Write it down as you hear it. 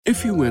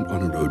If you went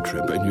on a road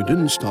trip and you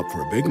didn't stop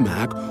for a Big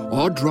Mac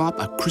or drop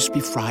a crispy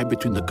fry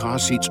between the car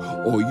seats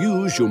or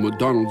use your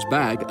McDonald's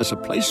bag as a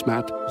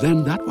placemat,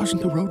 then that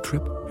wasn't a road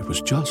trip. It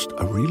was just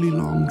a really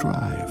long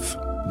drive.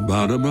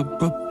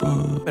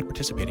 Ba-da-ba-ba-ba. At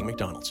participating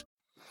McDonald's.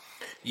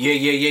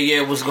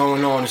 Yeah. What's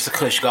going on? It's the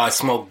Kush God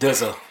Smoke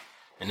Dizza.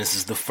 And this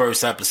is the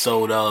first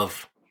episode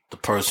of The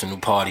Personal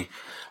Party.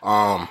 You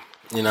know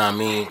what I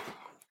mean?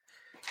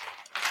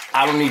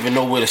 I don't even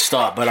know where to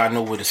start, but I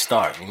know where to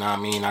start. You know what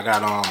I mean? I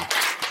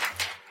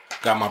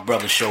got my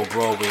brother Show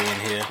Broadway in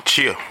here.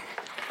 Chill.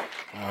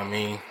 You know what I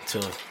mean?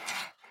 To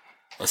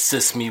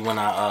assist me when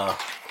I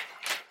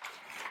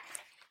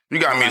You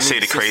got me to say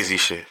the crazy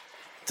shit.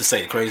 To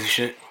say the crazy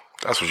shit?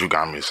 That's what you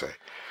got me to say.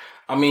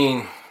 I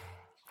mean,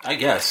 I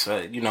guess,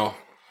 you know,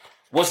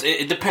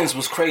 it depends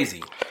what's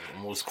crazy.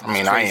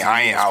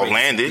 I ain't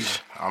outlandish.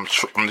 I'm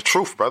the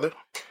truth, brother.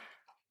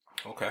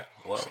 Okay,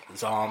 well,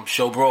 it's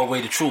Show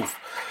Broadway the truth.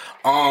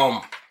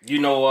 You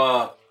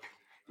know,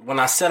 when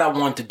I said I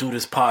wanted to do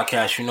this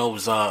podcast, you know, it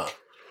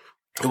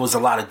was a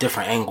lot of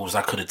different angles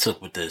I could have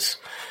took with this.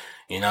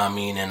 You know what I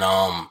mean? And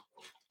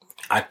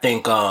I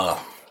think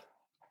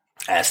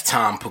as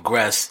time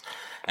progressed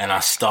and I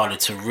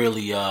started to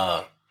really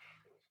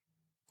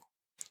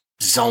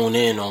zone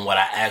in on what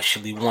I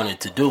actually wanted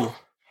to do,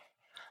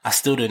 I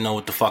still didn't know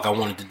what the fuck I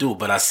wanted to do.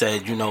 But I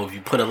said, you know, if you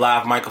put a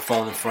live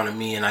microphone in front of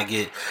me and I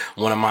get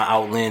one of my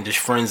outlandish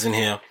friends in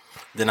here,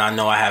 then I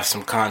know I have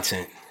some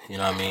content. You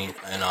know what I mean?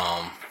 And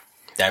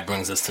that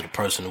brings us to the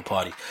personal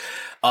party.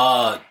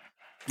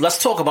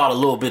 Let's talk about a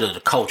little bit of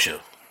the culture,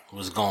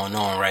 what's going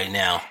on right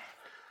now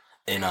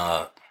in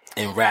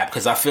rap.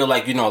 Because I feel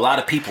like, you know, a lot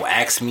of people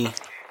ask me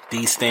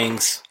these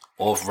things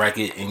off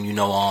record, and you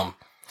know, I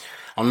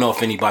don't know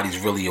if anybody's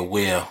really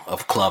aware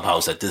of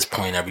Clubhouse. At this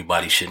point,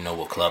 everybody should know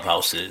what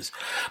Clubhouse is.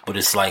 But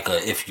it's like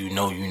a if you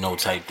know, you know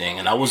type thing.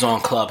 And I was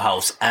on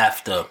Clubhouse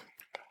after.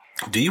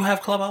 Do you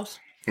have Clubhouse?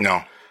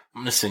 No.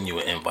 I'm going to send you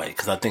an invite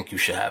because I think you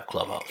should have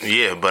Clubhouse.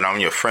 Yeah, but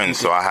I'm your friend,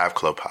 so I have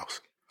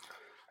Clubhouse.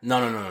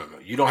 No.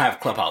 You don't have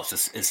Clubhouse.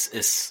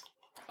 It's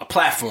a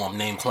platform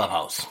named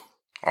Clubhouse.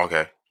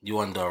 Okay. You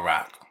under a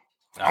rock.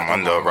 I'm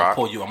under a rock?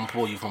 I'm going to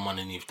pull you from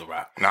underneath the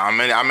rock. No,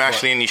 I'm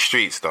actually in these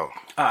streets, though.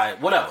 All right,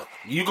 whatever.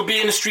 You could be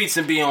in the streets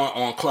and be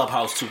on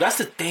Clubhouse, too. That's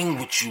the thing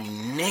with you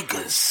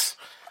niggas.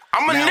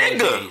 I'm a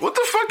nowadays. nigga. What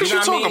the fuck is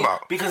you talking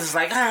about? Because it's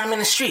like, I'm in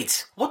the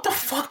streets. What the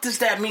fuck does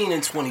that mean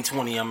in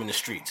 2020, I'm in the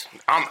streets?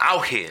 I'm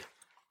out here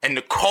in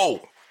the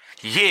cold.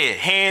 Yeah,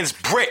 hands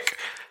brick.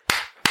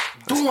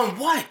 Doing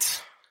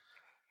what?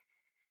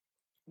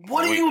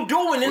 What are you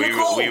doing in the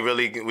cold? We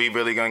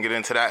really gonna get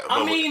into that?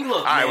 I mean, look,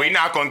 all right, we're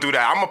not gonna do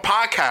that. I'm a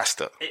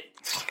podcaster.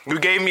 You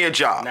gave me a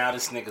job. Now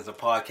this nigga's a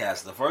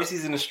podcaster. First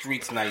he's in the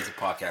streets, now he's a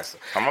podcaster.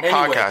 I'm a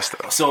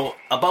podcaster. So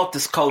about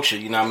this culture,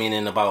 you know what I mean,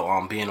 and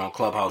about being on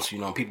Clubhouse, you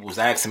know, people was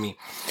asking me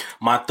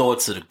my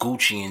thoughts of the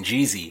Gucci and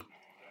Jeezy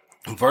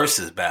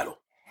versus battle.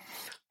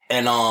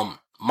 And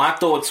my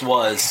thoughts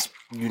was,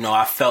 you know,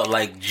 I felt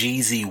like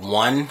Jeezy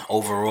won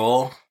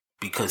overall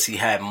because he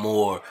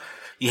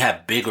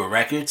had bigger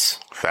records.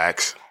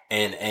 Facts.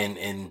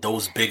 And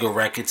those bigger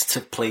records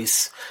took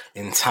place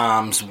in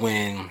times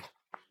when,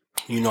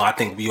 you know, I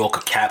think we all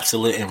could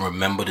capsule it and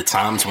remember the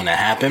times when it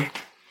happened.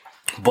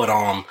 But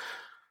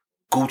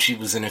Gucci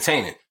was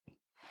entertaining.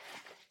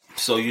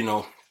 So, you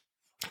know,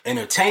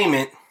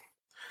 entertainment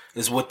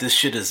is what this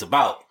shit is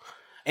about.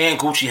 And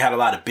Gucci had a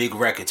lot of big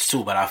records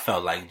too, but I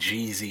felt like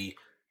Jeezy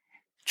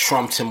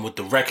trumped him with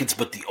the records.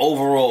 But the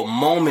overall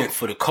moment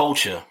for the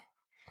culture,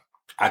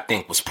 I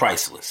think, was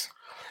priceless.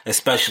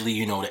 Especially,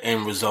 you know, the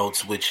end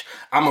results, which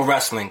I'm a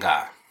wrestling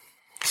guy.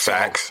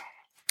 Facts.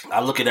 So I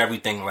look at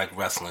everything like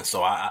wrestling.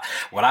 So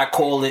what I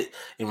call it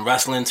in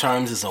wrestling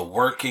terms is a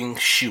working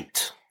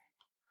shoot.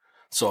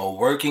 So a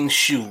working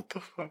shoot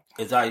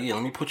is let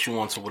me put you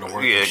on to what a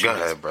working shoot is. Yeah,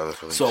 go ahead, brother.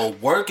 Please. So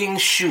working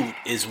shoot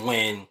is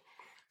when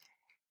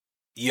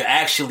you're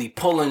actually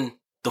pulling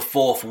the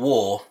fourth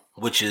wall,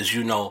 which is,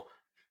 you know,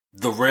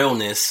 the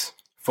realness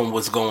from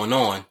what's going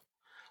on,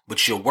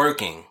 but you're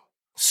working.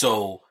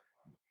 So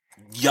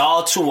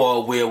y'all two are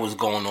aware what's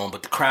going on,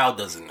 but the crowd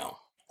doesn't know.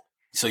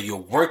 So you're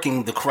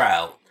working the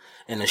crowd,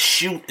 and a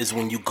shoot is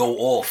when you go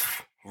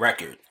off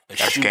record.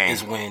 That's shoot game.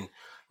 Is when,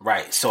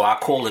 right. So I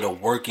call it a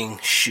working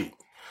shoot.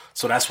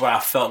 So that's what I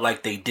felt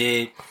like they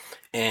did.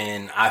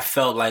 And I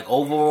felt like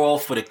overall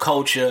for the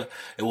culture,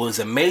 it was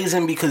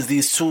amazing because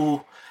these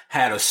two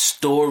had a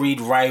storied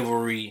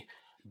rivalry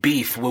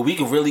beef where we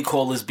could really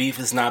call this beef.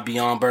 It's not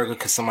Beyond Burger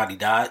because somebody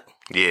died.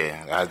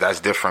 Yeah, that's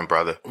different,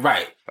 brother.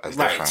 Right. That's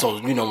right. different. So,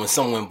 you know, when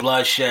someone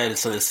bloodshed,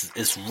 so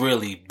it's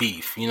really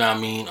beef. You know what I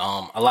mean?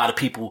 A lot of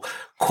people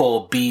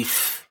call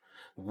beef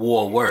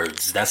war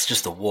words. That's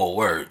just a war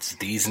words.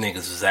 These niggas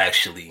was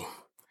actually,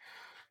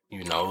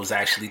 you know, it was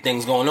actually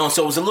things going on.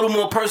 So it was a little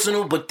more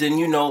personal, but then,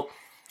 you know,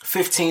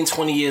 15,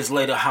 20 years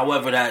later,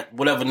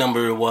 whatever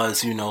number it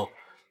was, you know,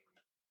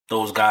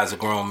 those guys are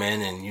grown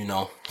men and, you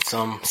know,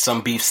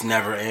 some beefs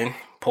never end.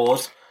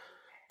 Pause.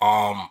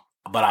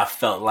 But I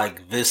felt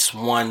like this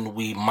one,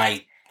 it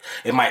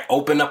might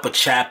open up a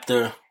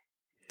chapter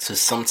to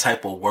some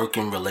type of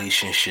working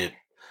relationship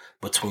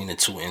between the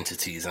two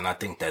entities, and I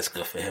think that's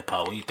good for hip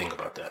hop. What do you think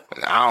about that?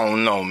 I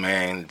don't know,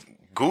 man.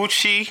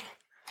 Gucci,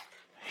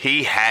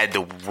 he had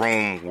the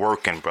room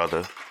working,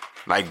 brother.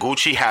 Like,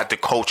 Gucci had the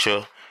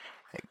culture.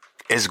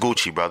 It's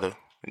Gucci, brother.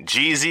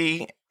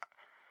 Jeezy,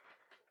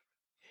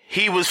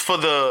 he was for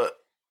the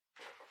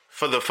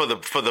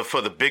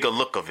bigger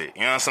look of it.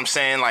 You know what I'm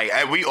saying? Like,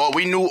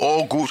 we knew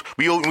all Gucci,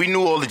 we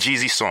knew all the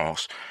Jeezy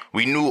songs.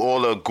 We knew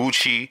all the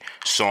Gucci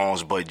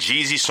songs, but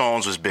Jeezy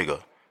songs was bigger.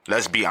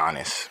 Let's be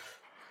honest.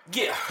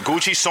 Yeah.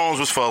 Gucci songs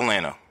was for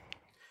Atlanta.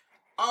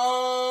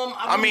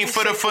 I mean,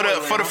 for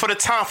the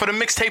time, for the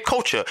mixtape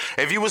culture.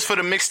 If you was for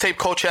the mixtape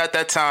culture at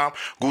that time,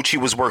 Gucci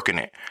was working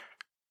it.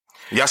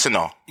 Yes or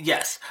no?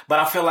 Yes, but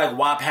I feel like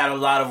WAP had a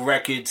lot of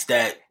records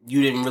that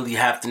you didn't really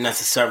have to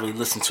necessarily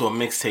listen to a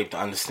mixtape to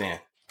understand.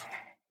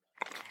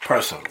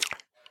 Personally,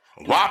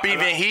 WAP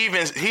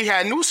he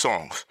had new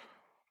songs.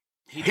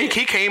 He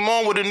came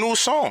on with a new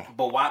song.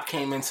 But WAP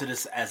came into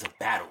this as a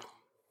battle.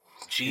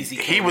 Jeezy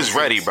came he was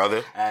ready,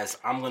 brother. As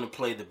I'm gonna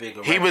play the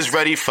bigger. He was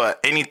ready for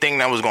anything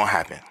that was gonna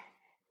happen.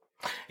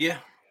 Yeah,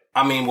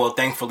 I mean, well,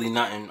 thankfully,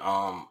 nothing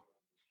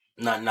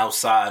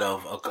outside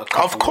of a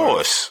couple. Of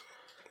course. Words,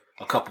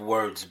 a couple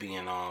words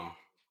being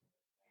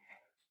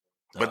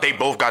But they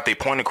both got their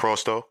point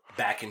across though.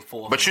 Back and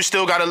forth. But you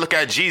still got to look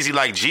at Jeezy.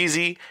 Like,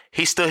 Jeezy,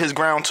 he stood his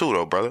ground too,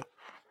 though, brother.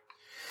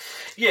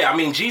 Yeah, I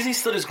mean, Jeezy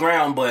stood his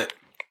ground, but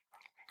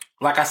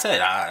like I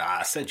said,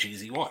 I said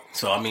Jeezy won.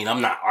 So, I mean,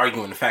 I'm not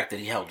arguing the fact that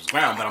he held his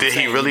ground. But Did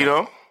he really,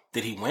 though?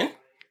 Did he win?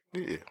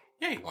 Yeah.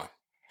 Yeah, he won.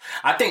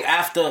 I think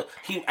after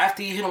he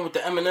hit him with the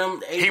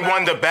Eminem... He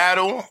won the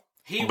battle,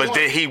 but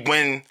did he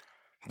win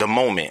the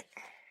moment?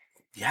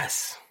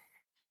 Yes.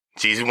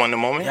 Jeezy won the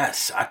moment?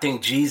 Yes. I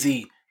think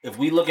Jeezy... If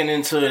we looking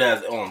into it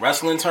as on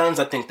wrestling terms,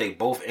 I think they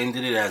both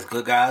ended it as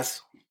good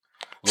guys.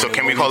 So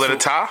can we call it a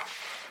tie?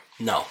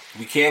 No,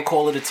 we can't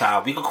call it a tie.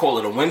 We could call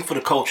it a win for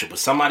the culture, but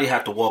somebody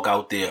had to walk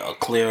out there a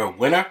clear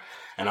winner,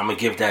 and I'm gonna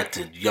give that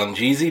to Young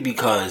Jeezy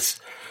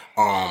because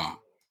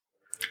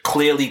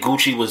clearly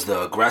Gucci was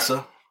the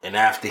aggressor, and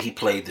after he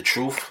played The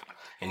Truth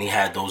and he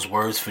had those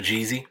words for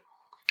Jeezy,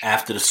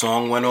 after the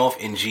song went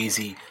off and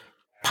Jeezy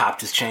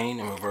popped his chain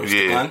and reversed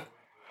the gun.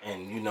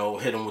 And,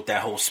 hit him with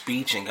that whole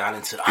speech and got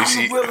into I'm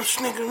the realest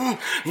nigga,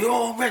 you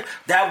already.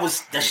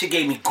 That shit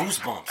gave me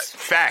goosebumps.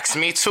 Facts,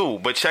 me too.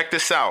 But check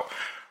this out.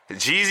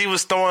 Jeezy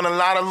was throwing a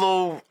lot of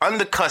little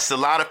undercuts a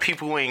lot of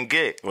people ain't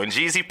get. When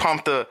Jeezy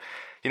pumped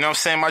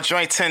my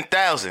joint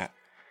 10,000. You know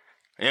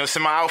what I'm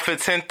saying? My outfit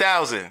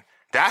 10,000.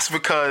 That's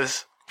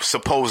because,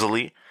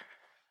 supposedly,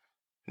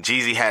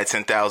 Jeezy had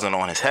 10,000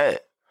 on his head.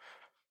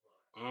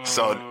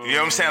 So, you know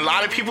what I'm saying? A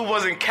lot of people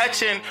wasn't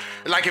catching.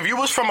 Like, if you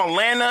was from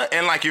Atlanta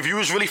and, like, if you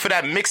was really for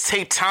that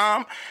mixtape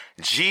time,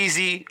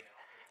 Gucci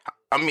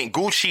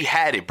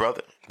had it,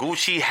 brother.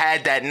 Gucci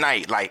had that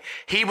night. Like,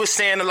 he was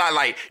saying a lot.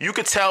 Like, you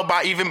could tell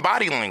by even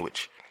body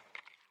language.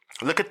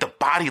 Look at the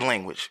body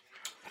language.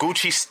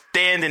 Gucci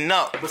standing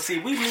up, but see,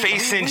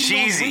 facing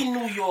Jeezy. We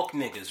New York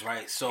niggas,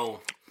 right?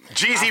 So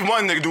Jeezy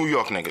won the New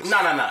York niggas.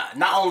 No.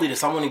 Not only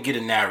this, I want to get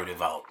a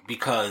narrative out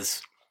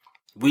because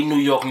we New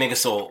York niggas,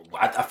 so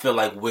I feel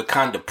like we're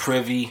kind of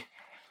privy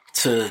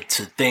to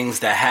things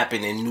that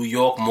happen in New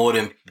York more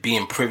than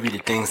being privy to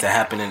things that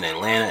happen in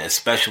Atlanta,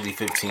 especially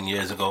 15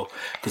 years ago.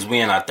 Because we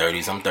in our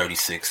 30s. I'm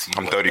 36.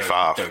 I'm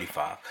 35.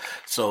 35.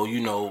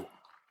 So,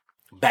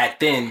 back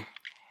then,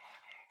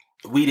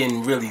 we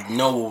didn't really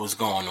know what was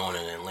going on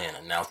in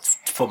Atlanta. Now,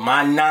 for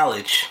my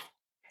knowledge,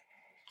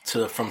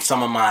 from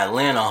some of my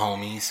Atlanta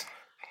homies,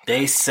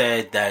 they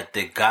said that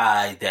the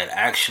guy that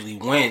actually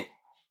went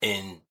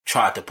and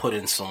tried to put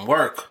in some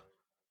work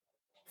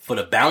for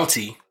the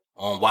bounty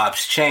on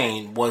WAP's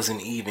chain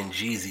wasn't even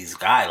Jeezy's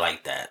guy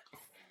like that.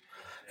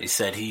 They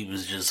said he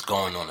was just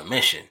going on a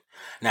mission.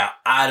 Now,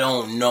 I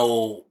don't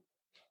know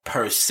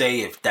per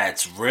se if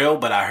that's real,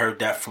 but I heard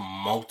that from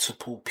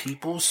multiple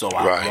people, so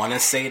I want to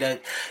say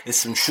that there's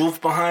some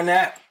truth behind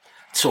that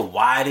to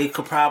why they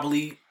could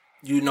probably,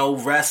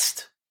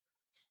 rest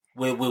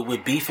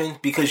with beefing,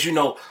 because you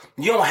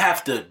don't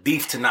have to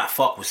beef to not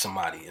fuck with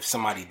somebody if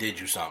somebody did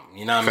you something.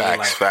 You know what I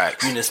mean?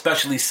 Facts.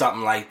 Especially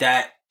something like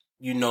that.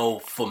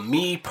 For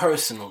me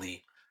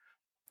personally,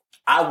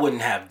 I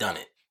wouldn't have done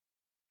it.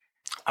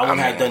 I wouldn't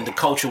have done. The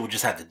culture would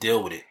just have to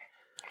deal with it.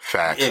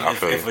 Facts.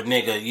 If a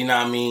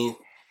nigga,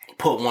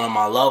 put one of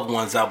my loved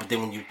ones out, but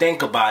then when you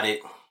think about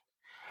it,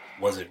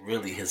 was it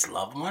really his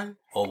loved one,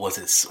 or was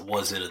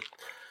it a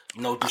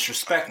no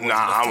disrespect? Nah,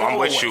 I'm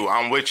with you.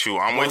 I'm with you.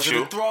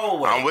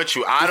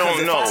 I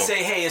don't know. If I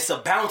say, hey, it's a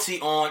bounty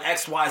on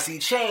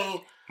XYZ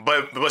chain,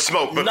 but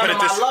Smoke, but none of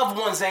my loved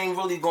ones ain't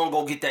really gonna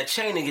go get that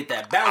chain and get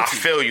that bounty. I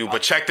feel you,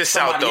 but check this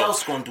out though. Somebody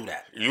else gonna do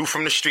that. You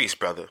from the streets,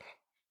 brother.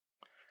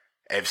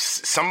 If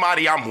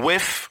somebody I'm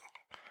with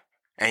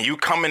and you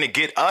coming to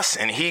get us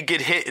and he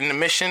get hit in the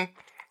mission,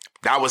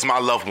 that was my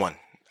loved one.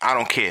 I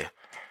don't care.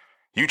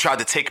 You tried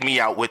to take me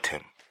out with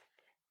him.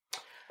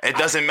 It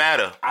doesn't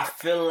matter. I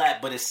feel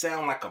that, but it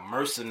sounds like a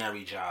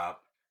mercenary job.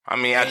 I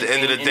mean, at the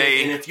end of the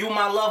day, and if you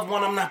my loved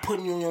one, I'm not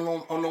putting you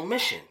on no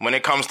mission. When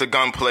it comes to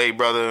gunplay,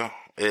 brother,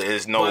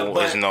 is no.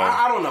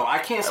 I don't know. I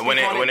can't speak when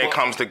on it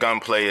comes to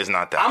gunplay, it's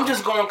not that. I'm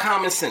just going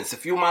common sense.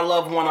 If you my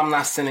loved one, I'm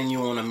not sending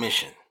you on a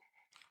mission.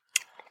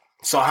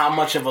 So how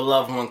much of a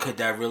loved one could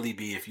that really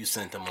be if you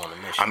sent them on a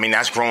mission? I mean,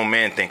 that's grown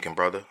man thinking,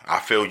 brother. I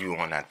feel you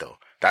on that, though.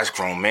 That's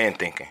grown man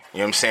thinking. You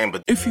know what I'm saying?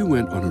 But if you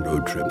went on a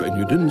road trip and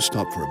you didn't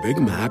stop for a Big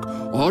Mac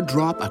or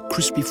drop a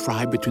crispy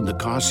fry between the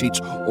car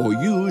seats or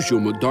use your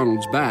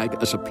McDonald's bag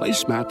as a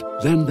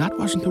placemat, then that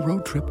wasn't a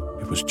road trip.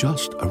 It was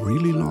just a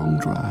really long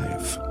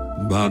drive.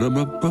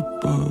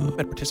 Ba-da-ba-ba-ba.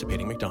 At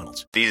participating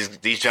McDonald's.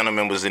 These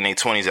gentlemen was in their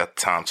 20s at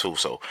the time, too,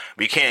 so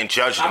we can't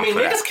judge them. I mean, for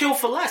niggas that. kill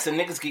for less and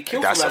niggas get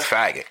killed for less. That's a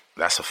faggot.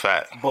 That's a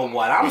fact. But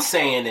what I'm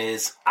saying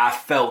is, I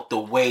felt the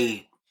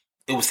way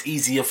it was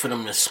easier for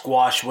them to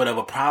squash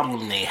whatever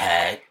problem they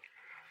had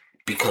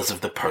because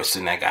of the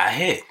person that got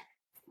hit.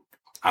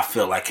 I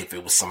feel like if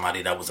it was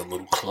somebody that was a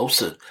little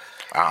closer to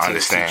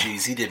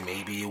Jeezy, then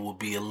maybe it would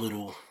be a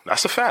little...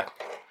 That's a fact.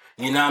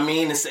 You know what I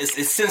mean?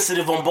 It's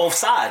sensitive on both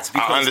sides.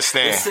 Because I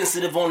understand. It's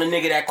sensitive on the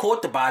nigga that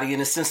caught the body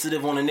and it's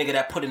sensitive on the nigga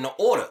that put in the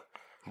order.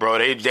 Bro,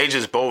 they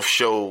just both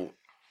show,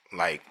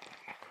 like,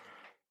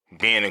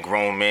 being a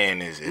grown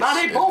man is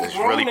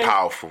really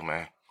powerful,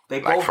 man.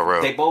 They like, both, for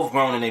real. They both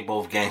grown and they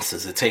both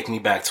gangsters. It take me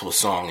back to a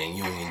song in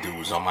Union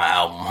Dudes on my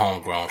album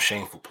Homegrown,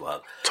 Shameful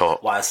Plug.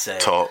 Talk. Why I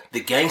said, the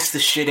gangster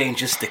shit ain't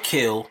just to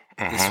kill,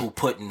 it's who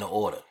put in the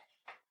order.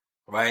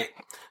 Right?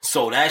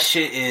 So that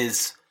shit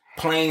is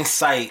plain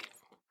sight.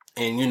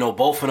 And, you know,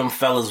 both of them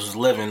fellas was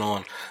living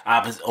on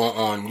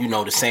you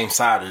know, the same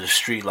side of the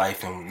street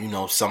life. And, you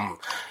know,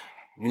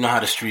 you know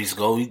how the streets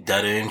go. He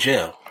dead or in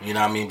jail. You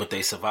know what I mean? But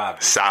they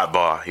survived.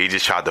 Sidebar. He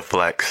just tried to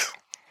flex.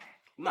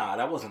 Nah,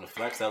 that wasn't a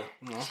flex. That,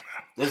 you know,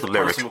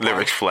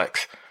 lyrics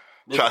flex.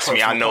 Trust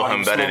me, I know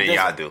him better than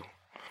y'all do.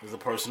 There's a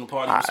personal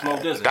party with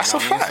Smoke Dizzy. That's a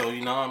fact. So,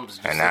 you know, I'm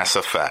just that's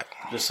a fact.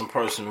 Just some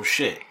personal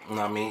shit. You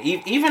know what I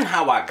mean? Even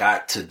how I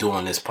got to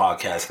doing this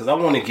podcast, because I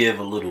want to give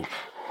a little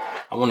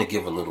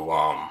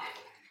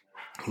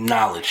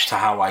knowledge to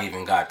how I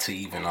even got to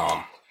even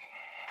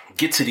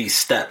get to these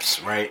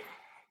steps, right?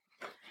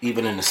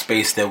 Even in the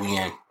space that we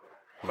in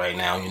right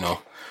now, you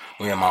know,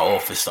 we're in my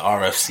office, the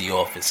RFC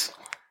office.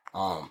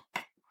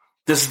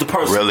 This is the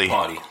personal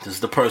party. This is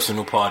the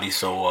personal party.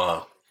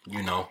 So,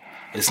 you know,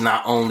 it's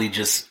not only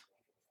just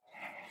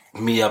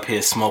me up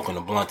here smoking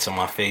a blunt to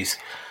my face,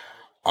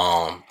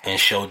 and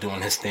Show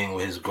doing his thing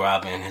with his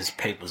grab and his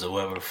papers or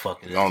whatever the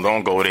fuck it is.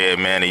 Don't go there,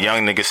 man. The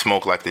young niggas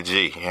smoke like the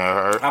G. You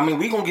heard? I mean,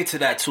 we gonna get to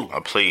that too.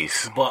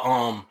 Please. But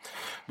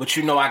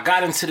you know, I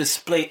got into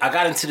this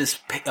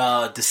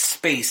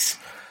space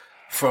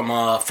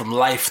from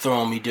life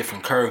throwing me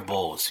different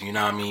curveballs. You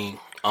know what I mean?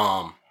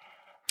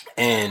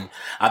 And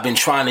I've been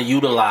trying to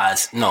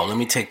let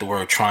me take the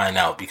word trying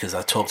out because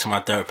I talk to my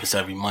therapist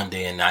every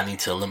Monday and I need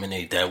to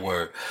eliminate that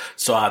word.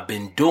 So I've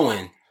been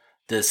doing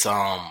this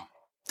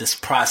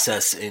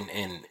process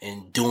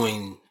in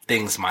doing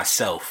things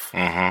myself,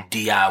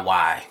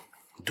 DIY,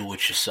 do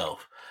it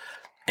yourself.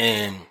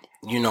 And,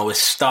 you know, it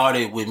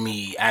started with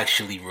me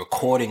actually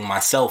recording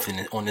myself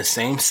on the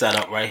same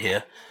setup right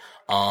here.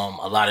 A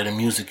lot of the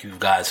music you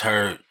guys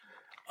heard,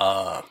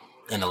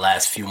 in the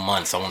last few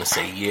months, I want to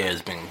say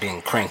years, been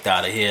being cranked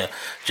out of here.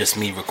 Just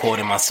me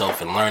recording myself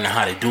and learning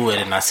how to do it.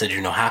 And I said,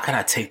 you know, how can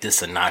I take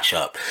this a notch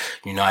up?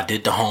 You know, I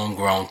did the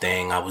Homegrown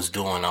thing. I was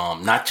doing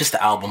not just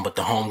the album, but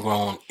the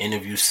Homegrown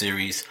interview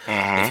series.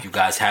 If you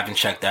guys haven't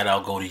checked that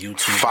out, go to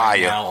YouTube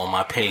right now on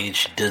my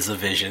page,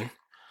 Dizavision,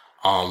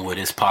 where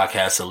this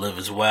podcast will live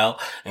as well.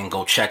 And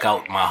go check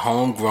out my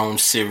Homegrown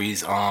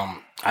series. I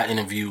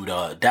interviewed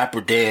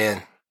Dapper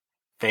Dan,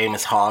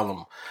 famous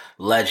Harlem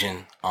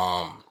legend,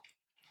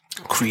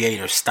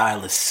 creator,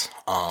 stylist,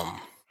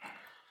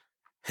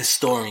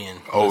 historian,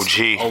 OG,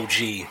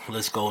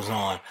 list goes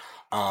on.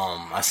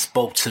 I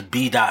spoke to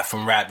B Dot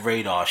from Rap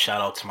Radar.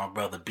 Shout out to my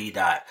brother B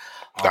Dot.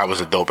 That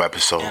was a dope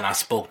episode. And I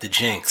spoke to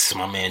Jinx,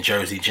 my man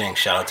Jersey Jinx.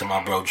 Shout out to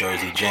my bro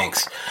Jersey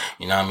Jinx.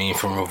 You know what I mean?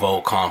 From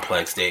Revolt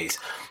Complex days.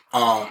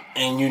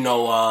 And you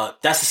know,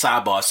 that's a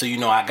sidebar. So, you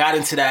know, I got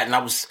into that and I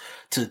was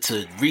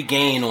to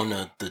regain on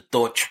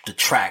the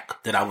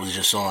track that I was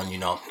just on. You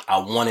know, I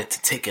wanted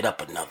to take it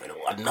up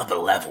another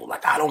level.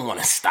 Like, I don't want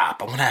to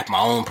stop. I want to have my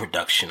own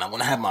production. I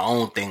want to have my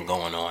own thing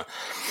going on.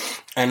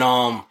 And,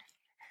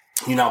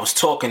 you know, I was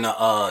talking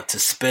to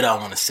Spit, I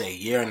want to say a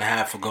year and a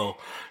half ago,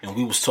 and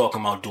we was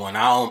talking about doing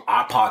our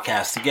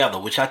podcast together,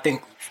 which I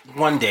think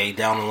one day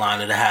down the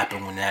line it'll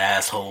happen when that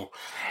asshole,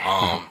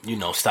 you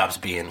know, stops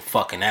being a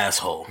fucking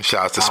asshole.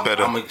 Shout out to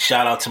Spitter.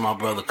 Shout out to my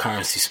brother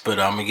Currency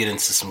Spitter. I'm gonna get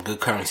into some good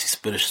Currency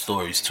Spitter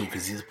stories too,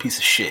 because he's a piece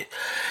of shit.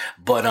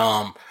 But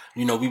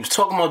you know, we was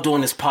talking about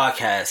doing this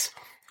podcast,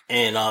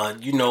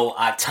 and you know,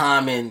 our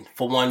timing,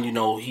 for one, you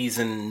know, he's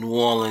in New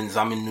Orleans,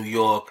 I'm in New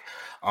York.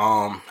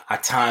 Our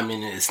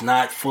timing is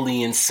not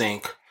fully in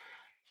sync,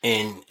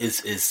 and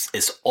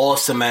it's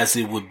awesome as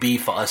it would be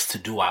for us to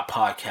do our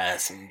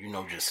podcast and, you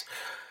know, just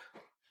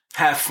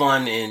have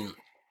fun and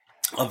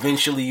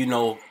eventually, you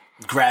know,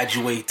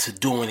 graduate to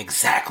doing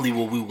exactly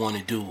what we want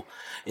to do.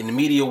 In the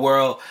media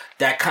world,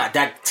 that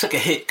took a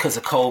hit because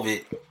of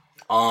COVID.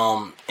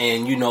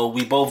 And you know,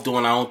 we both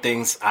doing our own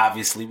things.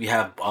 Obviously, we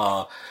have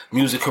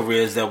music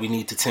careers that we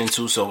need to tend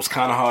to, so it's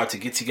kind of hard to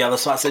get together.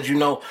 So I said, you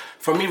know,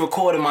 for me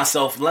recording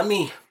myself, let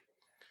me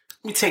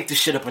take this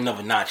shit up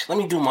another notch. Let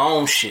me do my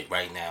own shit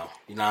right now.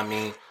 You know what I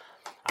mean?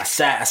 I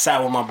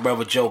sat with my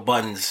brother Joe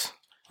Buttons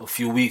a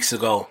few weeks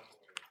ago,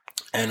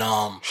 and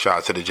shout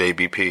out to the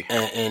JBP,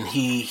 and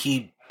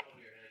he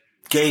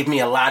gave me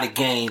a lot of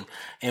game,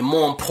 and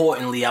more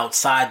importantly,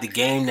 outside the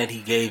game that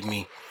he gave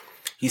me,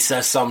 he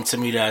said something to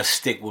me that'll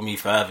stick with me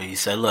forever. He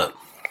said, look,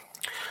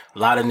 a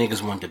lot of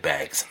niggas want the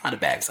bags. A lot of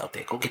bags out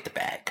there. Go get the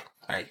bag.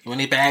 All right? You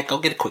want a bag? Go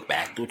get a quick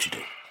bag. Do what you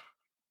do.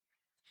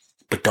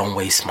 But don't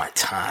waste my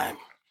time.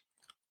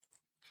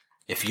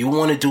 If you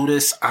want to do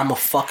this, I'm a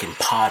fucking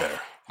potter.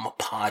 I'm a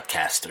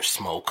podcaster,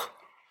 Smoke.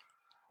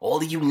 All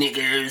of you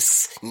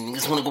niggas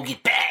want to go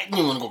get bag.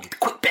 You want to go get the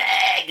quick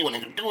bag. You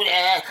want to do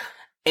that.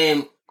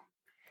 And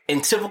in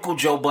typical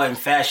Joe Budden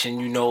fashion,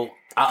 you know,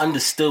 I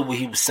understood what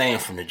he was saying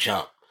from the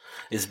jump.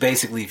 It's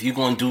basically, if you're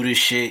going to do this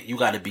shit, you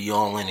got to be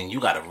all in and you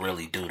got to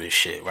really do this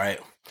shit, right?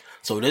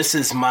 So this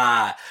is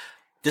my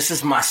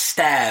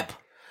stab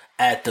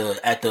at the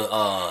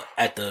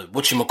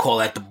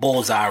whatchamacallit, at the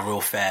bullseye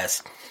real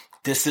fast.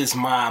 This is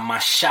my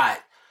shot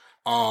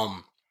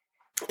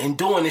in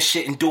doing this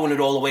shit and doing it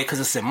all the way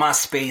because it's in my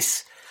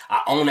space.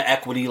 I own the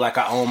equity like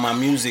I own my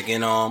music,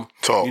 and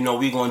you know,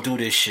 we gonna do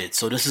this shit.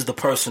 So this is the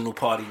personal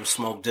party with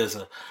Smoke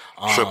DZA,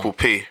 Triple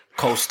P,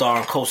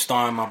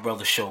 co-starring my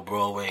brother show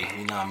Broadway.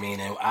 You know what I mean?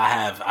 And I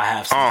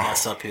have some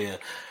guests up here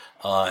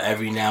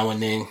every now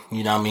and then.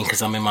 You know what I mean?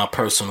 Because I'm in my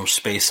personal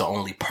space, so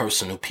only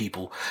personal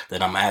people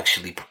that I'm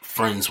actually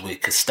friends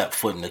with could step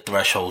foot in the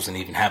thresholds and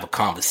even have a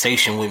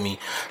conversation with me.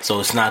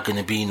 So it's not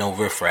gonna be no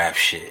riffraff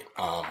shit.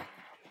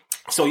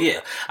 So yeah,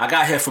 I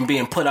got here from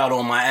being put out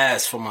on my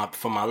ass for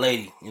my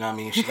lady. You know what I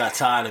mean? She got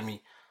tired of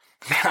me.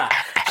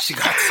 She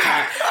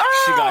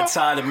got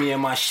tired of me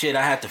and my shit.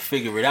 I had to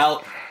figure it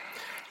out.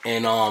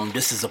 And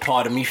this is a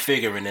part of me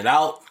figuring it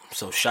out.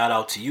 So shout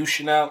out to you,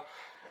 Chanel.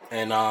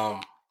 And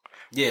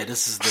yeah,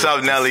 this is What's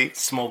up, Nelly?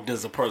 Smoke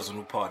DZA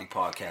Personal Party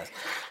podcast.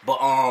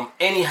 But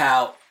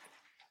anyhow,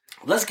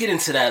 let's get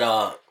into that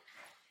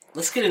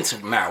let's get into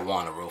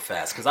marijuana real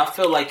fast. Cause I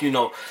feel like, you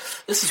know,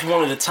 this is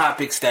one of the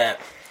topics that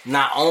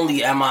not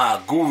only am I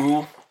a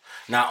guru,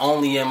 not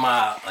only am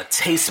I a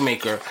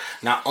tastemaker,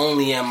 not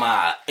only am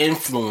I an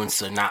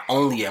influencer, not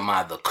only am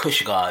I the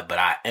Kush God, but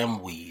I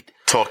am weed.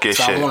 Talk your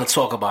shit. I want to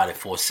talk about it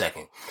for a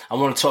second. I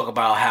want to talk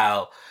about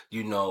how,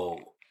 you know,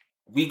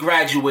 we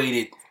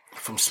graduated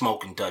from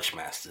smoking Dutch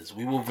Masters.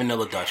 We were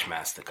vanilla Dutch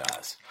Master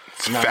guys.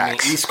 You know what I mean?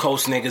 East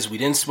Coast niggas, we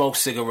didn't smoke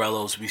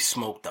cigarellos. We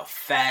smoked the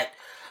fat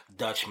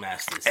Dutch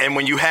Masters. And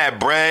when you had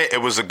bread,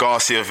 it was a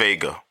Garcia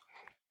Vega.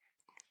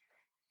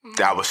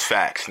 That was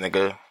facts,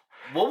 nigga.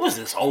 What was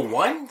this,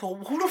 01?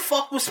 Who the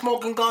fuck was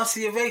smoking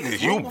Garcia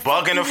Vegas? You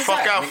bugging the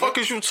fuck out? Fuck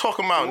is you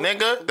talking about,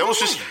 nigga? Them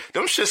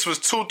shits was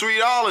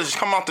 $2-3.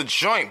 Come out the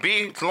joint,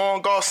 B.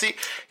 Long Garcia. You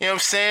know what I'm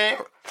saying?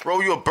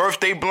 Roll you a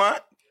birthday blunt.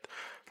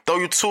 Throw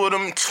you two of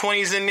them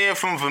 20s in there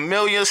from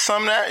Vermilion or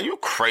something. That you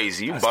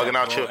crazy. You bugging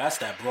out your... That's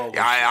that Broadway.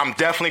 I'm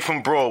definitely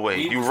from Broadway.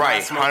 You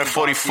right.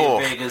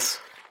 144. Vegas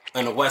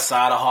in the west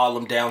side of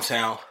Harlem,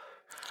 downtown.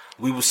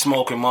 We was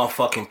smoking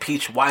motherfucking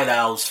peach White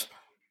Owls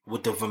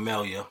with the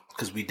Vermilion,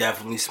 because we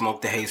definitely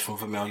smoked the haze from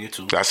Vermilion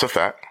too. That's a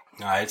fact.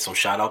 All right, so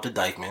shout out to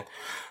Dykeman.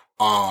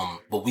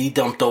 But we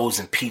dumped those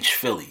in peach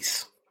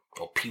Phillies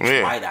or peach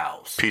White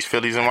Owls. Peach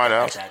Phillies and White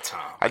Owls. At that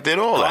time, I did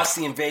all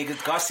Garcia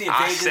Vegas. I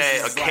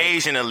said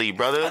occasionally,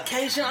 brother.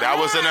 Occasionally. That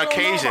was an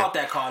occasion. I don't know about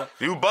that, Carter.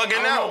 You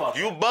bugging out.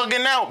 You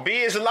bugging out. B,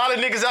 there's a lot of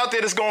niggas out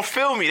there that's gonna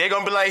feel me. They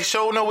gonna be like,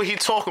 "Show know what he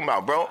talking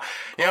about, bro."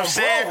 You know what I'm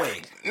saying?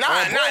 Broadway. Nah.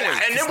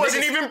 And it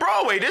wasn't even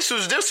Broadway. This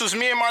was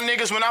me and my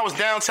niggas when I was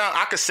downtown.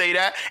 I could say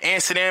that.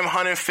 Amsterdam,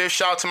 105th.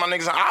 Shout out to my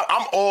niggas.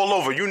 I'm all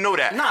over. You know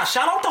that. Nah,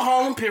 shout out to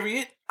Harlem.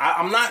 Period.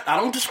 I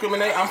don't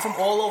discriminate. I'm from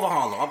all over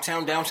Harlem.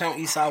 Uptown, downtown,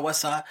 east side, west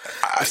side.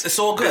 It's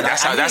all good.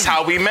 That's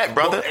how we met,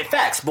 brother.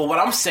 Facts. But what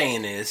I'm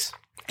saying is,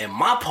 in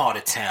my part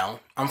of town,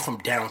 I'm from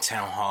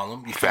downtown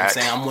Harlem. You feel what I'm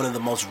saying? I'm one of the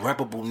most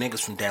reputable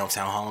niggas from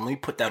downtown Harlem. Let me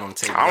put that on the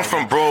table. I'm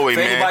from Broadway, for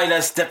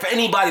man. For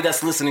anybody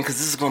that's listening, because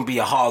this is going to be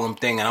a Harlem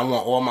thing, and I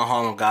want all my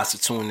Harlem guys to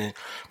tune in,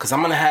 because I'm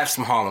going to have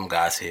some Harlem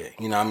guys here.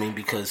 You know what I mean?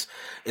 Because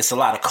it's a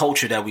lot of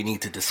culture that we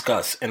need to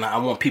discuss, and I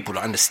want people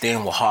to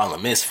understand what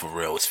Harlem is for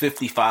real. It's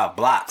 55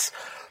 blocks.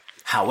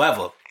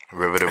 However,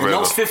 river to in river.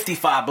 those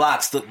 55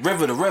 blocks, the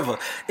river to river,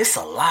 it's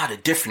a lot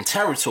of different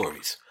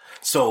territories.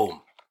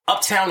 So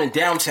uptown and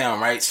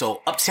downtown, right?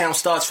 So uptown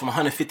starts from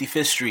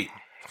 155th Street.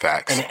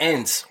 Facts. And it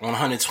ends on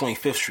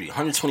 125th Street.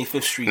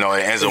 125th Street. No,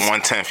 it ends on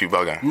 110th, you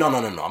bugging. No.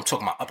 I'm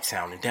talking about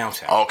uptown and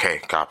downtown. Okay,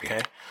 copy.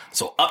 Okay.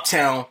 So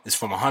uptown is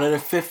from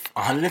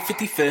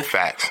 155th.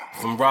 Facts.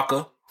 From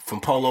Rucker, from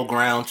Polo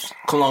Grounds,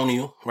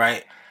 Colonial,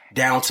 right?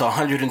 Down to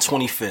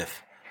 125th.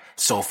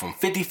 So from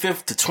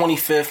 55th to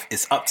 25th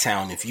is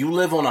uptown. If you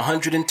live on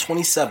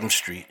 127th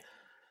Street,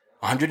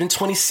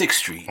 126th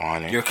Street,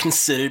 100. you're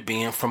considered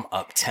being from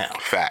uptown.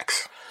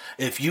 Facts.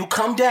 If you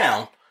come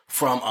down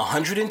from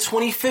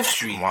 125th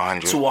Street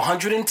 100. to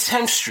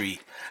 110th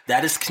Street,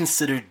 that is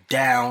considered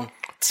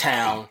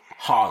downtown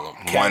Harlem.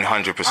 Okay?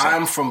 100%.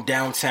 I'm from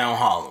downtown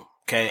Harlem.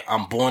 Okay,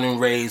 I'm born and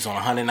raised on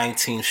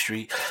 119th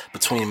Street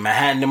between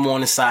Manhattan and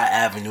Morningside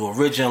Avenue.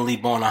 Originally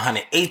born on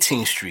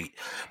 118th Street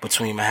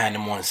between Manhattan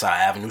and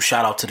Morningside Avenue.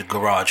 Shout out to the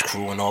Garage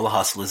Crew and all the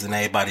hustlers and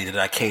everybody that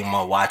I came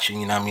up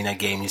watching. You know what I mean? That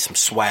gave me some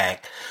swag.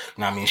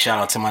 You know what I mean? Shout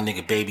out to my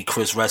nigga Baby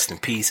Chris, rest in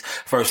peace.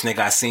 First nigga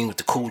I seen with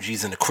the Cool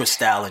G's and the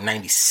Cristal in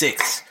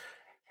 96.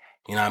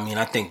 You know what I mean?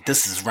 I think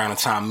this is around the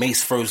time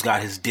Mace first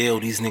got his deal.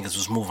 These niggas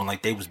was moving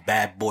like they was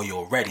bad boy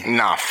already.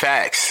 Nah,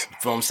 facts. You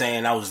feel what I'm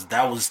saying?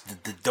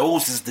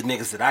 Those is the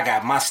niggas that I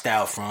got my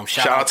style from.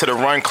 Shout out to the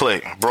Run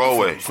Click,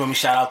 Broadway. You feel me?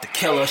 Shout out to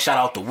Killer. Shout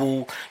out to Woo.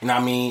 You know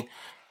what I mean?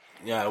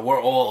 Yeah,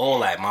 we're all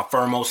that. My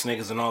Firmos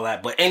niggas and all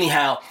that. But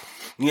anyhow,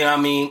 you know what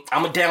I mean?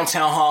 I'm a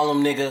downtown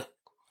Harlem nigga.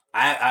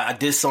 I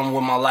did something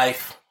with my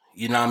life.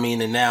 You know what I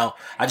mean? And now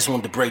I just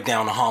wanted to break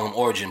down the Harlem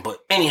origin. But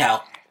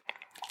anyhow,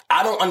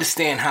 I don't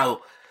understand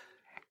how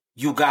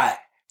you got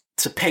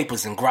to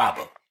Papers and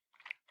Grabba.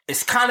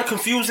 It's kind of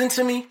confusing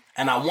to me,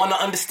 and I want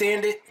to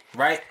understand it,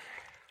 right?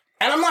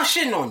 And I'm not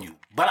shitting on you,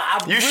 but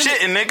You really,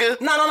 shitting,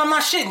 nigga? No, I'm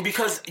not shitting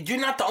because you're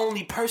not the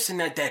only person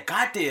that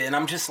got there, and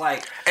I'm just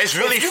like, it's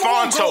really if you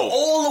fun. Go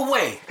all the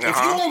way. If you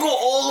gonna go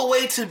all the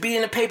way to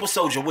being a paper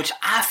soldier, which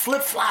I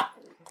flip flop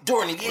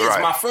during the years,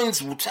 right. My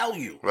friends will tell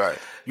you, right?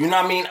 You know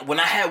what I mean? When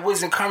I had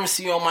Wiz and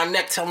Currency on my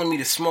neck telling me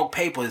to smoke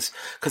papers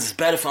because it's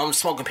better I'm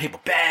smoking paper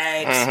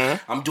bags.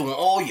 Mm-hmm. I'm doing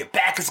all your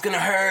back is gonna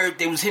hurt.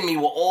 They was hitting me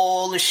with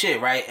all the shit,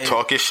 right? And,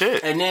 talking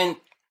shit. And then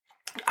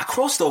I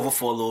crossed over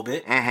for a little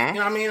bit. Mm-hmm. You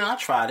know what I mean? I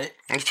tried it.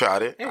 You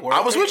tried it. It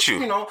I was with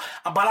you. You know,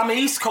 but I'm an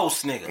East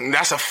Coast nigga.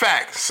 That's a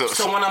fact.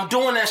 So when I'm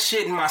doing that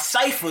shit in my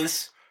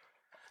ciphers,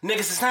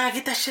 niggas is not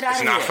get that shit out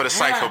of here. It's not for the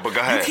cipher, but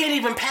go ahead. You can't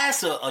even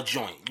pass a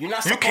joint. You're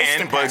not supposed to pass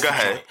but go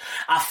ahead. Joint.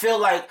 I feel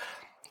like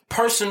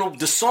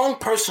the song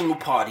 "Personal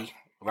Party,"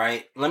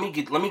 right? Let me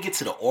get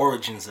to the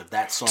origins of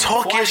that song.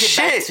 Talk your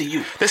shit. Back to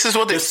you. This is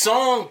what the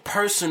song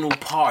 "Personal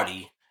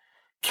Party"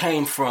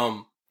 came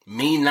from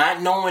me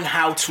not knowing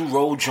how to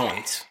roll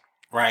joints,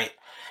 right?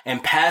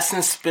 And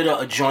passing Spitter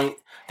a joint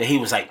that he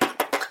was like,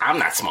 "I'm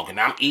not smoking.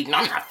 I'm eating.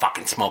 I'm not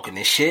fucking smoking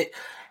this shit.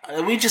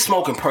 We just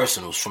smoking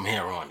personals from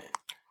here on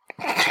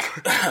in."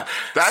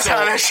 That's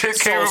how that shit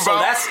came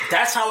about. So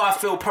that's how I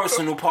feel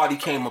Personal Party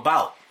came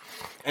about.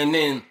 And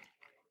then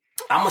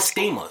I'm a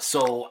steamer,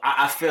 so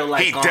I feel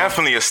like he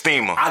definitely a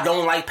steamer. I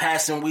don't like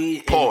passing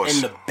weed. Pause.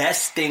 And the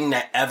best thing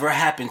that ever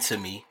happened to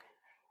me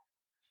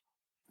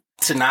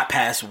to not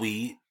pass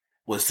weed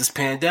was this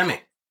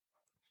pandemic,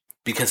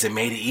 because it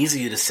made it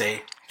easier to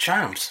say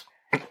germs.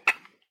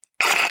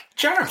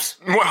 Germs.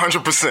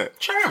 100%.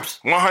 Germs.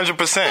 100%. No,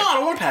 I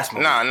don't want to pass my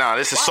weed. Nah,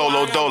 this is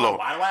solo dolo.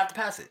 Why do I have to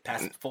pass it?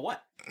 Pass it for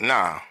what?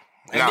 Nah,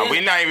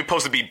 we're not even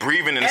supposed to be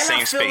breathing in the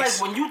same space. And I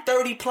feel like when you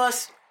 30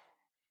 plus,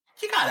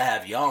 you gotta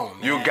have your own,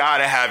 man. You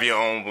gotta have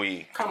your own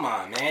weed. Come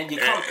on, man.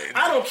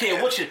 I don't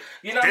care what you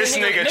know. This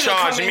nigga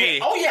charged me.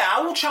 Oh yeah,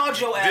 I will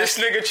charge your ass. This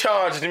nigga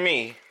charged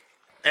me,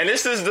 and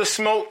this is the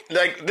smoke.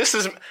 Like this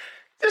is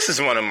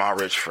one of my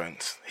rich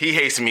friends. He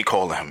hates me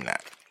calling him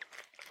that.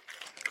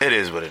 It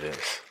is what it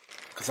is.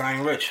 Cause I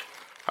ain't rich.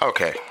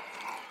 Okay.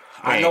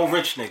 I know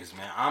rich niggas,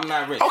 man. I'm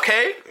not rich.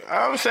 Okay,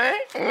 I'm saying.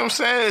 You know what I'm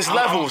saying? It's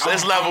levels.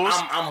 It's levels.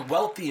 I'm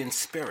wealthy in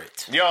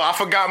spirit. Yo, I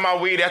forgot my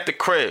weed at the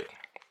crib.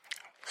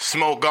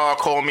 Smoke God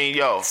called me,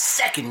 yo.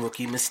 Second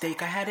rookie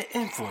mistake. I had an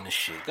info on this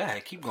shit. Go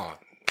ahead, keep going.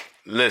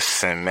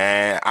 Listen,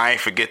 man. I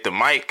ain't forget the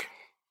mic.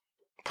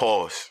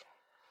 Pause.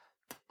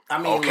 I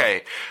mean,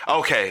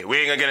 okay, we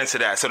ain't gonna get into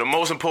that. So the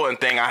most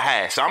important thing I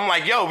had. So I'm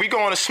like, yo, we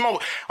going to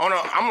smoke. I'm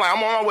on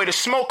my way to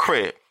smoke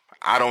crib.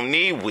 I don't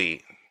need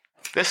weed.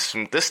 This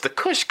the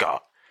Kush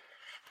God.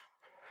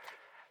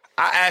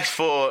 I asked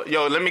for,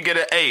 yo, let me get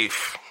an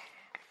eighth.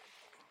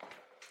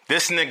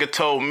 This nigga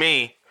told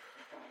me,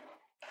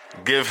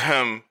 give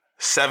him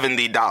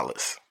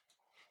 $70.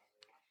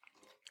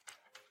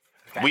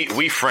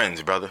 We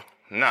friends, brother.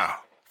 Nah.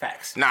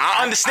 Facts. Nah,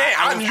 I understand.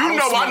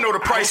 I know the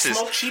prices.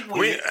 I smoke cheap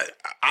weed.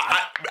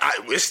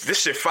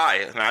 This shit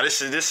fire. Nah, this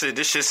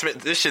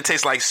shit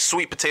tastes like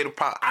sweet potato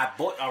pie.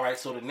 All right.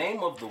 So the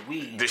name of the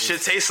weed. This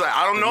shit tastes like,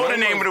 I don't know the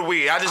name of the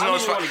weed. I just know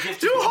it's fire.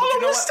 Dude,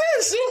 hold on. What's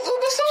this?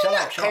 What's on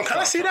that? Can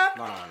I see that?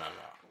 No.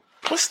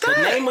 What's that?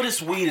 The name of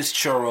this weed is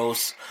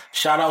Churros.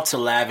 Shout out to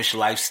Lavish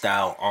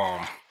Lifestyle.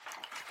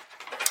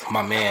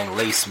 My man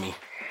laced me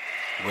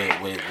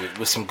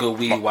with some good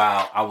weed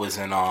while I was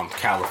in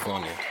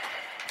California.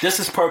 This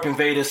is Perp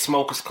Invaders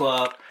Smokers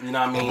Club. You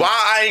know what I mean? Why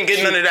I ain't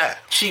getting none of that?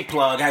 Cheap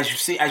plug. As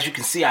you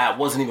can see, I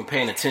wasn't even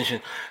paying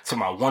attention to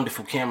my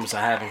wonderful cameras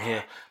I have in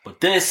here.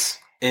 But this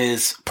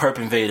is Perp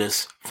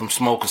Invaders from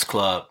Smokers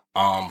Club.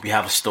 We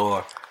have a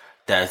store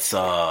that's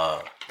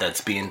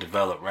being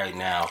developed right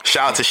now.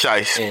 Shout out to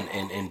Shice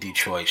in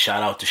Detroit.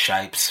 Shout out to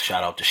Shipes.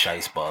 Shout out to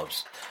Shice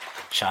Bubs.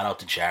 Shout out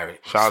to Jared.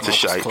 Shout out to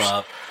Shipes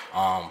Club.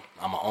 I'm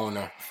an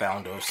owner,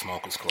 founder of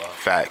Smokers Club.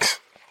 Facts.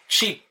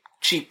 Cheap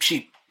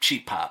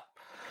cheap pop.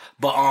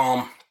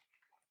 But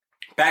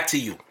back to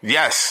you.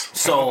 Yes.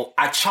 So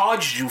I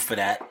charged you for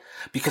that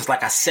because,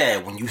 like I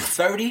said, when you're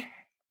 30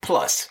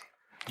 plus,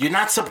 you're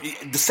not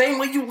the same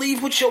way you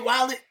leave with your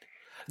wallet.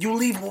 You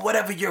leave with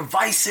whatever your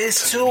vice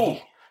is too.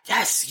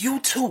 Yes, you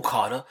too,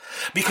 Carter.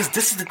 Because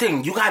this is the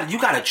thing. You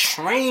gotta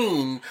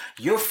train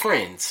your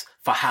friends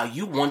for how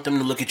you want them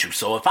to look at you.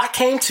 So if I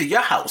came to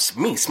your house,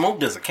 me, Smoke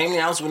Dizzle, came to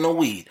your house with no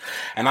weed,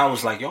 and I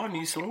was like, y'all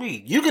need some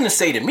weed, you're gonna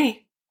say to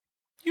me,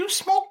 you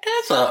Smoke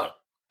Dizzle.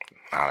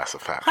 Nah, that's a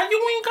fact. How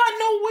you ain't got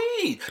no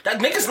weed? That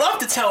niggas love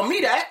to tell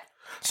me that.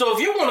 So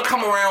if you want to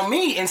come around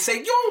me and say,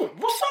 yo,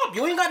 what's up?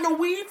 You ain't got no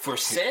weed for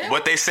sale?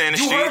 What they say in the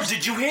you streets? Heard,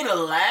 did you hear the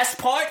last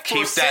part?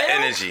 Keep that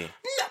energy.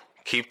 No.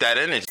 Keep that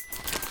energy.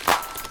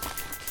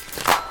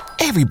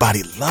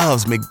 Everybody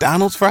loves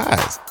McDonald's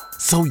fries.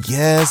 So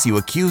yes, you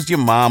accused your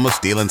mom of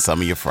stealing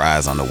some of your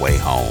fries on the way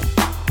home.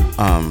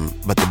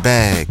 But the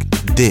bag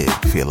did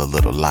feel a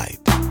little light.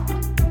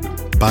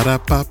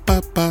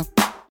 Ba-da-ba-ba-ba.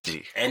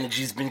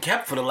 Energy's been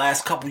kept for the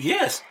last couple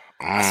years.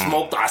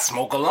 I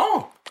smoke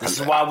alone. This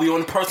is why we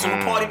on the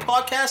Personal Party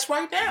podcast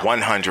right now.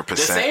 100%.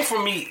 This ain't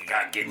for me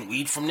getting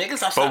weed from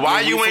niggas. But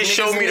why you ain't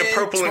show me the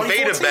Purple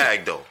Invader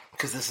bag though?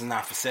 Because this is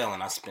not for sale,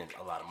 and I spent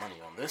a lot of money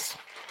on this.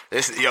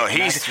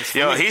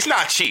 He's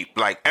not cheap.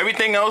 Like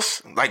everything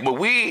else, like with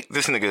weed,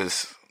 this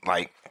nigga's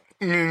like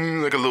a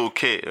little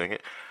kid.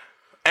 Like,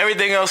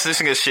 everything else,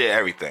 this nigga share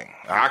everything.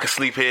 I can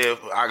sleep here.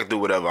 I can do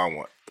whatever I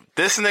want.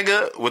 This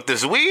nigga with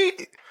this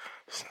weed,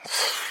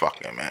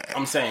 fucking man.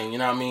 I'm saying, you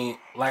know what I mean?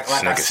 Like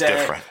I said,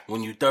 different.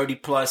 When you 30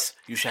 plus,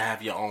 you should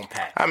have your own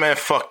pack. I mean,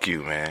 fuck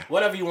you, man.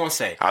 Whatever you want to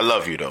say. I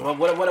love you though.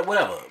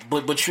 Whatever.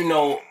 But you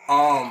know,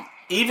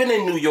 even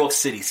in New York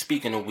City,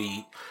 speaking of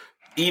weed,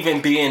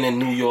 even being in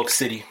New York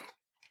City,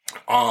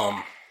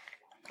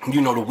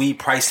 you know, the weed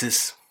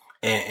prices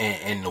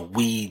and the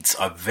weeds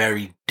are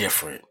very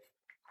different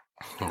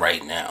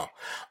right now.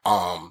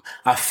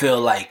 I feel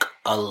like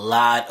a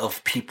lot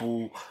of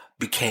people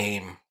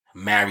became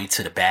married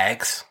to the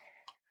bags.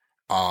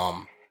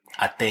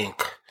 I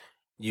think,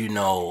 you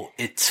know,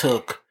 it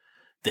took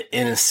the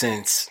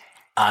innocence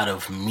out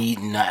of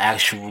meeting the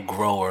actual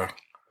grower,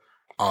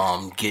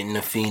 getting the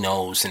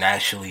phenos and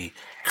actually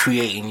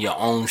creating your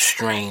own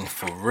strain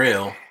for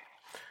real,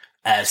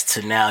 as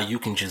to now you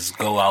can just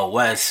go out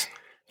west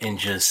and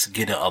just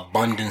get an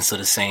abundance of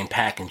the same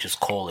pack and just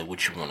call it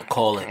what you want to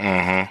call it.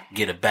 Mm-hmm.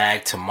 Get a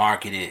bag to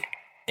market it.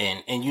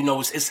 And you know,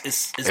 it's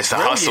a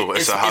hustle.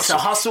 It's a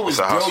hustle. It's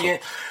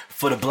brilliant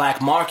for the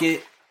black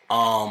market.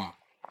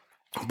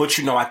 But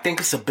you know, I think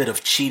it's a bit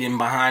of cheating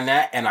behind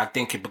that, and I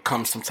think it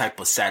becomes some type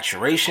of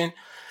saturation.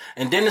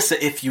 And then it's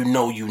a if you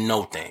know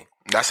thing.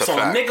 That's a fact.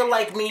 So a nigga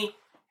like me,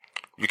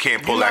 you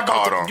can't pull that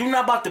card on. You're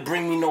not about to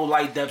bring me no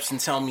light depths and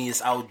tell me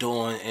it's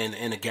outdoor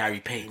in a Gary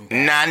Payton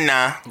bag.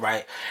 Nah.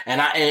 Right.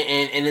 And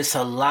it's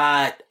a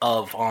lot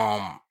of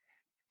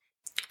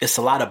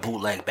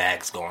bootleg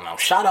bags going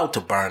out. Shout out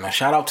to Burner.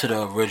 Shout out to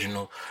the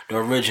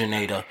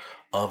originator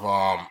of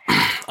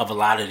a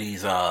lot of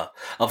these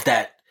of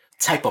that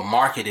type of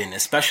marketing,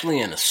 especially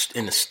in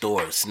the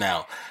stores.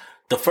 Now,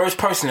 the first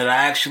person that I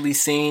actually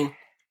seen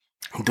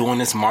doing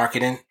this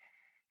marketing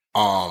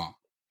on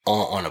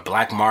a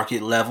black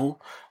market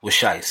level was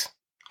Shice.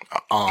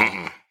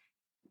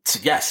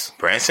 Yes.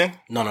 Branson?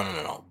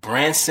 No.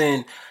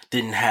 Branson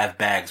didn't have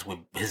bags with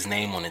his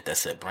name on it that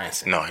said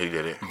Branson. No, he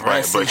didn't.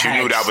 Branson but you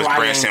knew that was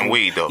Branson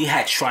weed, though. He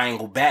had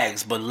triangle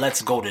bags, but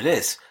let's go to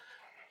this.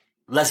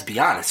 Let's be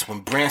honest. When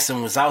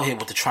Branson was out here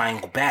with the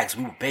triangle bags,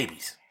 we were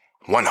babies.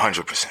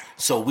 100%.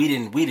 So we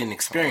didn't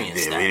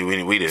experience that.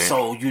 We didn't.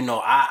 So, you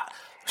know,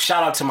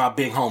 shout out to my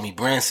big homie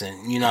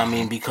Branson, you know what I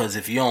mean? Because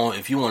if you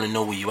want to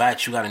know where you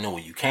at, you got to know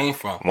where you came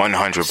from.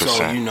 100%.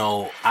 So, you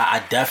know,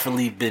 I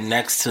definitely been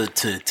next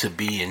to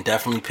B and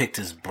definitely picked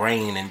his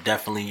brain and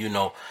definitely, you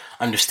know,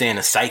 understand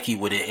the psyche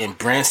with it. And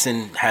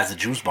Branson has a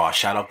juice bar.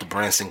 Shout out to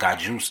Branson Got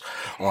Juice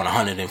on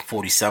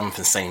 147th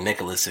and St.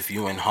 Nicholas. If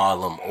you in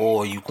Harlem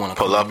or you want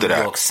to pull up to New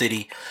York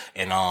City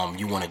and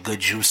you want a good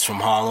juice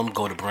from Harlem,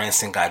 go to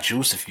Branson Got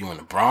Juice. If you in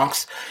the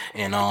Bronx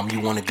and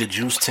you want a good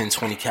juice,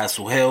 1020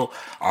 Castle Hill.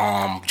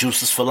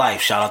 Juices for life.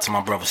 Shout out to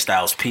my brother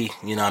Styles P.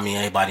 You know what I mean?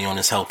 Everybody on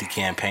this healthy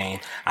campaign.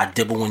 I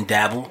dibble and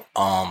dabble.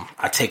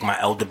 I take my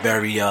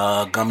elderberry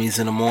gummies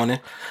in the morning,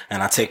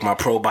 and I take my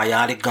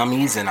probiotic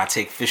gummies, and I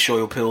take fish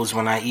oil pills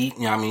when I eat.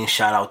 You know what I mean?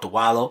 Shout out to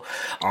Wallow.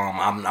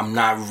 I'm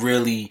not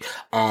really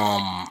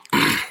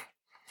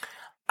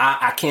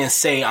I can't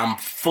say I'm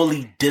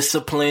fully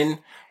disciplined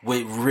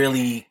with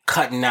really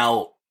cutting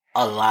out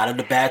a lot of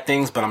the bad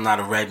things, but I'm not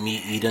a red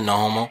meat eater,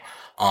 no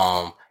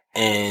homo.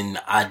 And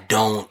I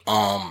don't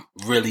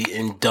really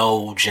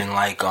indulge in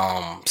like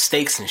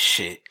steaks and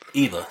shit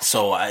either.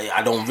 So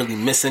I don't really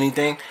miss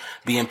anything.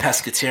 Being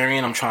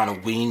pescatarian, I'm trying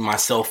to wean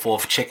myself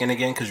off chicken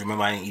again, because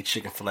remember I didn't eat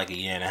chicken for like a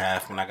year and a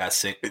half when I got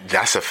sick.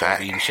 That's a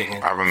fact. Eating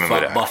chicken. I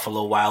remember that.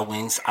 Buffalo Wild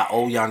Wings. I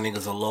owe y'all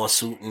niggas a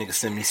lawsuit.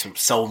 Niggas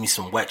sold me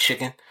some wet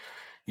chicken.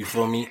 You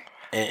feel me?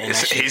 And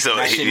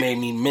that shit made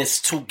me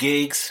miss 2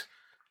 gigs.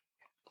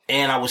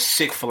 And I was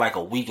sick for like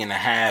a week and a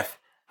half.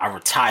 I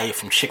retired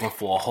from chicken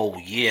for a whole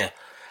year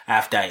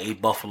after I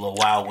ate Buffalo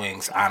Wild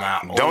Wings.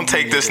 And Don't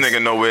take this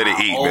nigga nowhere to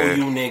eat, man. I owe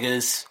you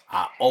niggas.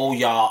 I owe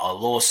y'all a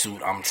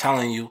lawsuit. I'm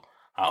telling you.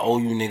 I owe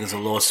you niggas a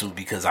lawsuit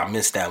because I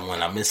missed that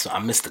one. I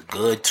missed the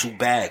good 2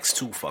 bags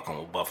too, fucking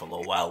with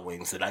Buffalo Wild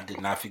Wings that I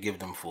did not forgive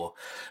them for.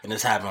 And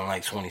this happened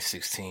like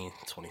 2016,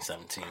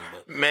 2017.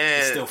 But man,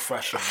 it's still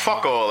fresh.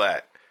 Fuck all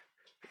that.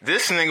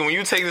 This nigga, when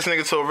you take this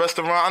nigga to a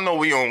restaurant, I know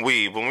we on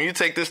weed, but when you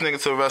take this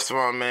nigga to a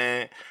restaurant,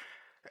 man,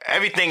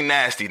 everything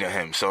nasty to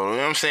him. So, you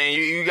know what I'm saying?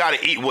 You got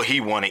to eat what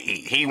he want to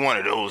eat. He one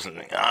of those.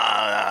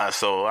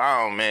 So,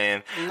 I don't,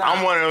 man. Nah.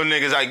 I'm one of those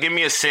niggas. Like, give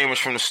me a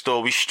sandwich from the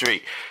store. We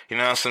straight. You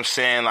know what I'm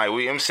saying? Like,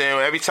 I'm saying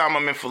every time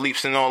I'm in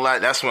Philippe's and all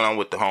that, that's when I'm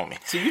with the homie.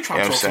 See, you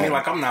trying to talk to me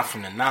like I'm not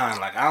from the 9.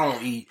 Like, I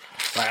don't eat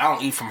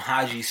from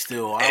Haji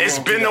still. It's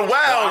been a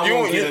while.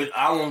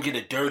 I won't get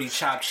a dirty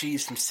chopped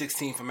cheese from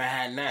 16 from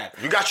Manhattan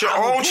Ave. You got your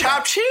own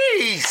chopped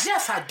cheese.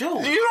 Yes, I do. You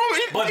don't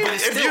eat.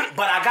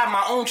 But I got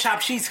my own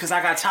chopped cheese because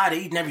I got tired of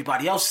eating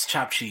everybody else's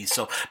chopped cheese.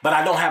 So, but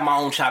I don't have my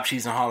own chopped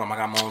cheese in Harlem. I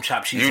got my own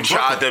chopped cheese. You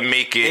tried to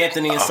make it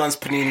Anthony and Sons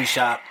Panini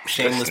Shop.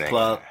 Shameless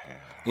plug.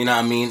 You know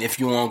what I mean? If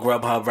you on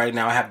Grubhub right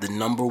now, I have the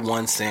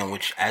 #1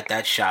 sandwich at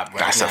that shop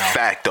right now. That's a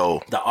fact,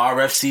 though. The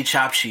RFC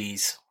chopped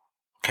cheese,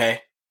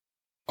 okay,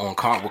 with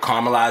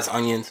caramelized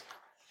onions,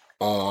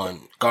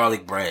 on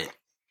garlic bread.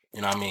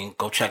 You know what I mean?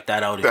 Go check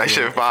that out. That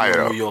shit fire,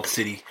 though. New York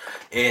City,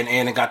 and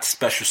it got the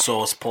special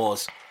sauce.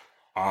 Pause.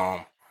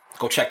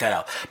 Go check that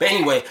out. But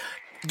anyway.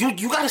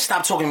 You gotta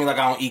stop talking to me like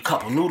I don't eat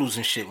cup of noodles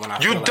and shit when I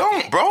feel like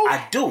don't, bro.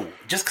 I do.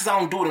 Just because I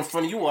don't do it in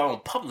front of you or I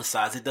don't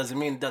publicize it doesn't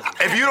mean it doesn't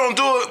happen. If you don't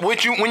do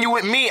it when you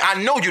with me,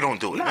 I know you don't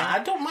do it. Nah, man.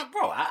 I don't,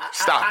 bro.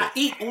 Stop it. I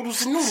eat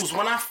oodles and noodles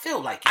when I feel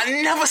like it. I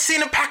never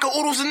seen a pack of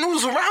oodles and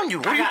noodles around you.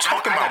 What are you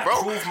talking about, bro?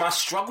 I prove my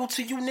struggle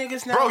to you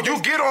niggas now. Bro,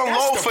 you get on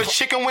low for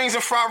chicken wings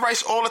and fried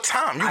rice all the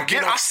time.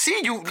 I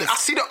see you. I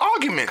see the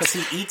arguments.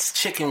 Because he eats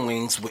chicken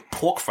wings with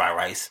pork fried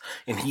rice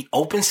and he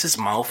opens his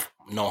mouth,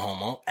 no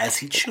homo, as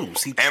he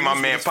chews. And my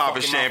man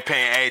popping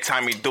champagne every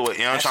time he do it.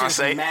 You know what I'm trying to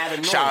say?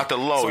 Shout out to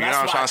Low. You know what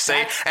I'm trying to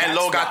say? And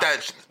Low got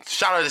that.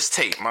 Shout out his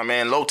tape, my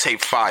man. Low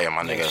tape fire,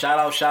 my nigga. Shout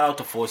out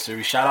to 4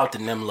 Series. Shout out to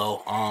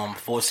Nimlo.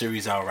 4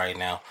 Series out right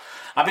now.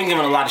 I've been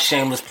giving a lot of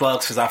shameless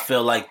plugs because I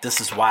feel like this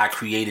is why I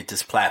created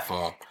this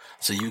platform,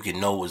 so you can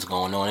know what's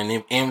going on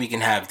and we can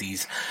have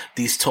these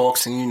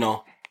talks and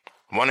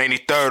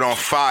 183rd on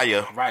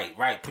fire.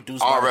 Right.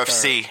 Produced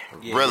RFC.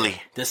 Yeah,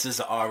 really? This is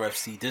a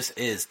RFC. This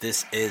is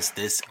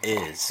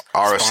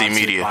RFC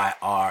Media. By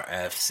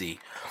RFC.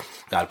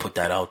 Gotta put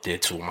that out there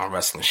too. My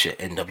wrestling shit.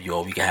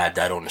 NWO. We can have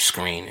that on the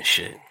screen and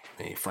shit.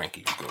 Hey,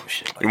 Frankie, you good with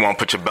shit. You want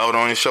to put your belt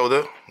on your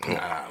shoulder?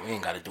 Nah, we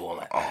ain't got to do all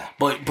that. Oh.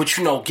 But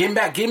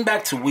getting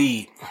back to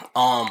weed.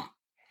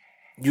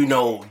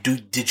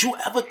 Did you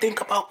ever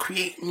think about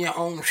creating your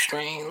own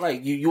strain?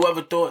 Like you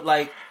ever thought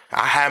like?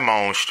 I had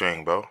my own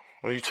strain, bro.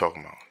 What are you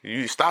talking about?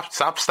 You stop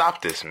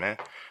this, man.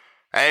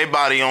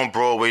 Everybody on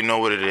Broadway know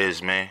what it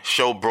is, man.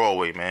 Show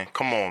Broadway, man.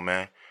 Come on,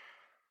 man.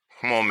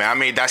 I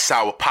made that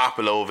sour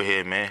popular over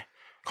here, man.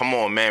 Come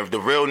on, man.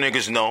 The real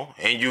niggas know,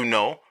 and you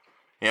know.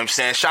 You know what I'm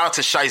saying? Shout out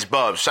to Shice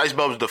Bubs. Shice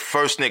Bubs the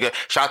first nigga.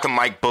 Shout out to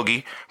Mike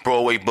Boogie,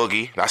 Broadway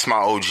Boogie. That's my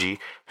OG.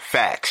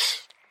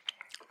 Facts.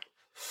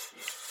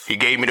 He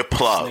gave me the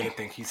plug. This nigga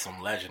think he's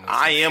some legend.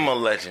 I am a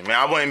legend, man.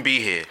 I wouldn't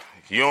be here.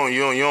 You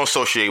don't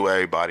associate with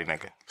everybody,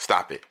 nigga.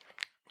 Stop it.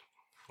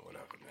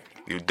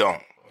 You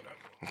don't.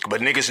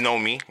 But niggas know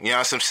me. You know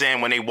what I'm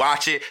saying? When they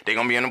watch it, they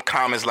gonna be in them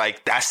comments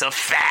like, that's a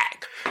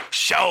fact.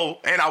 Show.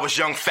 And I was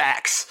Young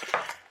Facts.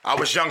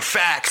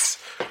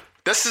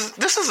 This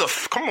is a...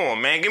 Come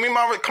on, man. Give me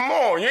my... Come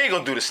on. You ain't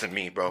gonna do this to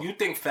me, bro. You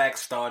think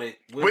facts started...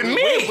 With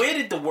me. Where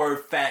did the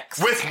word facts...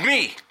 With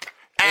me.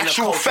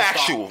 Actual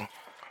factual.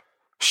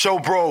 Show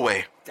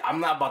Broadway.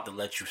 I'm not about to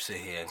let you sit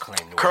here and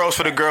claim... Curls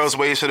for the girls,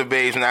 waves for the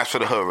babes, and that's for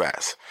the hood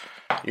rats.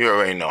 You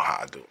already know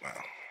how I do, man.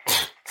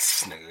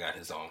 This nigga got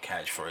his own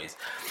catchphrase.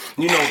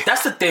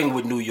 That's the thing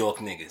with New York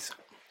niggas.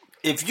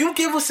 If you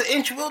give us an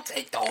inch, we'll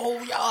take the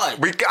whole yard.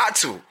 We got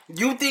to.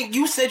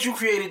 You said you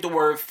created the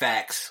word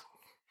facts.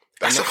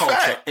 That's a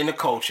fact. In the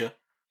culture.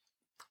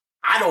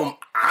 I'm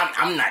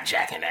not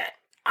jacking that.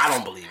 I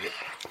don't believe it.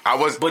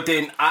 But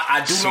then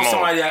I do know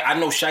somebody. I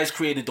know Shice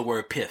created the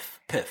word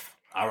piff.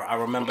 I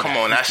remember. Come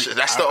on, that's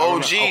the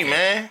OG,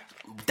 man.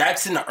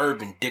 That's in the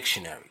Urban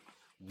Dictionary.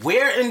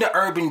 Where in the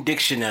Urban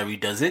Dictionary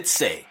does it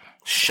say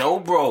Show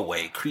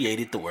Broadway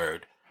created the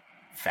word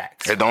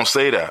facts? It don't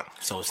say that.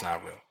 So it's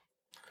not real.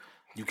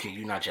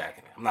 You're not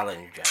jacking it. I'm not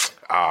letting you jack it.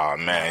 Ah,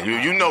 man.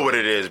 You know what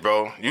it is,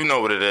 bro. You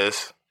know what it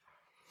is.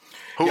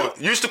 Who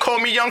used to call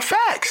me Young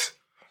Facts?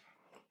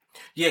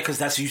 Yeah, because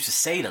that's what you used to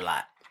say it a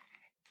lot.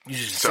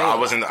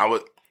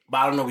 But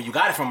I don't know where you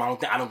got it from. I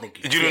don't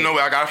think you didn't know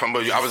where I got it from,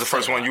 but I was the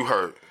first one you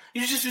heard.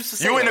 You just used to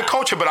say you in the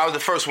culture, but I was the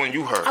first one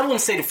you heard. I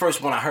wouldn't say the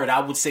first one I heard. I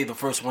would say the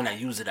first one that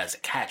used it as a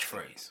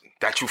catchphrase.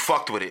 That you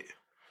fucked with it.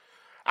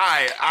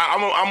 Alright,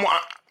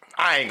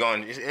 I ain't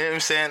going. You know what I'm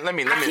saying? Let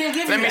me can't give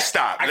you let me that.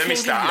 stop. I Let me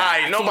can't stop. give you All that. I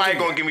right, can't nobody give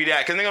you gonna give me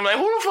that because nigga, I'm like,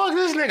 who the fuck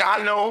is this nigga?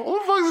 I know who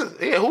the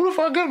fuck is. Yeah, who the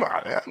fuck am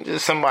I? I'm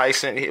just somebody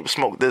sitting here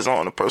smoke this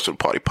on the Personal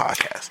Party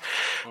podcast.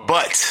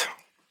 But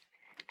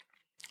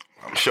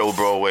I'm Show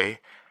Broadway,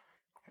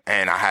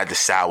 and I had the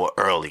sour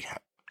early.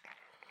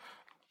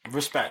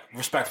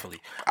 Respectfully,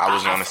 I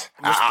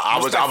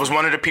was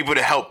one of the people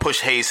that helped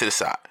push Hayes to the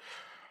side.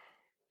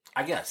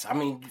 I guess. I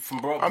mean, from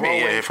Broadway. I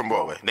mean, yeah, from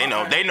Broadway. They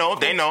know.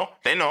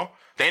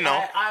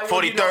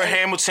 43rd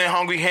Hamilton,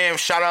 Hungry Ham.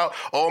 Shout out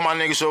all my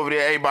niggas over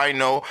there. Everybody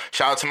know.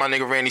 Shout out to my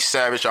nigga Randy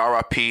Savage.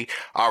 R.I.P.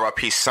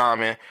 R.I.P.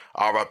 Simon.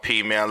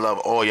 R.I.P. Man, I love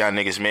all y'all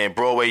niggas, man.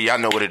 Broadway, y'all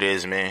know what it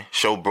is, man.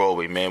 Show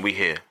Broadway, man. We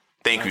here.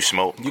 Thank you,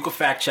 Smoke. You can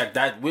fact check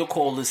that. We'll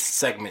call this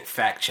segment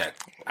fact check,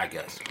 I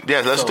guess.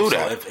 Yeah, let's do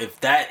that. So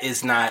if that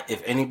is not,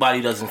 if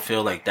anybody doesn't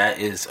feel like that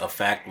is a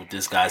fact what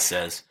this guy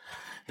says,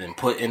 then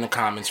put in the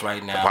comments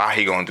right now. Why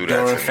he gonna do that?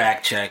 During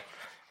fact check,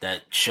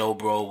 that Show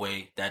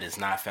Broadway, that is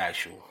not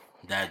factual.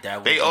 That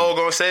they all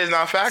gonna say it's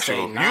not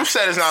factual. You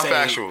said it's not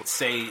factual.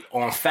 Say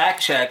on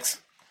fact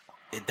checks,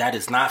 that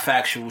is not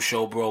factual.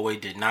 Show Broadway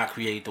did not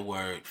create the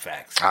word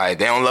facts. All right,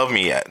 they don't love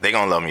me yet. They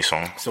gonna love me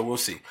soon. So we'll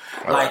see.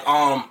 All like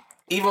right.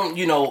 Even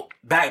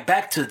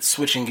back to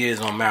switching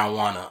gears on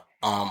marijuana.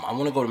 I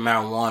want to go to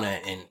marijuana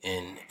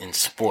in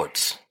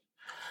sports.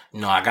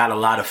 I got a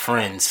lot of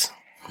friends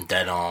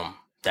that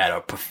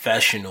are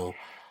professional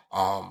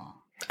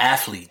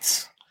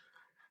athletes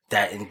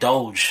that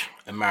indulge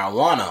in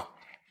marijuana,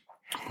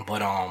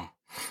 but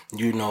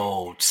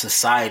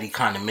society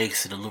kind of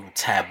makes it a little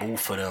taboo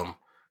for them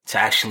to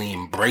actually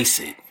embrace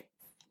it,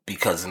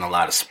 because in a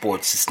lot of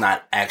sports it's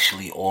not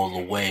actually all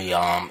the way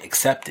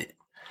accepted.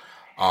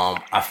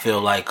 I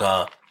feel like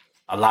a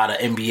lot of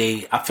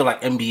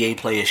NBA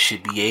players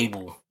should be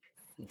able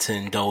to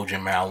indulge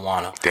in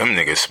marijuana. Them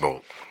niggas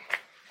smoke.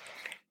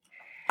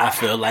 I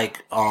feel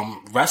like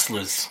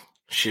wrestlers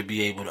should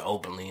be able to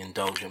openly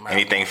indulge in marijuana.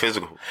 Anything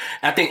physical.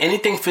 I think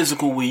anything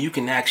physical where you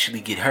can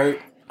actually get hurt,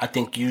 I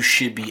think you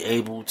should be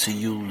able to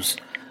use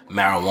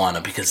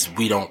marijuana, because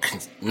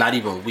not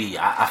even we.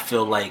 I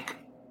feel like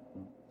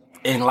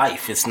in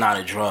life it's not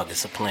a drug,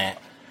 it's a plant.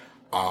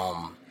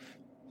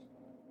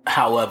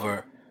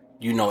 However,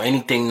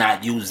 anything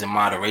not used in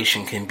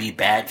moderation can be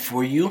bad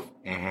for you,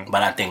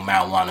 but I think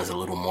marijuana is a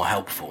little more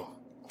helpful.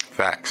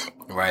 Facts.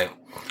 Right?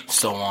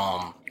 So,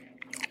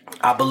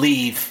 I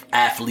believe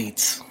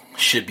athletes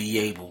should be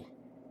able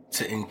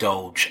to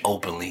indulge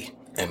openly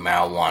in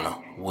marijuana.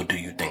 What do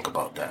you think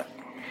about that?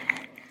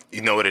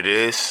 You know what it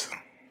is?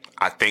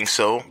 I think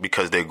so,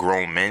 because they're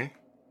grown men,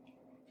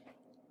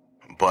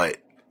 but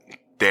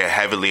they're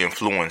heavily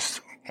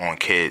influenced on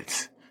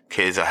kids.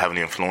 Kids are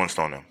heavily influenced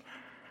on them.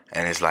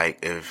 And it's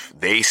like, if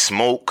they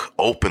smoke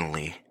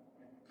openly,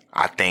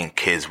 I think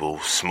kids will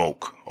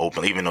smoke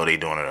openly, even though they're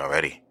doing it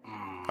already.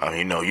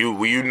 We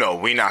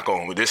not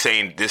going. This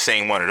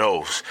ain't one of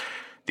those.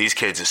 These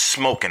kids are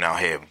smoking out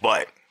here,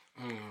 but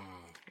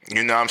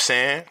you know what I'm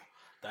saying?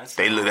 That's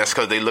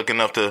because they looking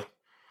up to.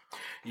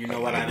 You know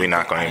what? I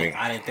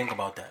didn't think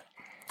about that.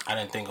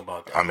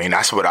 I mean,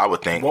 that's what I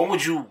would think.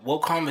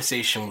 What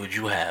conversation would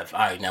you have? All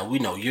right, now we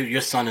know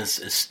your son is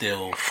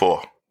still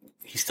 4.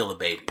 He's still a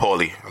baby.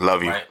 Paulie, I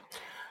love you. Right?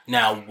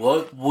 Now,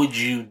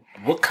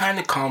 what kind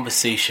of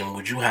conversation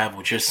would you have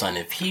with your son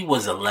if he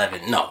was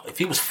 11? No, if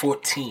he was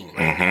 14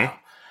 right now,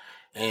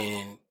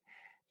 and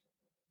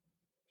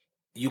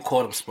you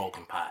caught him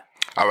smoking pot.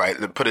 All right,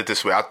 let's put it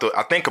this way.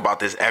 I think about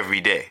this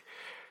every day.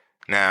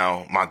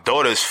 Now, my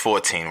daughter's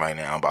 14 right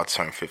now, about to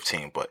turn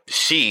 15, but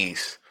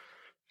she's,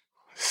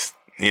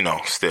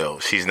 still,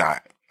 she's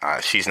not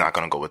going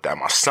to go with that.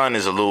 My son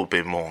is a little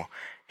bit more.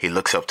 He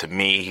looks up to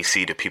me. He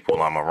see the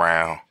people I'm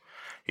around.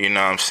 You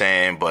know what I'm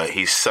saying? But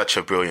he's such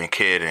a brilliant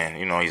kid, and,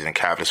 he's in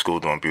Catholic school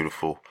doing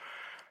beautiful.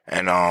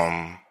 And,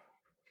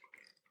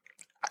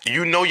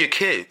 your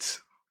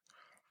kids.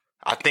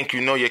 I think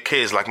your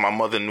kids like my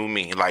mother knew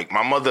me. Like,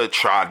 my mother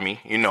tried me,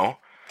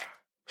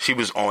 She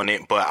was on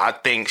it, but I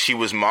think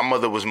my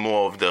mother was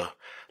more of the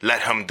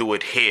let him do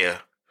it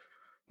here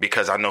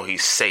because I know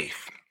he's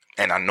safe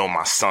and I know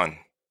my son,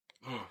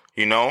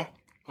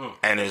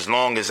 And as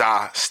long as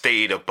I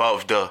stayed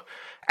above the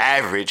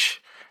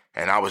average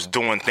and I was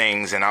doing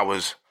things and I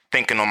was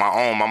thinking on my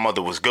own, my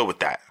mother was good with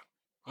that.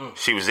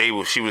 She was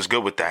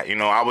good with that.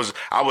 I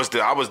was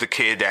the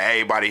kid that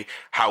everybody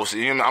house,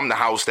 I'm the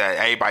house that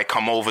everybody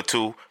come over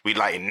to. We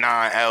light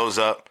 9 L's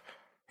up.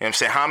 You know what I'm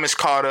saying? Hi, Miss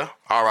Carter.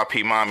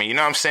 R.I.P. Mommy. You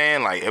know what I'm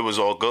saying? Like, it was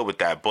all good with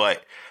that.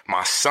 But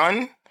my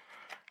son,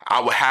 I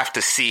would have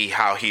to see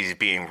how he's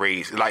being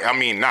raised. Like, I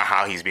mean, not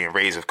how he's being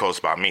raised, of course,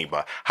 by me,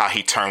 but how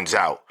he turns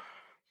out.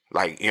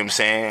 Like, you know what I'm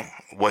saying?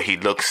 What he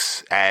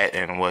looks at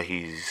and what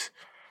he's,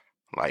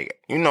 like,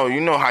 you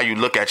know how you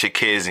look at your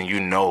kids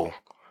and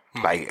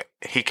like,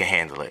 he can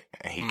handle it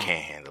and he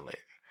can't handle it.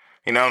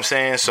 You know what I'm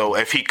saying? So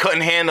if he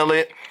couldn't handle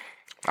it,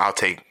 I'll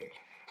take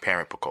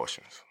parent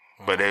precautions.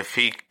 But if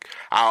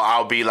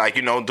I'll be like,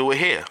 do it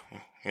here.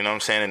 You know what I'm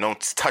saying? And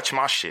don't touch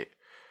my shit.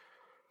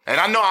 And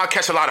I know I'll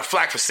catch a lot of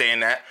flack for saying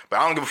that, but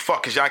I don't give a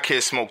fuck because y'all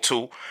kids smoke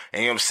too.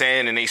 And you know what I'm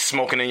saying? And they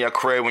smoking in your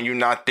crib when you're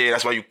not there.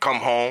 That's why you come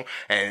home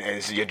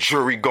and your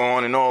jewelry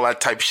gone and all that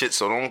type of shit.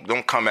 So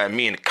don't come at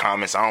me in the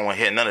comments. I don't want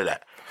to hear none of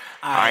that.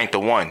 I ain't the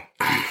one.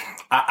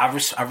 I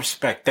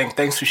respect.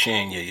 Thanks for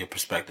sharing your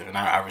perspective, and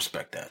I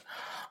respect that.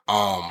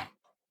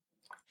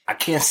 I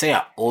can't say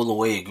I all the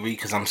way agree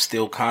because I'm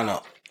still kind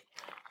of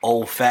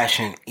old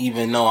fashioned,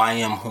 even though I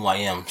am who I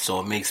am.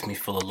 So it makes me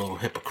feel a little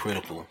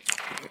hypocritical.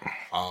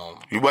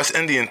 You West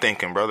Indian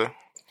thinking, brother.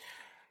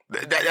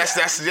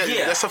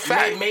 That's a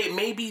fact.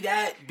 Maybe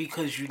that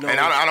because you know. And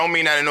I don't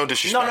mean that in no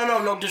disrespect.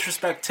 No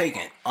disrespect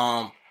taken.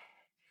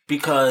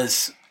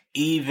 Because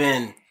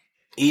even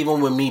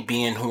with me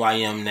being who I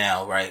am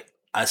now, right?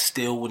 I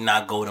still would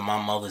not go to my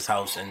mother's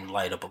house and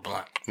light up a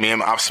blunt.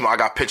 I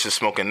got pictures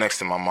smoking next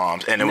to my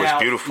mom's, and it was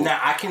beautiful. Now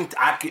I can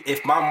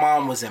if my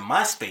mom was in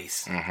my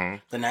space,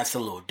 then that's a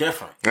little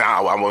different. Nah,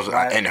 I was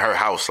in her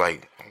house,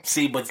 like.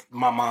 See, but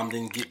my mom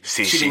didn't get.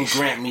 She didn't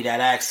grant me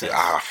that access.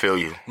 I feel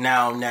you.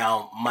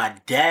 Now, my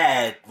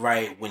dad,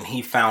 right when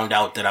he found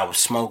out that I was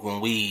smoking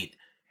weed,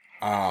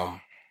 my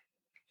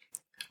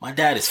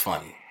dad is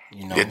funny.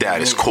 You know, your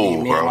dad is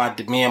cool, bro.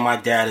 Me and my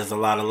dad is a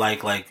lot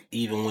alike. Like,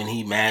 even when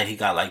he mad, he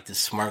got like this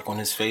smirk on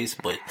his face,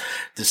 but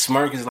the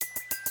smirk is like...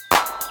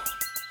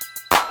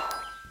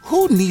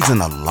 Who needs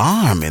an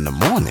alarm in the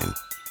morning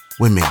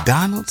when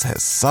McDonald's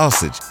has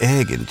sausage,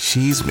 egg, and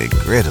cheese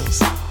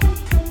McGriddles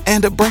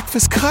and a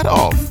breakfast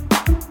cutoff?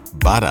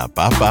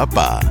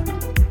 Ba-da-ba-ba-ba.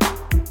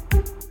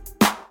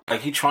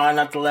 Like, he trying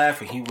not to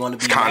laugh and he want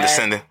to be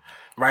condescending. Mad.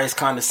 Right, it's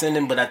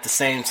condescending, but at the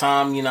same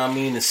time, you know what I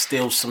mean, there's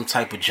still some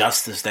type of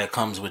justice that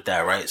comes with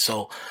that, right?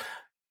 So,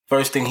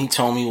 first thing he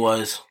told me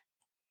was,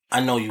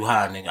 I know you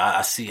high, nigga.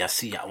 I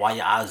see. Why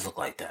your eyes look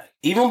like that?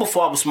 Even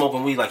before I was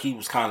smoking weed, like, he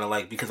was kind of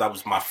like, because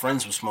my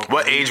friends were smoking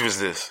What weed. age was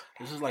this?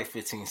 This was like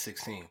 15,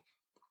 16.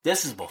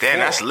 This is before. Damn,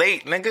 that's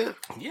late, nigga.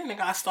 Yeah,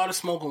 nigga, I started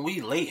smoking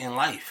weed late in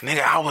life.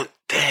 Nigga, I was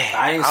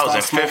in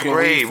fifth smoking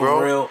grade, weed for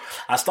bro. real.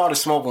 I started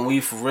smoking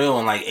weed for real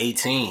in like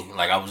 18.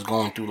 Like, I was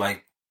going through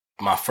like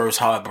my first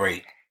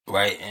heartbreak,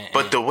 right?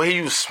 But the way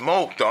you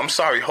smoked, though, I'm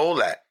sorry, hold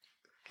that.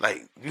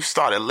 Like, you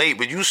started late,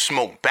 but you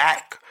smoked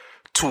back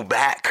to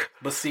back.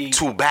 But see,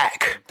 to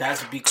back.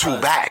 That's because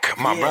to back,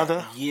 my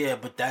brother. Yeah,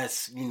 but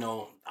that's, you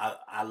know,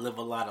 I live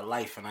a lot of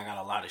life and I got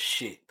a lot of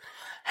shit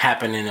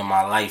happening in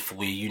my life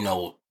where, you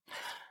know,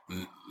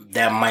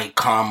 that might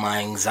calm my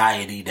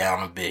anxiety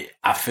down a bit.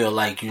 I feel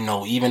like, you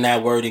know, even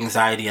that word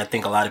anxiety, I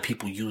think a lot of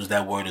people use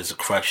that word as a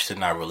crutch to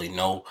not really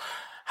know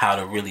how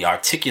to really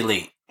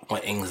articulate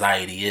what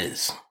anxiety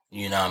is.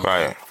 You know what I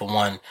mean? Right. For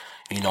one,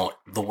 you know,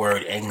 the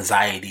word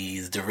anxiety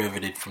is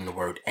derivative from the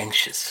word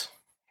anxious.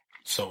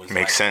 So it's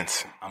makes like,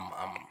 sense.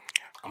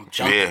 I'm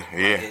jumping.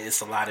 Yeah. Like,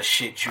 it's a lot of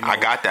shit, you know. I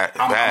got that.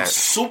 I'm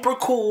super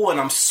cool and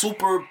I'm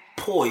super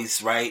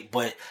poised, right?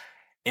 But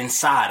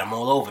inside, I'm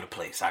all over the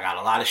place. I got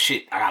a lot of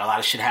shit.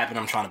 Happening.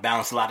 I'm trying to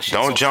balance a lot of shit.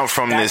 Don't jump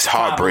from this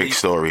heartbreak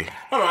story.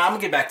 No, I'm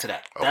gonna get back to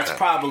that. Okay. That's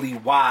probably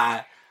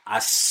why I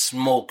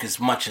smoke as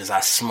much as I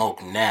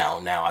smoke now.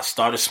 Now, I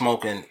started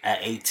smoking at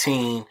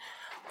 18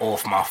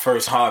 off my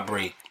first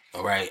heartbreak,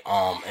 right?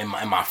 And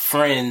my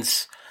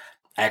friends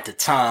at the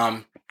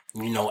time,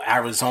 you know,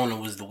 Arizona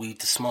was the weed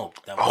to smoke.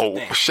 That was the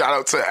thing. Shout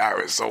out to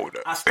Arizona.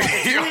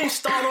 You didn't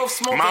start off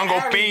smoking Mango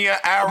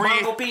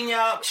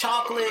Piña,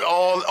 chocolate.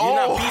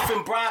 Beef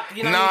and broccoli.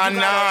 You know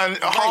Harlem,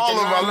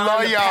 I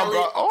love y'all,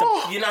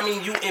 bro. You know what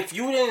I mean? If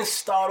you didn't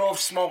start off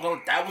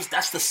smoking,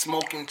 that's the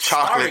smoking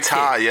chocolate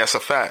tie. Yes, a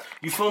fact.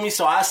 You feel me?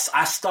 So I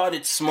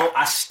started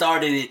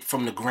it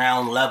from the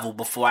ground level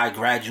before I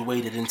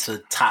graduated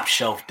into top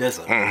shelf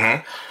Dizza.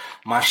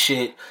 Mm-hmm. My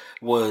shit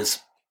was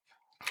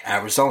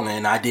Arizona,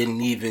 and I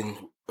didn't even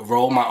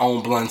roll my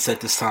own blunts at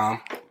this time.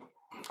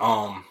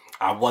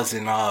 I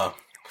wasn't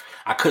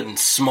I couldn't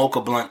smoke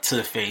a blunt to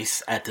the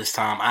face at this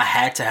time. I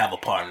had to have a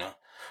partner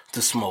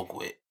to smoke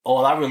with.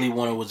 All I really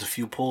wanted was a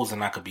few pulls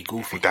and I could be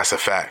goofy. That's a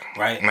fact.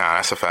 Right? Nah,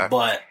 that's a fact.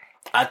 But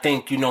I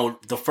think, you know,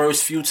 the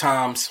first few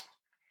times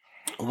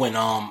when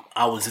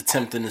I was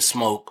attempting to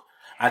smoke,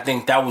 I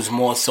think that was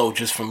more so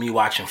just from me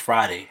watching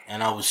Friday,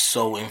 and I was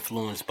so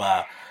influenced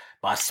by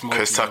smoking.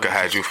 Chris Tucker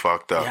had you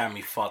fucked up. He had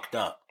me fucked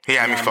up. He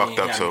had me fucked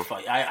up too.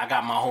 I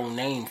got my whole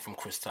name from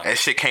Chris Tucker. That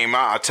shit came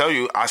out. I tell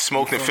you, I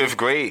smoked in 5th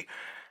grade.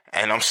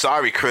 And I'm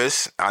sorry,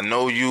 Chris. I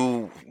know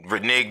you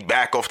reneged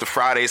back off the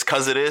Fridays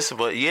because of this.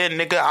 But yeah,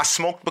 nigga, I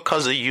smoked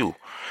because of you.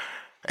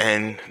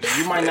 And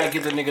you might not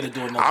get the nigga to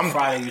do another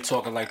Friday you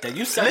talking like that.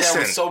 You said that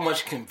with so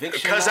much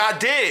conviction. Because I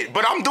did.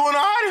 But I'm doing all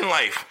right in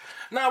life.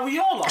 Nah, we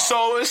all are.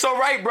 So it's all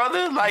right,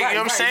 brother. Like, you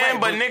know what I'm saying?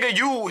 But nigga,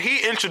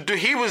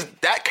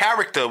 that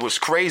character was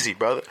crazy,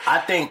 brother. I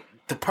think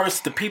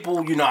the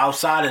people, you know,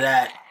 outside of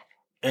that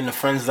and the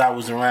friends that I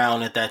was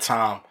around at that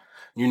time,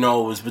 you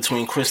know, it was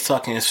between Chris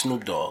Tucker and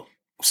Snoop Dogg.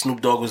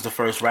 Snoop Dogg was the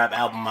first rap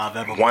album I've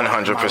ever bought.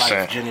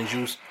 100%. Gin and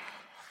Juice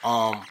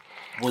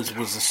was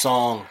a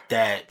song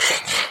that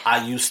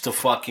I used to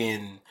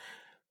fucking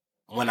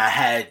when I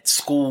had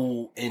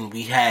school and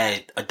we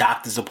had a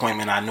doctor's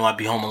appointment, I knew I'd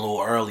be home a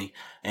little early.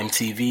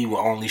 MTV will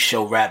only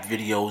show rap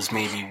videos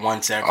maybe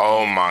once every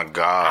Oh my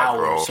God, hour.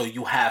 bro. So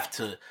you have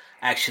to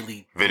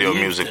actually Video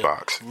music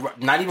box.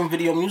 Not even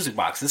video music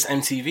box. This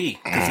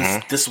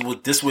MTV.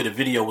 This where the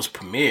video was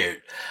premiered.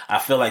 I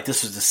feel like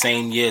this was the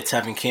same year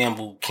Tevin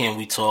Campbell Can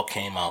We Talk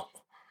came out.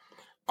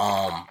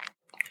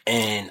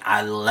 And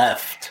I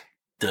left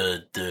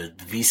the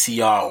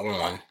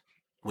VCR on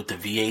with the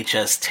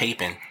VHS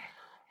taping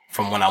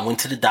from when I went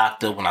to the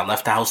doctor, when I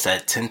left the house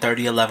at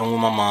 10:30, 11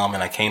 with my mom,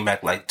 and I came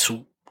back like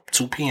 2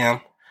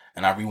 p.m.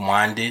 and I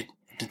rewinded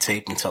the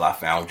tape until I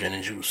found Gin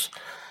and Juice.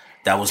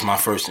 That was my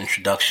first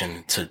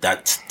introduction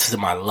to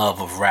my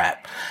love of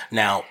rap.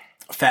 Now,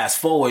 fast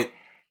forward,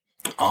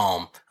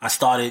 I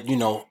started,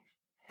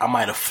 I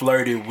might have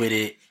flirted with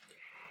it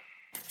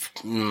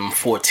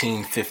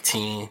 14,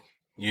 15,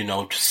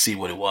 to see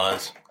what it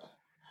was.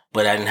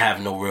 But I didn't have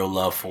no real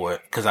love for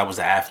it because I was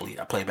an athlete.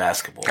 I played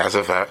basketball. That's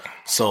a fact.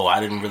 So I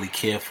didn't really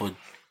care for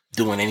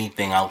doing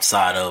anything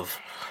outside of,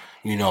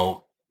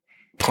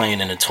 playing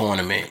in a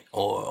tournament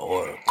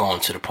or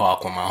going to the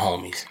park with my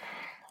homies.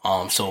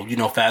 So,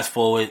 fast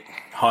forward,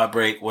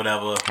 heartbreak,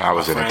 whatever. I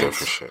was in a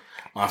different shit.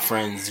 My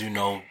friends,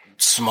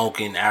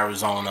 smoking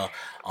Arizona.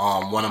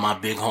 One of my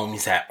big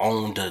homies had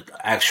owned an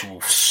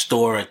actual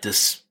store at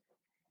this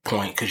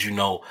point because,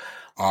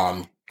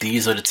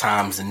 these are the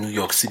times in New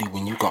York City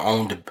when you can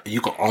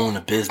own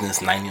a business,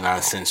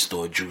 99-cent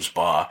store, juice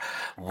bar,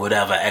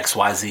 whatever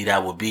XYZ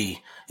that would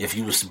be. If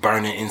you was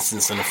burning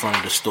incense in the front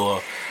of the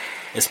store,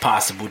 it's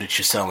possible that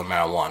you're selling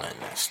marijuana in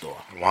that store.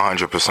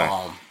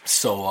 100%.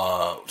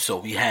 So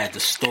we had the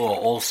store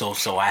also,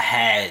 so I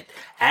had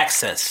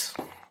access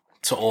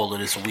to all of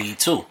this weed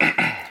too.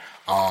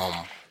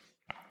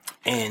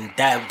 And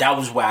that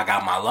was where I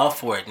got my love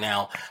for it.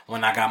 Now,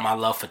 when I got my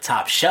love for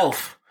Top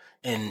Shelf,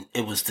 and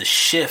it was the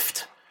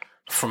shift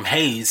from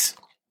Hayes,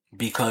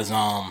 because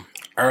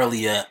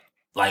earlier,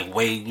 like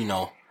way,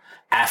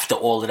 after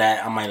all of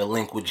that, I might have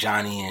linked with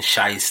Johnny and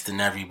Shiest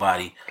and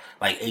everybody,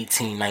 like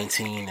 18,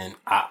 19, and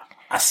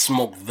I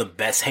smoked the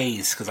best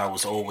Hayes because I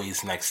was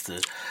always next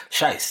to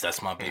Shiest.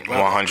 That's my big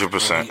brother.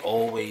 100%. And he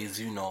always,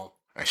 And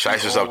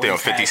Shiest was up there on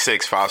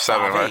 56,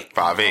 5'7", right?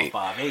 5'8".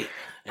 5'8".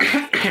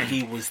 And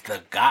he was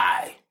the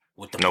guy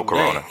with the No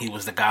Poulet. Corona. He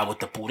was the guy with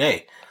the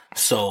Poulet.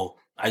 So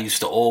I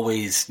used to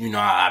always,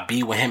 I'd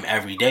be with him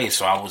every day,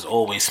 so I was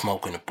always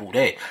smoking the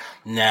Poulet.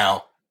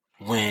 Now,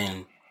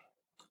 when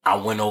I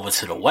went over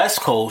to the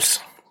West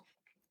Coast,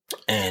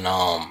 and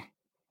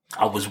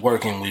I was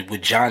working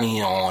with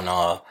Johnny on,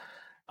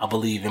 I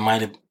believe it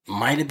might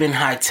have been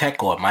High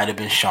Tech, or it might have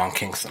been Sean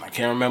Kingston. I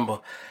can't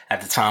remember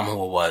at the time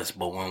who it was,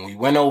 but when we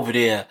went over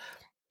there,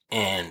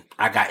 and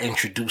I got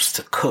introduced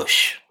to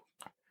Kush,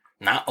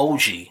 not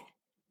OG,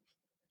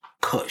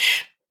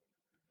 Kush,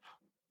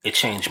 it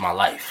changed my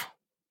life.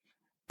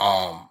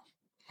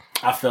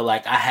 I feel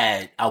like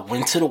I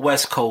went to the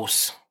West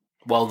Coast,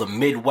 well, the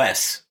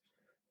Midwest,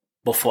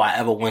 before I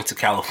ever went to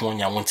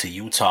California. I went to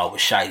Utah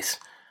with Shiest.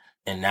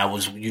 And that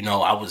was,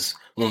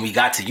 when we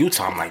got to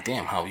Utah, I'm like,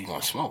 damn, how are we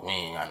going to smoke? We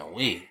ain't got no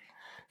weed.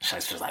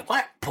 Shiest was like,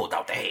 what? Pulled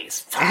out the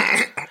haze.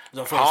 It was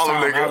the first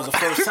time. That was the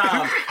first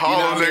time.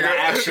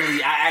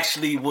 I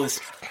actually was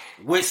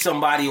with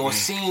somebody or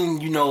seen,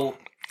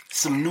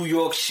 some New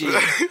York shit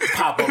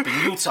pop up in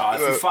Utah,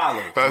 if you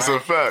follow. That's right? A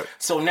fact.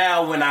 So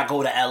now when I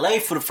go to LA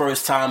for the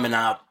first time and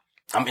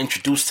I'm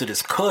introduced to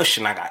this Kush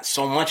and I got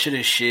so much of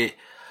this shit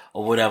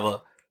or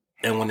whatever,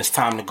 and when it's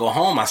time to go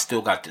home, I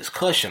still got this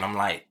Kush and I'm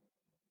like,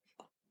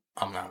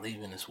 I'm not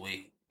leaving this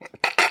weed.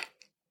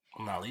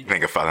 I'm not leaving.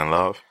 Nigga fell in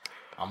love.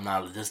 I'm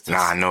not. This.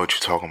 Nah, I know what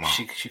you're talking about.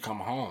 She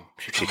coming home.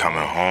 She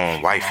coming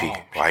home. Wifey,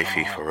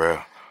 for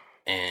real.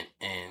 And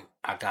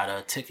I got her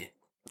a ticket.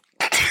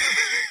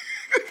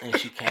 And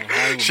she came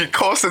home with She me.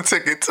 cost a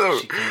ticket too.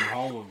 She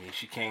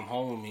came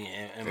home with me.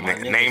 And my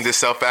niggas, named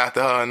herself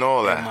after her and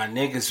all that. And my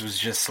niggas was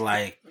just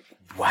like,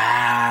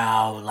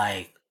 wow,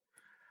 like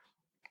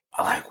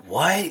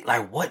what?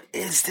 Like, what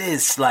is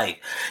this?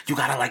 Like, you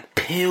gotta like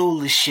peel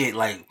the shit.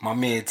 Like, my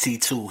man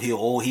T2, he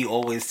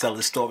always tell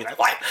the story like,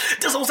 what?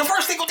 This was the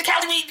first thing with the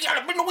Cali weed. You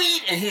gotta bring the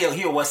weed. And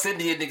he'll West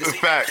Indian niggas.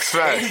 Facts.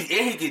 And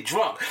he get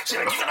drunk. So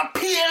like, you gotta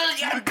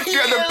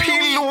peel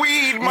the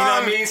weed, man. You know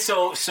what I mean?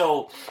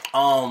 So,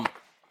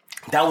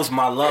 that was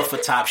my love for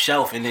Top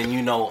Shelf. And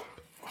then,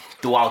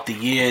 throughout the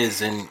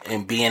years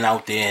and being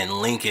out there and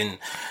linking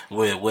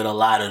with a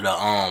lot of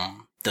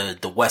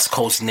the West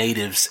Coast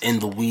natives in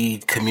the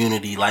weed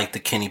community, like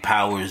the Kenny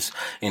Powers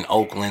in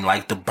Oakland,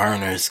 like the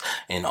Burners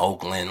in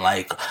Oakland,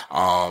 like,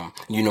 the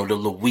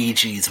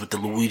Luigis with the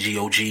Luigi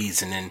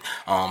OGs, and then,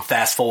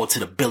 fast forward to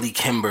the Billy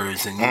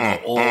Kimbers and,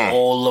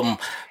 all of them,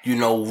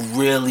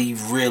 really,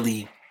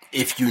 really,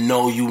 if you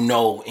know,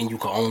 and you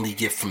can only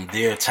get from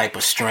their type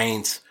of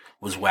strains,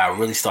 was where I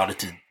really started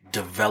to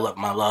develop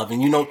my love.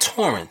 And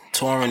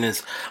touring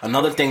is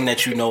another thing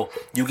that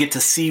you get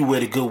to see where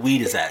the good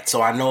weed is at.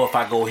 So I know if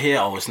I go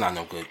here, it's not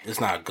no good.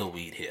 It's not good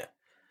weed here.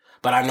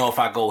 But I know if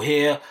I go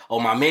here,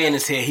 or my man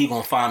is here, he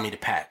gonna find me the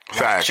pack. Like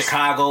Facts.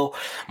 Chicago,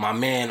 my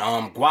man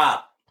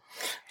Guap.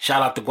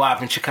 Shout out to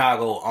Guap in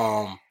Chicago.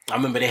 I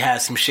remember they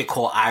had some shit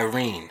called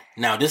Irene.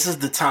 Now this is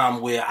the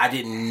time where I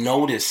didn't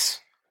notice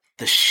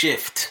the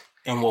shift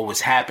in what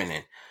was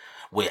happening,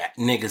 where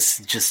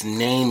niggas just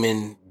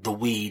naming the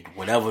weed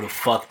whatever the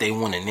fuck they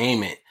want to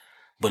name it,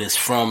 but it's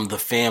from the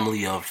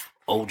family of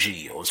OG,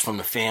 or it's from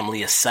the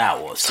family of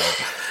Sour. So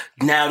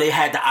now they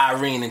had the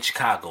Irene in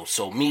Chicago.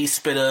 So me,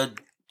 Spitter,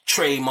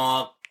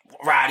 Trademark,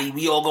 Roddy,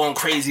 we all going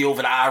crazy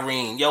over the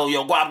Irene. Yo,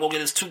 Guap, go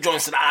get us 2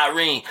 joints of the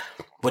Irene.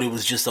 But it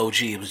was just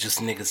OG. It was just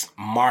niggas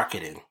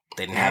marketing.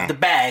 They didn't have the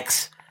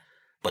bags,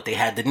 but they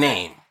had the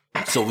name.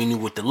 So we knew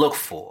what to look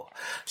for.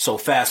 So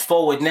fast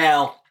forward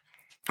now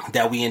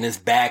that we in this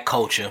bag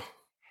culture,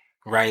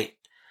 right?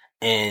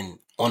 And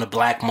on the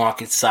black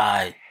market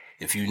side,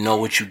 if you know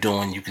what you're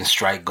doing, you can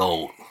strike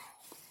gold.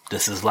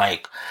 This is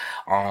like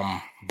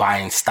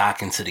buying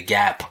stock into the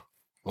Gap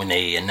when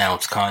they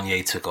announced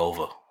Kanye took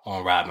over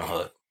on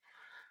Robinhood.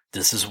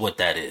 This is what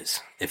that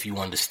is, if you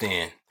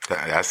understand.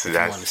 That's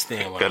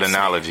understand what good I'm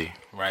analogy. saying,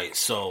 right?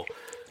 So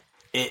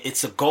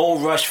it's a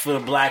gold rush for the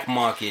black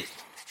market,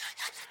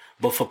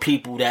 but for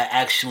people that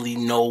actually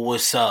know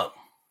what's up,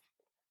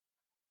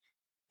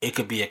 it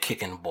could be a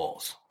kick in the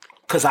balls.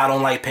 Because I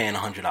don't like paying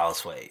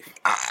 $100 for eighth.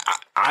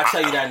 I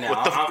tell you that now.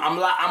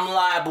 I'm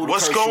liable to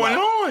what's curse you out. going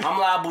on? I'm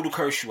liable to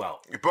curse you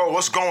out. Bro,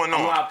 what's going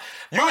on?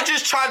 You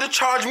just tried to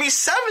charge me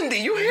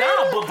 $70. You hear?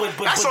 Nah, but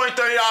that's only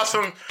 $30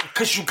 from.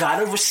 Because you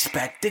gotta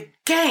respect the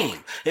game.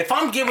 If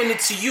I'm giving it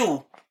to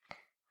you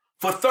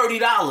for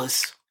 $30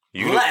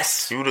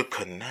 less, You the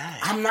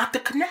connect. I'm not the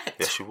connect.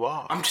 Yes, you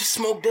are. I'm just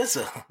Smoke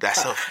Dizza.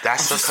 That's a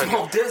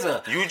Smoke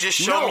Dizza. You just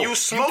showed me you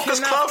Smokers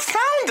Club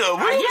founder.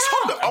 What are you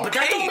talking about? But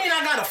that don't mean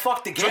I gotta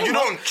fuck the game So you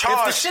don't up. charge.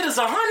 If the shit is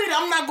 100,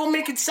 I'm not gonna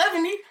make it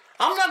 70.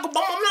 I'm not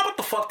about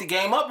to fuck the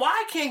game up. Why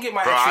I can't get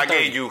my Bro, extra 30?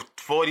 I gave you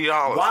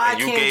 $40. Why and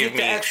you I can't gave get the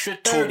me extra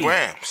 30? 2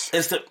 grams.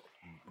 It's the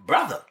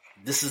brother.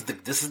 This is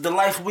the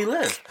life we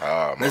live.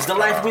 Oh, It's the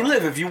life we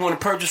live. If you want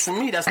to purchase from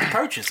me, that's the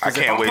purchase. I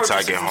can't wait till I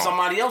get from home.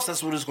 somebody else,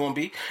 that's what it's gonna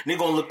be. They're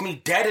gonna look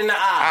me dead in the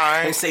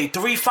eye and say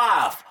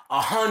 3-5, a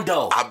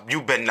hundo.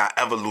 You better not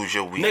ever lose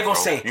your weed. They gonna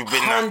bro. say You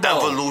better not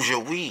hundo. ever lose your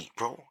weed,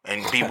 bro,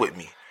 and be with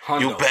me. Hundo.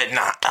 You better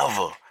not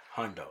ever.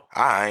 Hundo.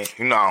 Alright,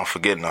 you know I don't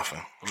forget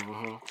nothing.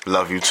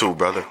 Love you too,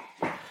 brother.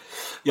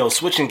 Yo,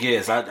 switching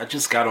gears, I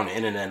just got on the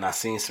internet and I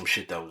seen some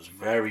shit that was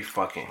very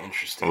fucking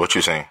interesting. What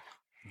you saying?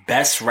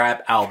 Best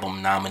rap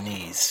album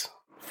nominees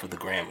for the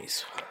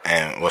Grammys.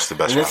 And what's the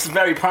best And one? this is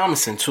very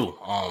promising too.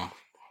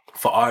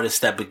 For artists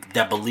that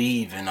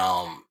believe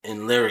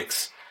in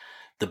lyrics,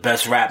 the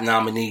best rap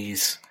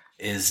nominees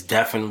is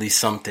definitely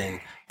something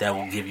that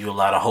will give you a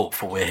lot of hope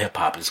for where hip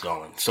hop is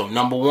going. So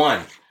number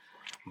 1,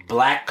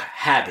 Black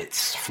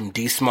Habits from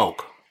D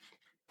Smoke.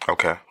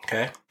 Okay.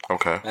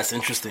 Okay, that's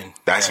interesting.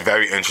 That's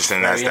very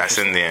interesting. That's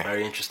interesting. in there.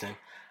 Very interesting.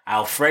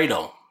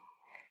 Alfredo,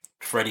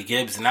 Freddie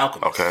Gibbs, and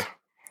Alchemist. Okay.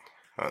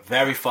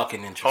 Very fucking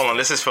interesting. Hold on,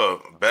 this is for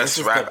best This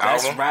is rap the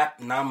best album. rap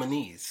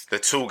nominees. The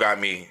 2 got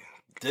me.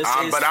 This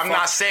is but I'm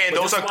not saying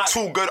but those this are is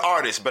why- 2 good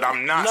artists. But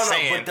I'm not No,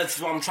 saying. but that's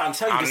what I'm trying to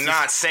tell you. I'm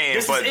not saying,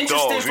 this but is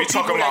interesting those. for We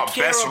talking people that about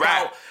care best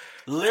about rap.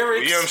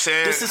 lyrics. You know what I'm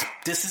saying?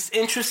 This is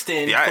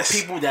interesting Yes. for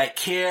people that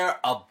care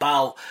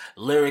about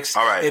lyrics.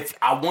 All right. If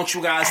I want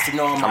you guys to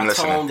know in I'm my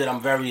listening. tone that I'm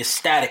very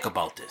ecstatic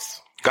about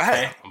this. Go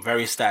ahead. I'm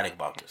very ecstatic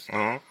about this.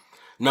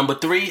 Number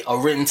 3, A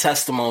Written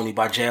Testimony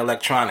by Jay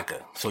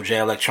Electronica. So Jay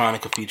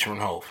Electronica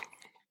featuring Hov.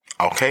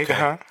 Okay. Go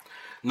ahead.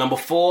 Number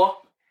 4,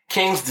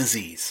 King's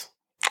Disease.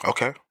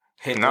 Okay.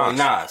 Hit Boy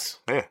Nas.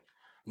 Yeah.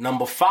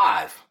 Number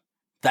 5,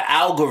 The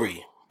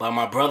Algory by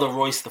my brother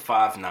Royce the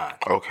 5'9".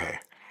 Okay.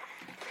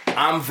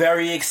 I'm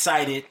very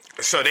excited.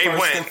 So they first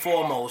went. and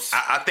foremost.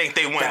 I think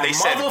they went. That They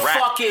said rap.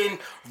 motherfucking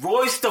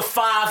Royce the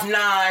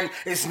 5'9"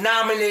 is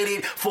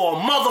nominated for a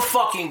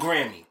motherfucking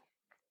Grammy.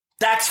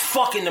 That's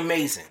fucking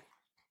amazing.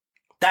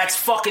 That's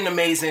fucking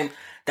amazing.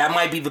 That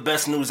might be the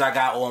best news I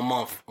got all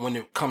month when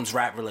it comes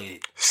rap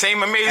related.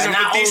 Same amazing And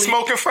for not D only-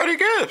 Smoke and Freddie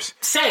Gibbs.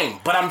 Same,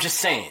 but I'm just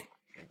saying.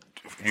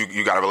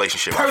 You got a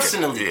relationship. I get it.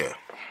 Personally, Yeah.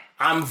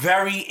 I'm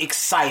very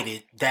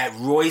excited that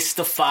Royce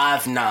the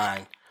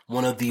 5'9",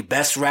 one of the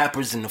best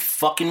rappers in the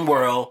fucking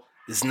world,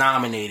 is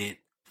nominated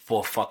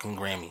for a fucking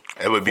Grammy.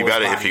 It would be For his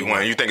better if body he of won.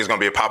 work. You think it's gonna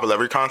be a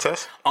popularity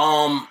contest?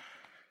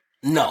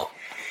 No,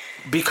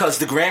 because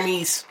the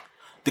Grammys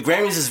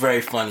is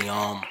very funny.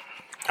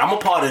 I'm a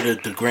part of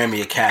the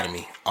Grammy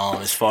Academy.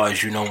 As far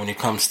as you know, when it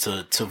comes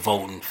to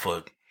voting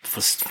for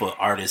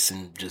artists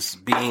and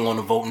just being on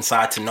the voting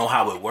side to know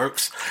how it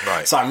works.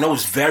 Right. So I know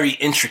it's very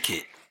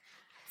intricate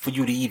for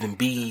you to even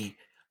be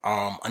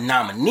a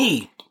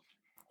nominee.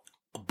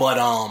 But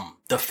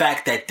the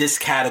fact that this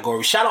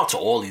category, shout out to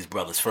all these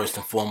brothers first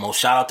and foremost.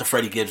 Shout out to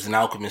Freddie Gibbs and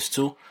Alchemist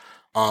too.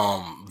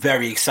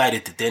 Very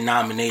excited that they're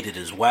nominated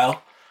as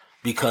well.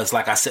 Because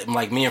like I said,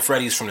 like me and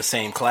Freddie's from the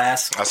same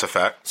class. That's a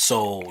fact.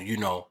 So, you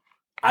know,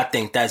 I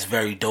think that's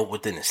very dope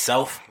within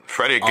itself.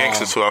 Freddie a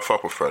gangster too. I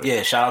fuck with Freddie.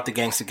 Yeah, shout out to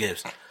Gangsta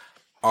Gibbs.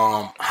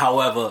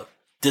 However,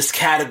 this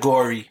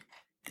category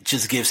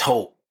just gives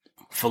hope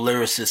for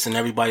lyricists and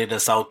everybody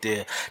that's out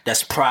there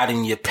that's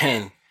prodding your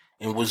pen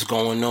and what's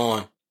going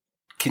on.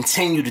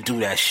 Continue to do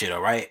that shit,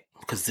 all right?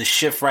 Because the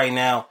shift right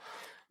now,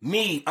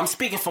 I'm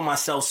speaking for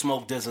myself,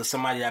 Smoke Dizzle,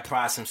 somebody that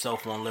prides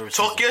himself on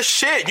lyricism. Talk your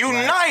shit. You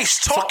right?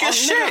 nice. Talk your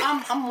shit.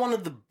 I'm one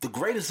of the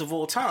greatest of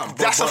all time.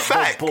 That's a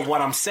fact. But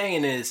what I'm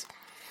saying is,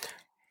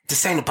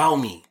 this ain't about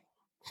me.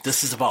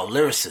 This is about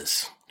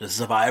lyricists. This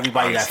is about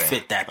everybody that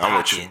fit that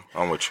pocket.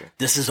 I'm with you.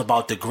 This is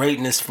about the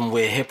greatness from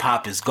where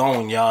hip-hop is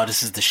going, y'all.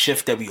 This is the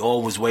shift that we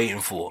always waiting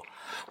for,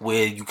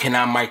 where you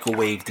cannot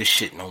microwave this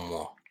shit no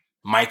more.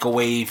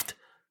 Microwaved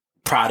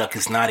product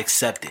is not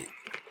accepted.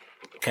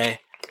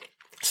 Okay?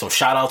 So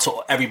shout out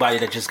to everybody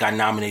that just got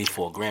nominated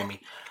for a Grammy.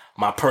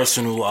 My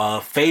personal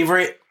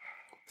favorite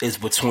is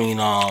between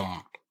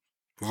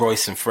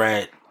Royce and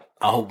Fred.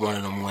 I hope one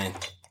of them win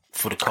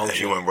for the culture.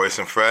 You and Royce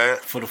and Fred?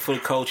 For the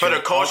culture. For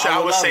the culture,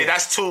 I would say it.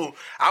 that's two.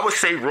 I would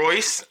say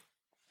Royce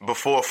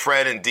before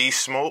Fred and D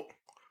Smoke.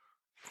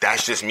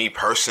 That's just me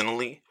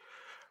personally.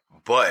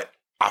 But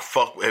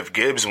if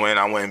Gibbs win,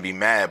 I wouldn't be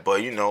mad.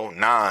 But you know,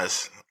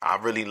 Nas, I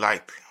really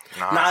liked.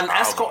 Nah,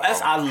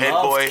 I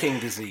love King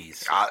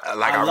Disease.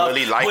 I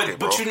really liked it,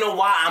 bro. But you know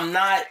why I'm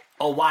not,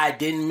 or why I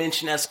didn't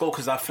mention Esco?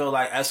 Because I feel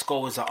like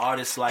Esco is an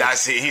artist like...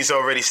 That's it. He's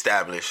already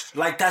established.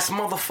 Like, that's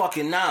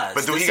motherfucking Nas.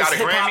 But do he got a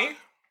Grammy?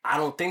 I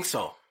don't think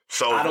so.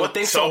 I don't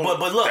think so. But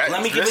look,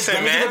 let me give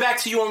it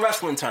back to you in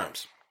wrestling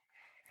terms.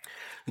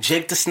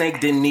 Jake the Snake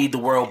didn't need the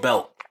world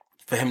belt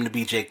for him to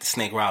be Jake the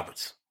Snake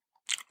Roberts.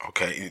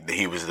 Okay,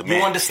 he was the man.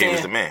 You understand? He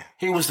was the man.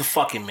 He was the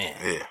fucking man.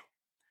 Yeah.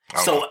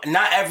 So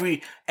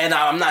and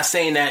I'm not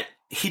saying that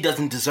he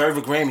doesn't deserve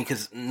a Grammy,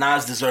 because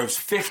Nas deserves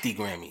 50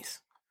 Grammys.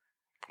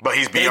 But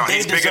he's beyond.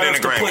 He's bigger than a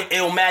Grammy. They deserve to put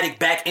Illmatic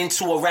back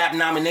into a rap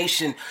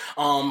nomination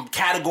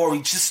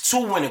category just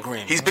to win a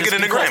Grammy. He's bigger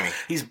than a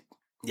Grammy.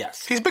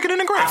 Yes. He's bigger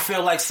than a Grammy. I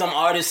feel like some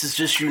artists is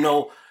just,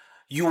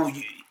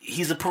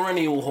 he's a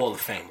perennial Hall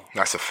of Famer.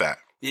 That's a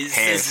fact.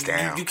 Hands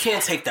down. You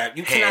can't take that.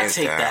 You cannot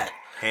take that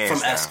from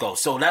Esco.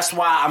 So that's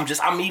why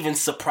I'm even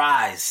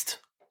surprised.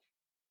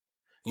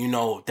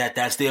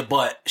 That's there.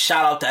 But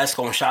shout out to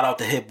Esco and shout out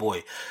to Hit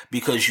Boy,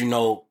 because,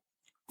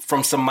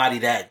 from somebody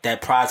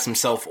that prides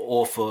himself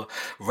off of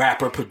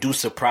rapper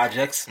producer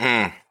projects,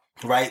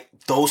 right?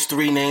 Those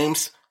three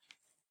names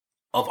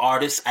of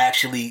artists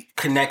actually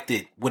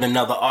connected with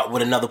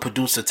another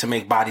producer to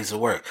make bodies of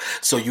work.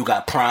 So you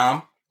got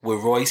Prime with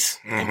Royce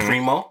and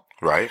Primo,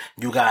 right?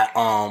 You got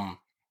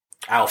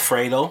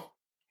Alfredo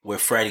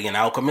with Freddie and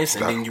Alchemist,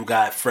 and then you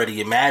got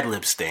Freddie and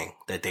Madlib's thing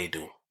that they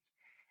do,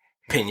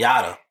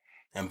 Pinata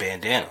and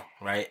Bandana,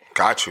 right?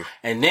 Got you.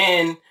 And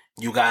then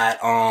you got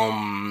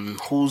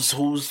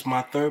who's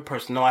my third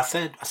person? No, I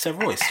said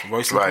Royce and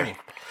right.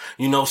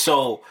 Cream.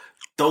 So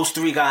those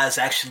three guys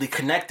actually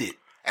connected.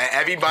 And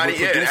everybody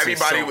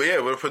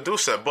with a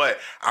producer. But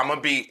I'm gonna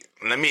be.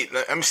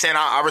 I'm saying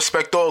I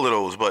respect all of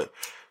those, but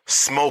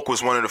Smoke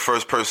was one of the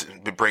first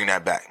person to bring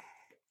that back.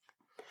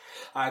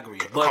 I agree.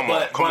 Come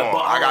on.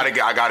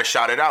 I gotta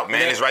shout it out,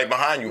 man. It's right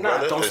behind you,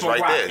 brother. Don't it's Smoke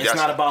right Rock. there. It's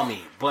not about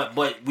me. But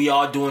we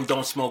are doing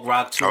Don't Smoke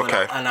Rock too.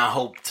 Okay. And I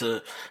hope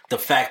to the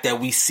fact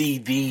that we see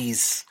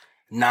these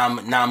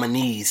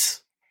nominees,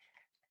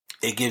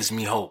 it gives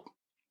me hope.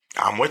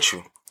 I'm with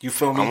you. You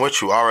feel me? I'm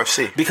with you,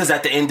 RFC. Because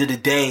at the end of the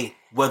day,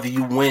 whether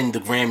you win the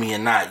Grammy or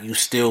not, you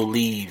still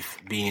leave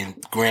being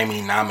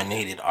Grammy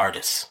nominated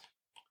artists.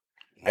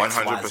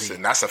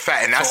 100%. That's a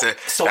fact, and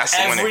so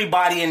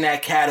everybody in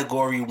that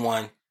category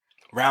won.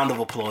 Round of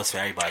applause for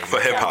everybody for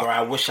hip hop.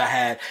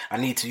 I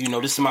need to,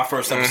 this is my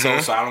first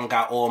episode, so I don't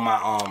got all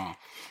my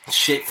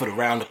shit for the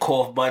round of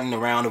cough button, the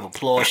round of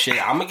applause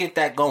shit. I'm gonna get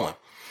that going.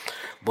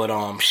 But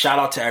shout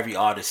out to every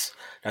artist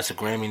that's a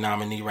Grammy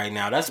nominee right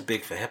now. That's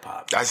big for hip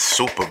hop. That's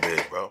super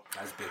big, bro.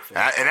 That's big for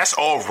hip hop. And that's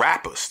all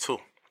rappers too.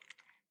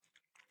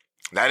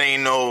 That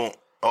ain't no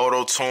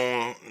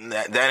auto-tune.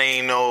 That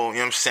ain't no, you know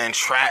what I'm saying,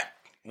 trap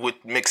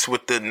mixed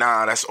with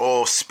that's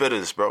all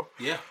spitters, bro.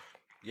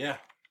 Yeah.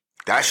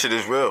 That shit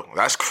is real.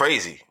 That's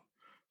crazy.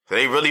 So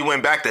they really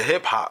went back to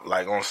hip hop,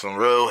 like on some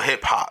real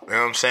hip hop. You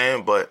know what I'm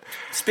saying? But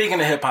speaking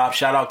of hip hop,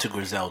 shout out to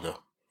Griselda.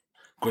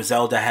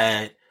 Griselda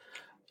had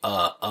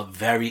a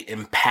very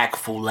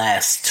impactful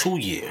last 2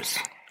 years.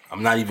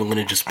 I'm not even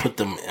gonna just put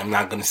them. I'm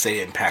not gonna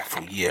say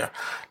impactful year.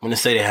 I'm gonna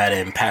say they had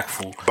an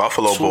impactful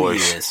Buffalo 2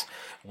 Boys years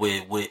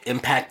with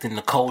impacting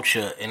the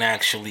culture and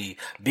actually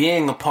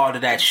being a part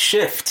of that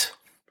shift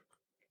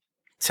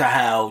to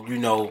how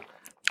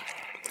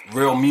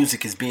real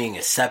music is being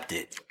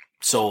accepted.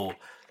 So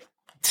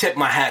tip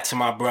my hat to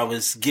my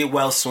brothers. Get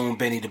well soon,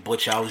 Benny the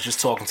Butcher. I was just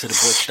talking to the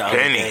Butch the other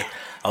day.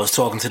 I was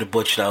talking to the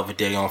Butch the other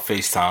day on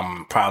FaceTime.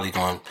 I'm probably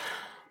going to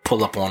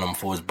pull up on him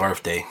for his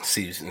birthday,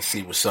 see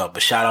what's up.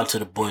 But shout out to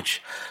the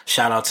Butch.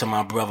 Shout out to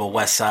my brother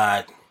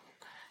Westside.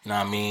 You know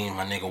what I mean?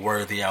 My nigga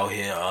Worthy out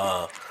here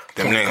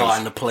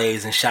garden the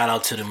plays. And shout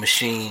out to the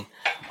Machine.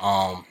 You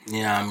know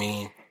what I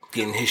mean?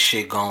 Getting his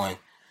shit going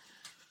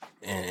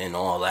and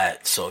all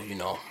that. So,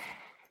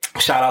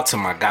 shout out to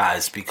my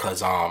guys,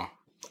 because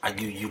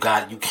you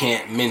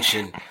can't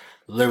mention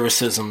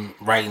lyricism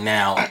right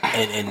now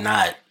and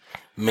not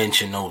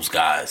mention those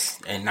guys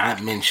and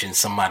not mention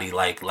somebody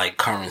like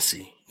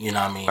Currency. You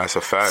know what I mean? That's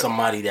a fact.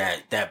 Somebody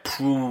that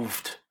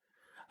proved.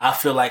 I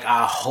feel like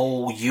our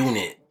whole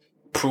unit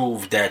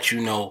proved that,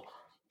 you know,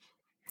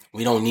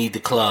 we don't need the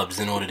clubs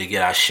in order to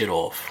get our shit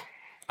off.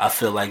 I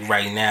feel like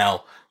right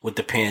now with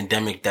the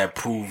pandemic that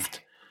proved,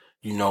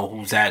 you know,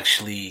 who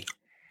actually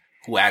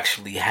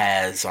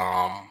has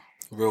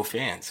real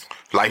fans.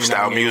 Lifestyle You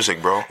know what I mean?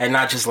 music, bro. And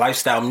not just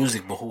lifestyle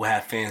music, but who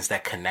have fans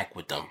that connect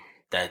with them.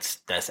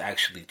 That's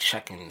actually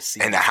checking to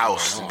see In the what's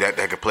house going on.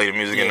 that could play the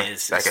music Yeah,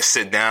 that can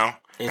sit down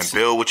and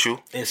build with you.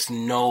 It's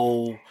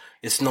no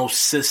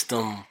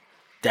system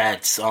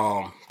that's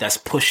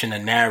pushing a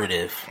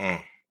narrative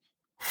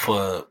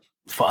for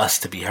us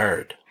to be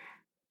heard.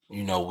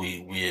 You know,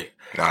 we're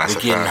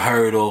getting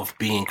heard of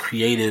being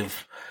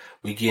creative.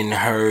 We're getting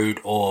heard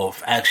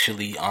of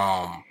actually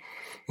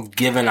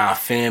giving our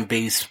fan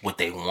base what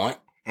they want.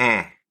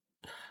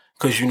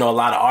 Because, you know, a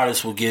lot of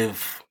artists will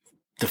give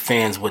the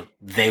fans what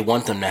they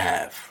want them to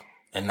have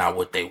and not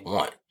what they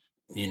want.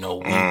 You know,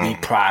 we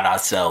pride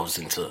ourselves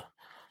into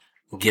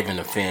giving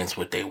the fans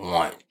what they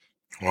want.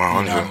 100.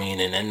 You know what I mean?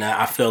 And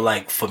I feel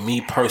like for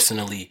me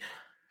personally,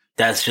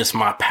 that's just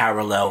my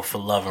parallel for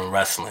loving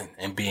wrestling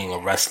and being a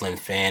wrestling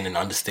fan and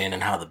understanding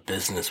how the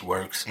business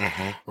works.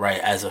 Right?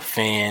 As a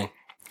fan,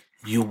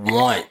 you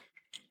want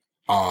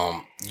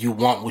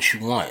what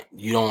you want.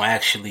 You don't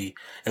actually,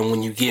 and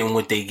when you getting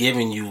what they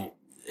giving you,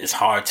 it's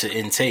hard to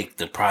intake.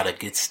 The product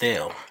gets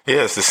stale.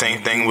 Yeah, it's the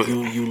same thing with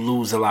you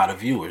lose a lot of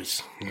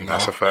viewers. You know?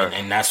 That's a fact.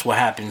 And that's what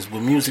happens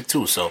with music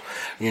too. So,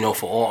 you know,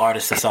 for all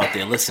artists that's out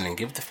there listening,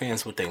 give the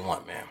fans what they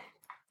want, man.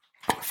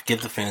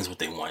 Give the fans what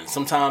they want.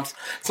 Sometimes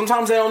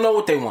they don't know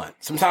what they want.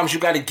 Sometimes you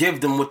got to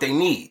give them what they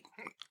need.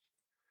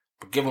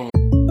 But give them.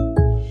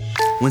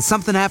 When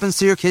something happens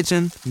to your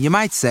kitchen, you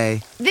might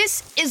say,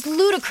 "This is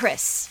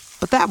ludicrous."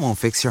 but that won't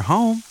fix your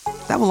home.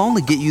 That will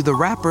only get you the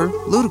rapper,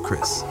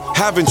 Ludacris.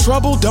 Having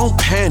trouble? Don't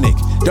panic.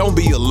 Don't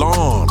be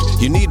alarmed.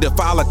 You need to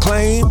file a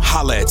claim?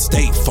 Holla at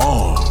State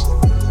Farm.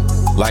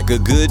 Like a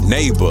good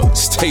neighbor,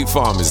 State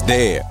Farm is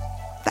there.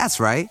 That's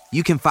right.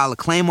 You can file a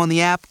claim on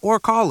the app or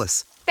call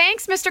us.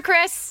 Thanks, Mr.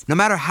 Chris. No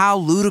matter how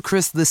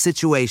ludicrous the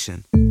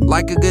situation,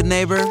 like a good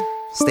neighbor,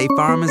 State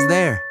Farm is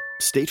there.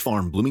 State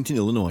Farm, Bloomington,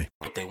 Illinois.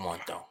 What they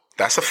want, though.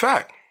 That's a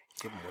fact.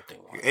 Give them what they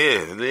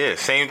want. Yeah.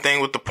 Same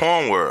thing with the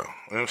porn world.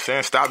 You know what I'm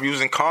saying? Stop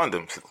using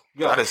condoms.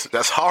 Yeah.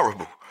 That's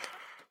horrible.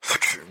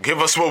 Give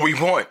us what we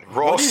want.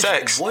 Raw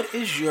sex. What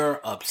is your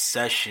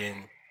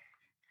obsession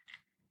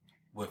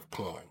with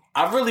porn?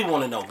 I really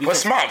want to know.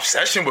 What's my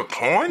obsession with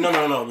porn?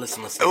 No.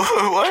 Listen.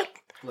 What?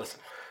 Listen.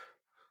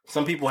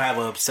 Some people have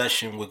an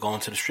obsession with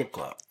going to the strip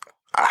club.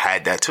 I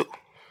had that too.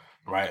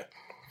 Right.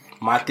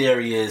 My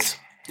theory is,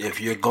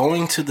 if you're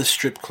going to the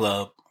strip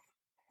club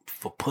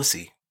for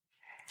pussy,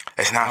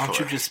 it's not. Why don't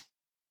you just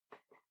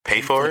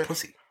pay for it?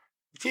 Pussy.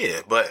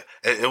 Yeah, but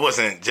it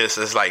wasn't just.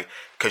 It's like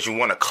because you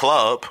want a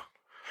club,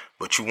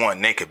 but you want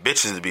naked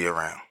bitches to be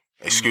around.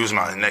 Excuse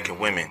my naked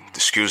women.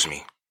 Excuse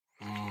me,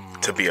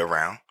 to be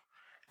around,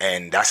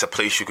 and that's a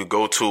place you could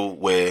go to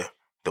where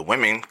the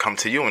women come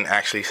to you and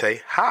actually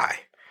say hi.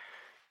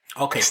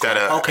 Okay. Instead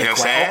of, you know what I'm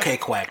saying? Okay,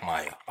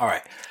 Quagmire. All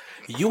right.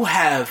 You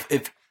have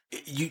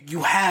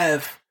you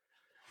have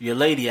your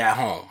lady at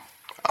home.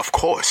 Of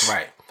course.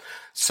 Right.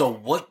 So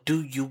what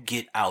do you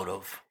get out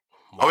of?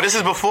 Oh, this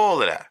is before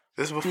all of that.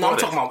 This is before. No, I'm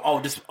talking about.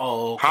 Okay.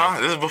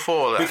 Huh? This is before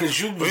all that. Because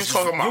you was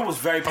talking about? You was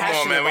very Come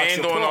passionate on, man. We about ain't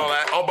your doing porn. all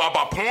that. Oh,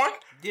 about porn?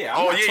 Yeah.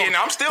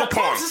 I'm still the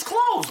porn. clubs is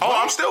closed. Bro.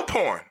 Oh, I'm still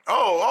porn.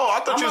 Oh, I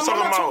thought you was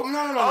talking about.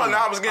 No.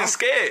 I was getting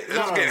scared. It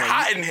was getting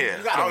hot in here.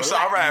 I'm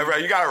sorry,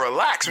 right. You gotta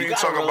relax when you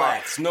talk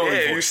about. No,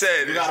 yeah, you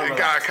said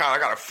I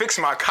gotta fix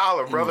my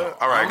collar, brother.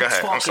 All right, go ahead.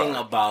 I'm talking sorry.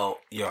 about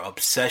your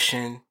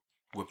obsession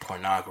with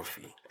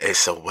pornography.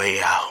 It's a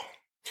way out.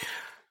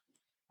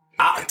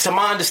 To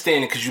my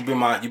understanding, because you've been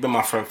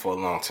my friend for a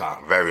long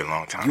time. Very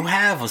long time. You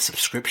have a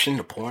subscription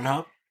to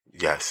Pornhub?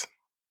 Yes.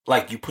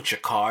 Like you put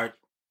your card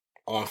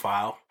on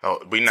file?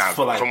 Oh, we not.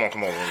 Like, come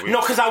on.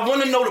 No, because I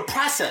want to know the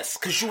process.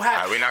 Because you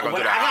have. All right, we're not gonna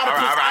do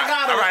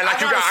that. All right.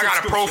 Like I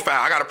got a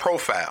profile. I got a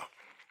profile.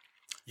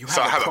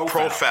 I have a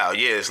profile.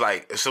 Yeah, it's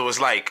like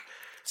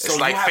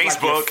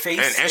Facebook and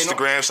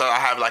Instagram. So I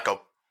have like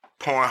a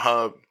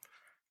Pornhub.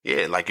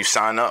 Yeah, like you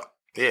sign up.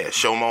 Yeah,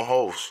 Show More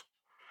Hoes.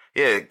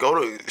 Yeah, go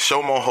to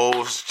Show More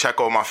Hoes. Check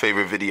all my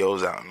favorite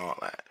videos out and all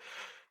that.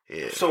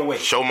 Yeah. So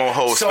wait, Show More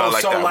Hoes spell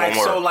like that. One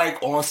word. So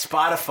like on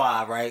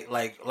Spotify, right?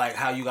 Like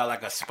how you got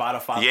like a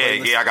Spotify.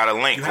 playlist? Yeah. I got a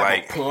link. You have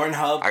a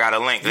Pornhub. I got a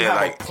link. You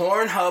have a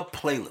Pornhub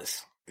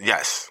playlist.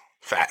 Yes,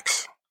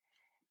 facts.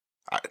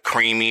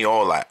 Creamy,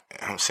 all that. You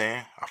know what I'm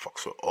saying? I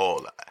fucks with all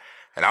that.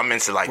 And I'm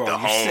into like the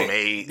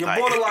homemade. You're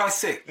borderline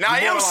sick. Nah, I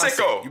am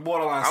sicko. You're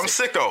borderline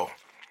sick. I'm sicko.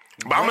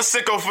 But I'm a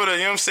sicko for the, you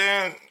know what I'm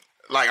saying?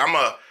 Like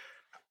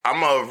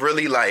I'm a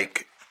really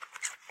like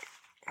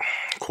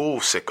cool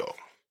sicko.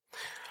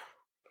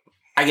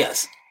 I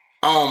guess.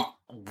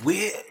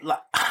 Where like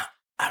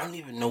I don't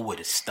even know where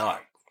to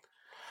start.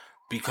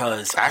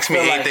 Because ask me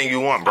anything you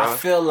want, bro. I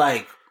feel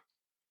like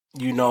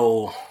you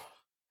know,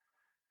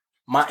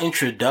 my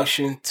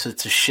introduction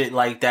to shit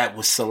like that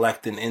was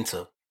Select and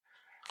Enter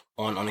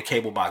on the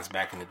cable box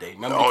back in the day.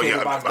 Remember the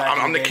cable box back in the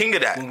day? I'm the king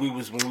of that. When we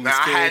was kids. I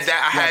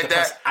had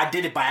that. I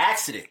did it by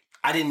accident.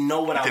 I didn't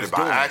know what I was doing. You did it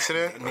by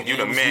accident? You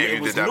the man. You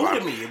did that. It was new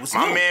to me. It was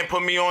my new. man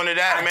put me on to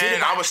that,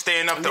 man. I was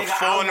staying up till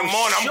 4 in the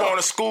morning. I'm going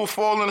to school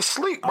falling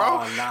asleep, bro.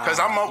 Because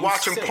I'm up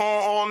watching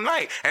porn all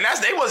night. And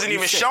they wasn't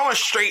even showing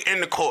straight in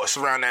the course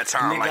around that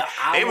time. Nigga, like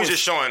they was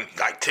just showing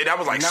like that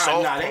was like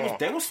soft porn.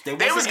 They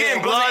was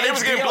getting blood. They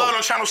was getting blood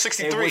on Channel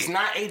 63. It was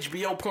not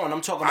HBO porn. I'm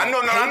talking about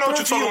I know what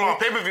you're talking about.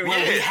 Pay-per-view,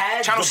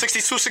 yeah. Channel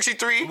 62,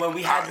 63. When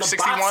we had the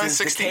 61, boxes,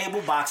 60. the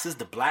cable boxes,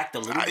 the little black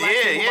cable boxes.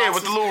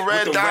 With the little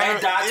red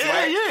dots,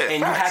 right? And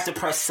you had to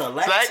press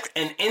select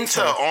and enter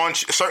on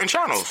certain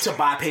channels to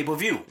buy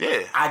pay-per-view.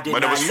 Yeah, I did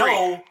not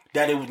know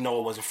that it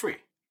wasn't free.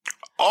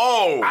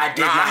 Oh, I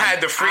had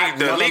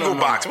the legal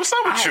box. What's up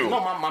with you? No,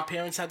 my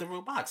parents had the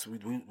real box. We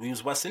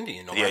was West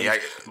Indian. Yeah.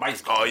 I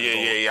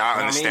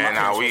understand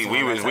now.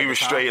 We was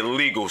straight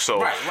legal.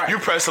 So you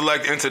press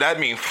select into that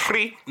mean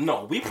free?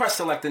 No, we press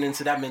select and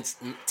into that means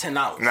 $10.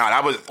 Nah,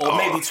 that was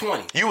maybe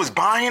 20. You was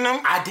buying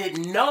them? I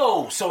didn't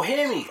know. So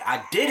hear me.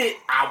 I did it.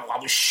 I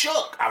was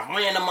shook. I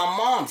ran to my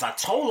mom's. I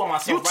told on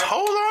myself. You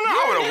told on her?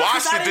 I would have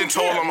watched it then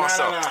told on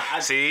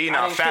myself. See,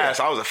 not fast.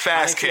 I was a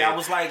fast kid. I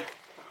was like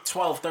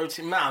 12,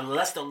 13,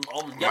 less than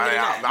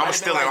I was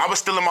still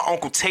in my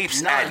uncle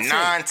tapes at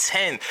 9,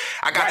 10.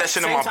 I got that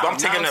shit in my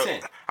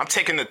I'm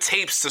taking the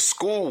tapes to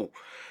school.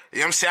 You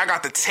know what I'm saying? I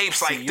got the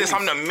tapes like this.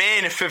 I'm the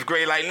man in 5th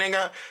grade. Like,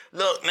 nigga,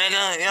 look,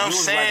 nigga, you know what I'm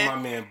saying? Like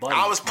my man Buddy.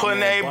 I was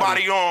putting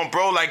everybody on,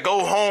 bro. Like,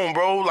 go home,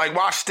 bro. Like,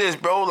 watch this,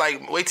 bro.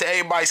 Like, wait till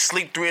everybody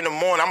sleep 3 in the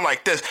morning. I'm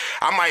like this.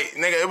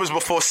 It was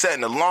before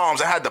setting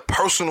alarms. I had the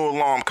personal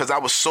alarm because I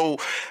was so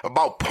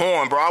about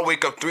porn, bro. I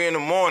wake up 3 in the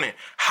morning.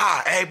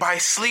 Everybody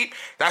sleep.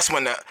 That's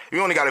when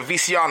you only got a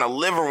VCR in the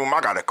living room.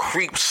 I got to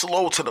creep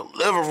slow to the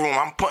living room.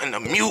 I'm putting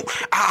the mute.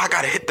 I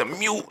got to hit the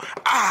mute.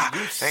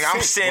 Nigga,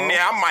 I'm sitting there.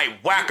 I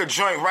might whack a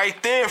joint right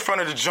there in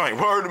front of the joint.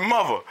 Word of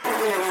mother.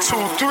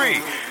 2,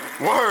 3.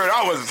 Word,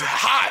 I was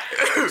hot.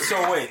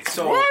 So wait,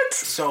 what?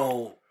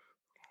 So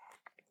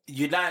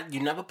you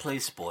never play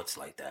sports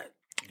like that.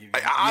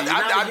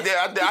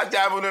 I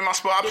dabbled in my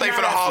sport. I played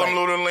for the Harlem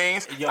Little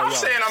Leagues. I'm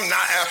saying I'm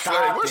not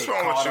athletic. What's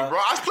wrong with you, bro?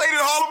 I played in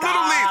the Harlem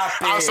Little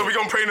Leagues. So we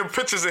gonna paint the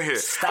pictures in here.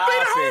 I played in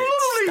the Harlem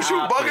Little Leagues. You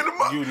bugging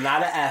them up. You're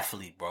not an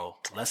athlete, bro.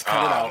 Let's cut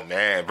it out.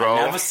 Man, bro.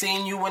 I never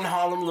seen you in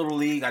Harlem Little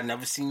League. I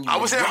never seen you. I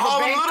was in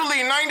Harlem Little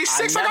League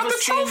 '96. I got the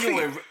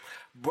trophy.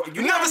 Bro,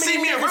 you never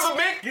seen me in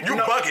Riverbank? You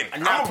bugging.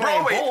 I'm a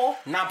Broadway.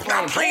 Not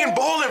playing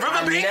ball in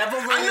Riverbank. I never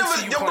ran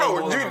into you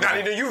playing ball.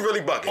 You really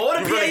bugging. Or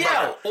the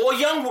PAL. Or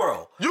Young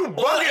World. You bugging.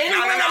 No,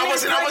 I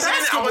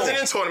wasn't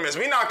in tournaments.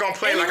 We not going to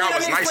play like I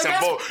was nice and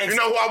bold. You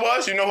know who I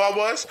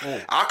was?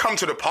 I come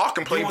to the park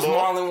and play ball. You was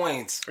Marlon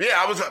Wayans.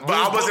 Yeah, I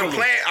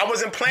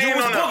wasn't playing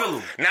on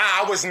the... Nah,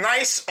 I was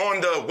nice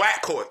on the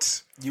whack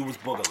courts. You was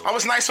Boogaloo. I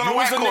was nice on the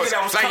white course.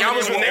 Like I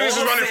was when niggas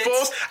was running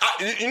fulls.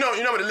 You know.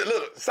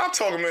 Look, stop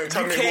talking, man.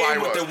 Tell me who I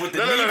was. No.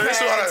 This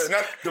is what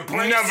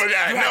never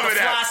that. Never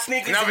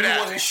that.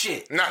 You wasn't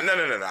shit. No.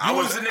 I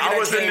was the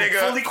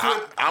nigga.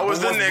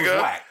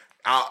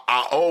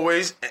 I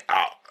always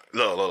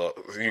look.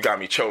 You got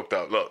me choked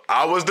up. Look,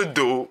 I was the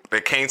dude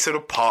that came to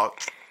the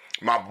park.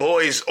 My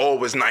boys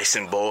always nice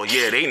and ball.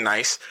 Yeah, they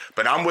nice.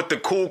 But I'm with the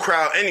cool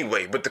crowd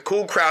anyway. But the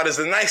cool crowd is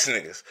the nice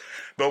niggas.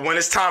 But when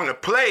it's time to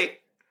play,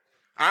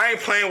 I ain't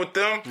playing with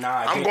them.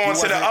 I'm going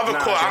to the other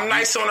court. I'm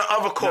nice on the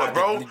other court,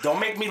 bro. Don't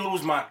make me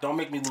lose my. You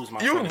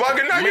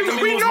bugging now?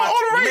 We know all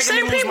the right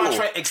same people.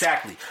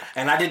 Exactly.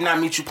 And I did not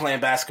meet you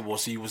playing basketball,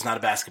 so you was not a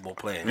basketball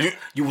player.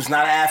 You was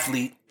not an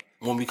athlete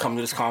when we come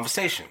to this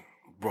conversation.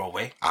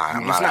 Broadway.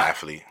 I'm not an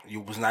athlete.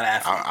 You was not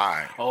an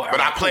athlete. But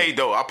I played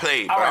though. I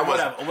played. All right,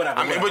 whatever.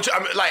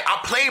 I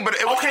played,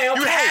 but you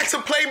had to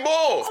play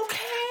ball. Okay.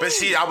 But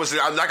see,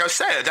 like I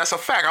said, that's a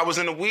fact. I was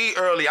in the weed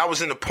early. I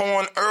was in the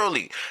porn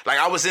early. Like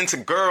I was into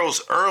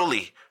girls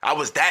early. I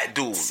was that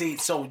dude. See,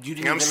 so you didn't.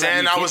 You know what I'm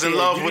saying? I was in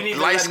love with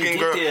light skinned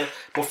girls.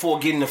 Before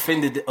getting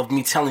offended of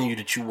me telling you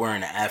that you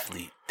weren't an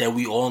athlete, that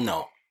we all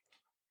know.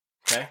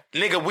 Okay.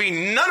 Nigga,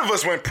 none of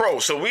us went pro,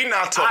 so we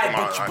not talking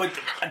about it.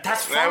 But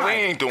that's fine. Man, we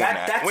ain't doing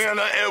that.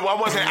 I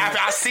wasn't after.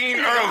 I seen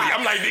early.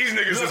 I'm like, these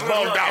niggas is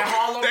bugged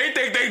out. They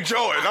think they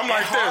Jordan. I'm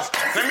like this.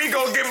 Let me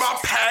go get my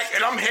pack,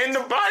 and I'm hitting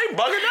the body,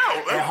 bugging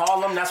out. In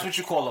Harlem, that's what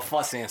you call a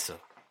fuss answer.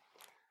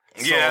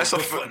 Yeah, that's a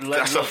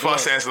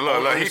fuss answer.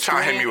 Look, he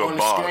trying to hit me with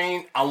bars. On the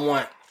screen, I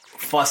want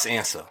fuss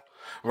answer.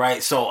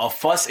 Right? So a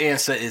fuss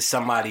answer is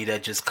somebody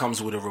that just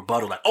comes with a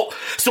rebuttal like, oh,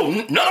 so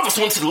none of us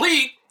went to the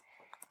league.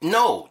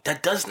 No,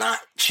 that does not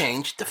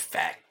change the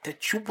fact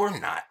that you were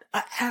not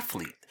an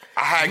athlete.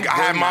 I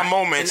had my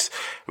moments.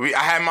 I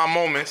had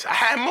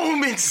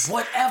moments.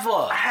 Whatever.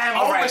 All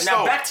right,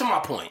 now back to my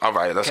point. All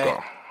right, let's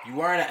go. You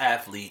weren't an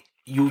athlete.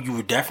 You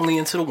were definitely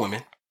into the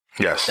women.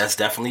 Yes. That's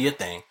definitely your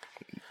thing.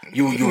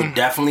 You were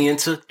definitely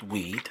into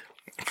weed.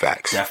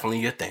 Facts.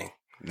 Definitely your thing.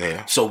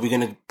 Yeah. So we're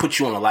gonna put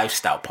you on the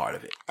lifestyle part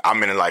of it.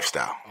 I'm in a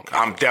lifestyle. Okay.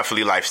 I'm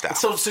definitely lifestyle.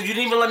 So you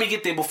didn't even let me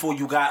get there before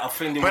you got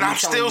offended. But I'm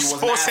still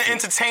sports and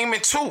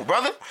entertainment too,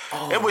 brother.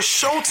 Oh. It was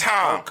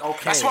Showtime.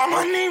 Okay. That's why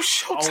my name's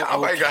Showtime.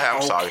 Oh, okay. Go ahead.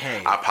 I'm sorry.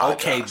 I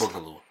apologize. Okay,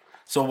 Boogaloo.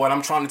 So what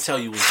I'm trying to tell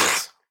you is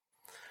this.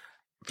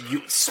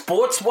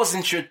 Sports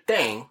wasn't your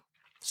thing,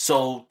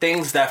 so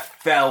things that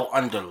fell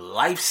under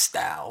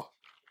lifestyle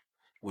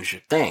was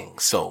your thing.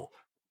 So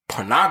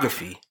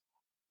pornography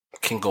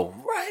can go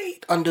right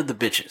under the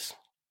bitches.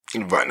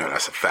 Right, no,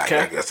 that's a fact.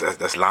 Okay?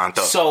 That's lined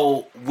up.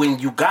 So when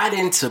you got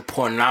into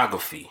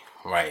pornography,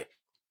 right,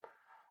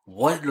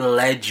 what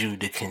led you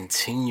to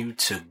continue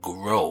to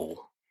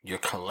grow your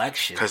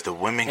collection? Because the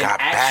women got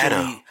better.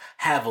 Actually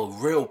have a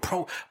real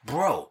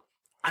bro.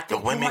 I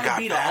think the women might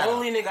be the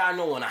only nigga I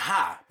know on a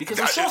high. Because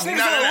I'm sure niggas on the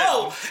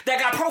low that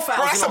got profiles.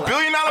 Bro, that's $1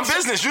 billion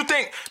business. You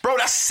think, bro,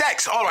 that's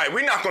sex. All right,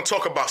 we're not going to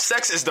talk about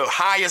sex is the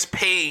highest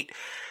paid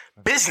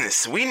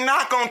business. We're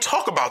not going to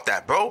talk about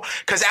that, bro.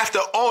 Because after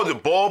all the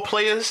ball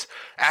players,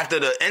 after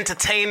the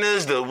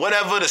entertainers, the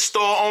whatever, the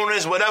store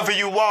owners, whatever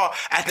you are,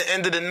 at the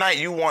end of the night,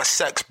 you want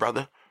sex,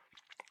 brother.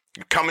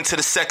 You coming to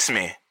the sex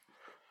man.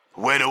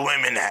 Where the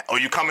women at? Or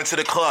you coming to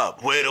the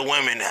club. Where the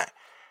women at?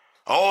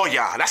 Oh,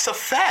 yeah, that's a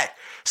fact.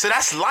 So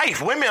that's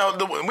life. Women,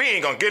 we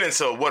ain't gonna get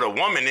into what a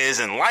woman is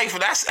in life.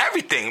 That's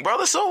everything,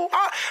 brother. So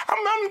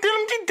I'm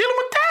dealing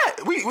with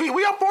that.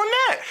 We up on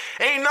that.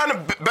 Ain't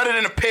nothing better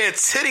than a pair of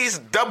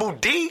titties, double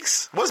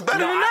D's. What's better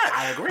than that?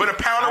 I agree. But a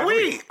pound of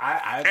weed.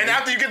 I agree. And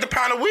after you get the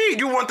pound of weed,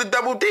 you want the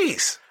double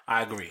D's.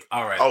 I agree.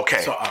 All right.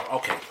 Okay.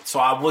 So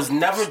I was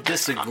never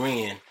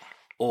disagreeing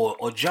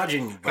or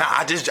judging you, bro. Nah,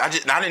 I didn't. No.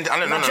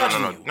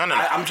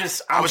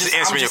 I was just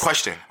answering your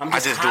question. I'm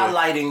just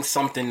highlighting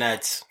something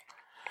that's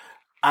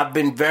I've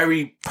been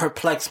very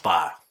perplexed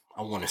by,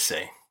 I want to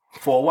say,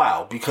 for a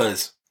while,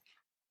 because,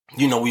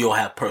 we all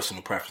have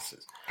personal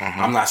preferences. Mm-hmm.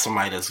 I'm not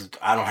somebody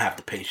I don't have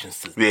the patience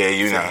to. Yeah,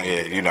 you're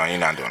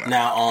not doing that.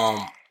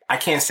 Now, I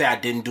can't say I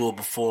didn't do it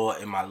before,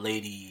 and my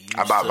lady.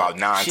 About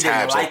 9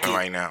 tabs open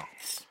right now.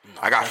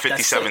 No, I got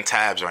 57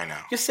 tabs right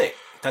now. You're sick.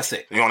 That's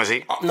it. You want to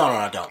see? No,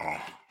 I don't. Oh.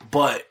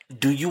 But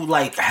do you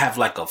have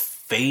a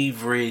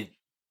favorite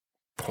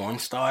porn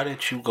star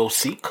that you go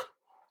seek?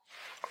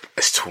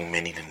 It's too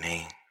many to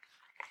name.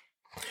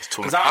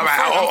 Because I'm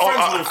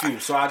friends with a few,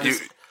 so I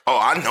just.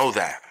 I know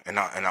that, and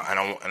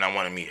I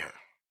want to meet her.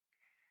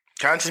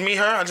 Can I just meet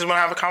her? I just want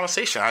to have a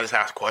conversation. I just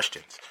ask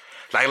questions,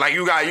 like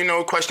you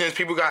got questions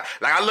people got.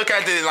 Like I look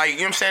at the you know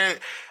what I'm saying.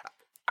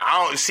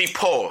 I don't see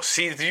Paul.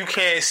 See you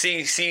can't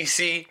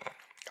see.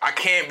 I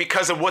can't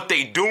because of what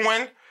they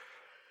doing.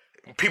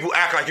 People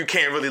act like you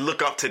can't really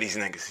look up to these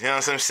niggas. You know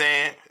what I'm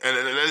saying? And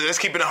let's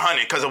keep it 100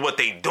 because of what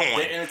they doing.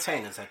 They're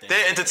entertainers at the end.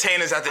 They're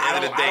entertainers at the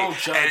end of the day. I don't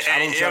judge,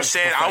 and you know what I'm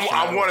saying?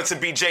 I wanted to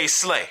be Jay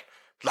Slay.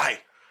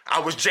 Like I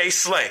was Jay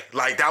Slay.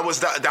 Like that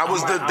was the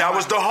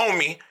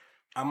homie.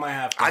 I might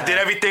have to. I did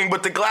everything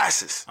but the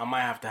glasses. I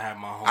might have to have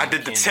my homie. I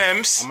did the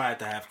Timbs. I might have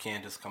to have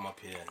Candace come up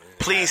here.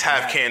 Please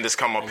have Candace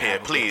come up here,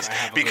 please,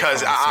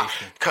 because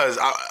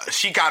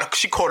she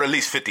caught at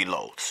least 50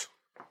 loads.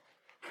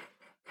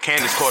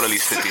 Candace caught at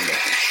least 50 loads.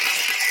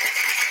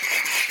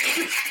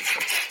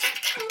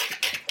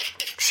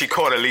 She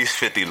caught at least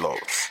 50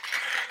 loads.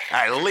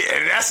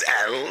 And that's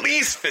at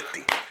least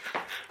 50.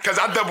 Because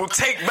I double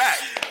take back.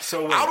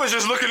 So I was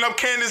just looking up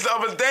Candace the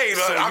other day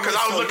because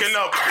I was looking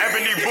up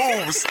Ebony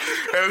Boobs.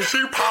 And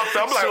she popped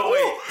up. I'm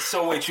like,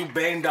 So wait, you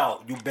banged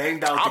out. You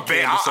banged out the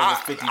Candace over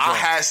 50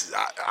 joints.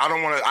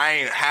 I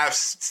ain't have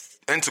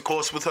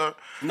intercourse with her.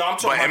 No, I'm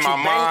talking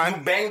about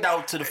you banged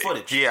out to the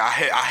footage. Yeah, I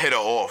hit her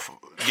off.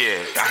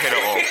 Yeah, I hit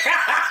her off.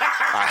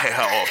 I hit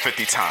her off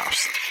 50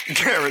 times.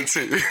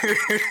 Guaranteed.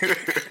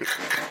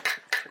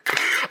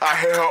 I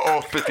hit her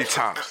off 50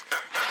 times.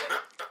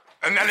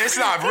 And then it's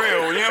not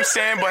real, you know what I'm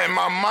saying? But in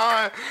my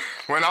mind,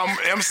 when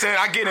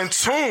I get in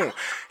tune. You know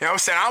what I'm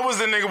saying? I was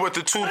the nigga with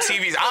the 2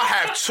 TVs. I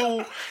have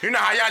 2. You know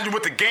how y'all do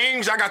with the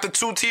games? I got the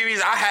 2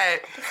 TVs. I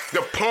had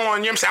the porn. You know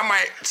what I'm saying? I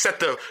might set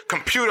the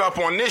computer up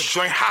on this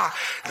joint high.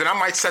 Then I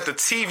might set the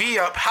TV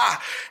up high.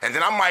 And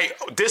then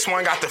this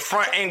one got the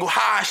front angle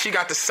high. She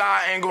got the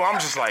side angle. I'm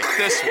just like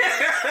this one.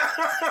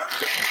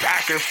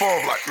 Back and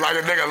forth like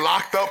a nigga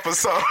locked up or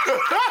something. Yo,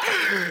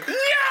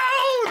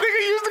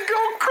 nigga used to go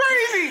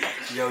crazy.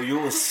 Yo,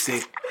 you a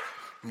sick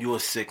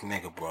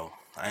nigga, bro.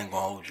 I ain't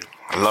gonna hold you.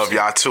 I love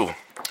y'all too.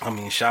 I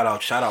mean, shout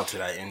out to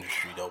that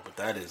industry though. But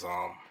that is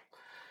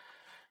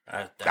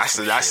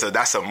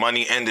that's a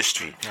money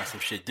industry. That's some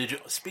shit.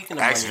 Speaking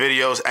of X money,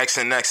 videos,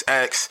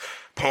 XNXX,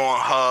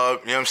 Pornhub.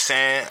 You know what I'm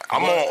saying?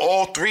 I'm on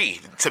all 3.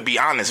 To be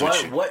honest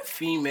with you. What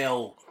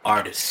female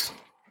artists?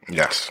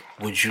 Yes.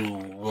 Would you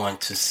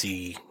want to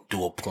see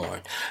do a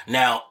porn?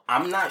 Now,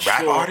 I'm not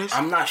Rap sure. Artists?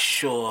 I'm not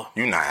sure.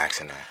 You're not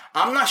asking that.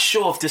 I'm not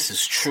sure if this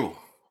is true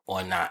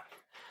or not.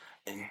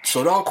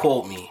 So don't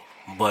quote me,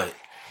 but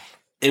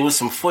it was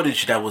some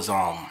footage that was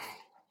online.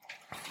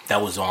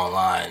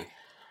 I'm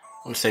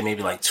gonna say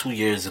maybe like 2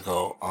 years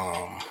ago.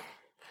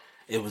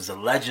 It was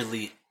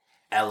allegedly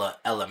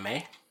Ella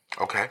May.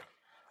 Okay.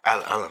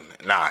 Ella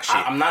May. Nah, shit.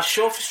 I'm not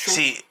sure if it's true.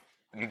 See,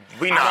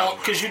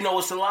 because you know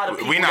it's a lot of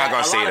people. We not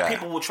gonna say that. A lot of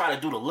people will try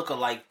to do the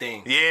look-alike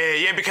thing.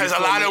 Yeah, because a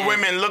lot of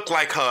women look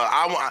like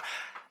her.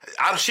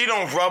 She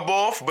don't rub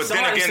off, but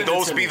then again,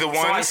 those be the ones.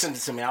 Somebody sent it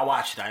to me. I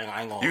watched it. I ain't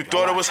gonna hold you.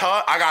 Thought it was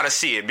her? I gotta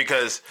see it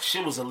because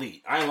she was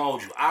elite. I ain't gonna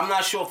hold you. I'm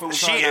not sure if it was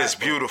she her. She is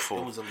beautiful.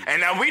 It was elite.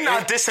 And now we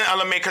not dissing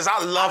LMA because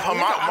I love her.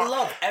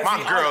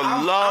 My girl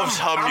loves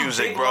her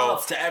music, bro.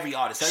 Love to every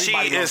artist. She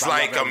is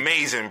like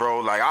amazing, bro.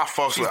 Like I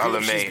fucks with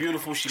LMA. She's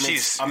beautiful. She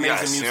makes amazing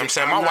music. You know what I'm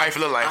saying? My wife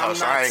look like her,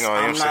 so I ain't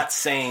gonna. I'm not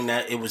saying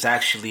that it was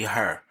actually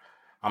her.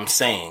 I'm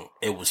saying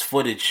it was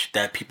footage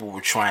that people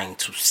were trying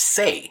to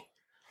say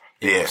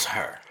it was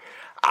her.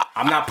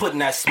 I'm not putting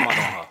that smut on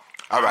her.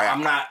 All right.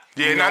 I'm not.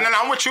 Yeah, no,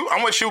 I'm with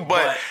you.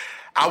 But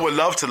I would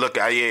love to look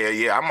at.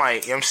 Yeah. I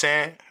might. You know what I'm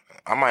saying?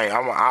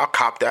 I'll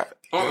cop that.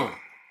 That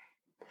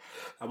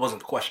wasn't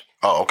the question.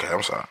 Oh, okay.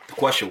 I'm sorry. The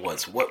question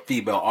was, what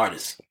female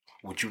artist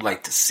would you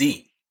like to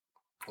see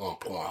on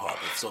Pornhub?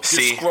 So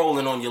just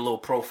scrolling on your little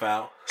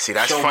profile. See,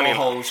 that's funny.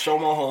 Show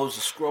more hoes.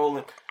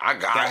 Scrolling. I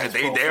got it.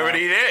 They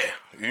already there.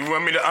 You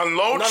want me to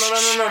unload? No.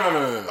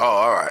 Oh,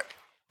 all right.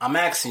 I'm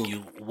asking you,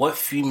 what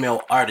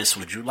female artist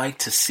would you like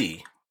to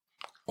see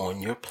on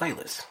your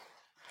playlist?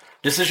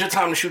 This is your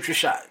time to shoot your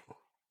shot.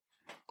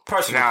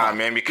 Personally. Nah,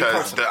 man,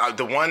 because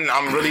the one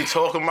I'm really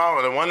talking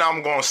about, the one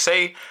I'm going to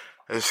say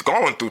is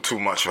going through too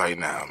much right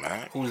now,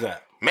 man. Who's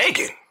that?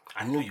 Megan.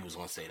 I knew you was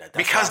going to say that.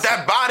 Because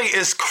that body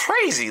is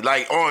crazy.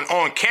 Like,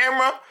 on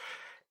camera,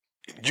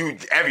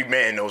 every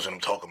man knows what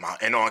I'm talking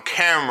about. And on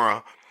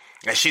camera,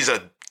 and she's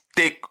a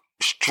thick,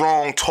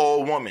 strong,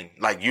 tall woman.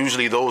 Like,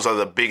 usually those are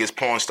the biggest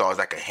porn stars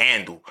that can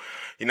handle.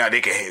 You know, they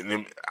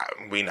can.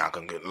 We not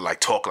gonna like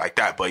talk like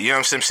that, but you know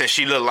what I'm saying.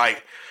 She look like,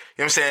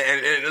 you know what I'm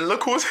saying. And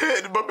look who's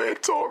hitting my man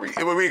Tory.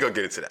 We ain't gonna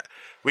get into that.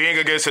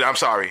 I'm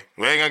sorry.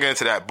 We ain't gonna get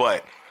into that.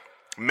 But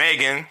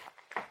Megan,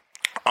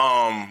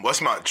 what's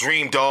my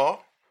dream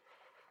doll?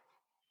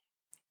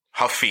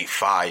 Her feet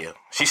fire.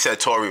 She said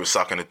Tory was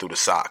sucking it through the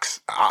socks.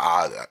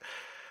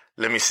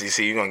 Let me see.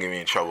 See, you're going to get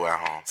me in trouble at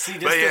home.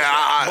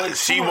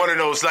 She one of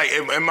those, like,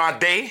 in my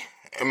day,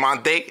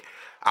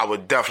 I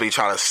would definitely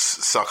try to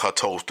suck her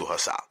toes through her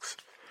socks.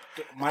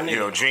 My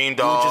nigga, Dream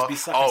Doll. Just be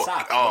sucking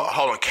socks,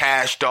 hold on,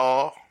 Cash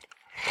Doll.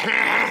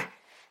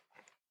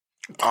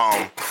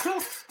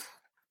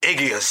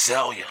 Iggy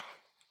Azalea.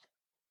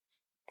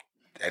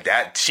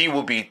 That she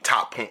will be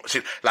top porn.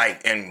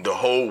 Like, in the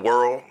whole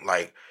world,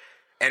 like.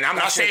 And I'm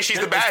not saying she's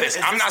the baddest.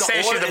 I'm not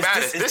saying she's the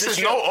baddest. This is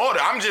no order.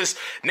 I'm just,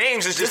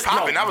 names is just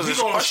popping. That was just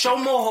a question. Show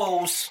more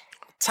hoes,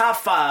 top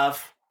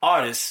 5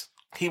 artists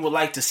he would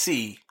like to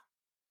see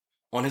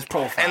on his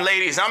profile. And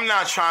ladies, I'm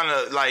not trying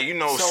to, like,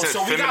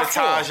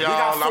 feminize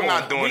y'all. I'm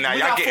not doing that.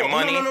 Y'all getting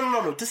money.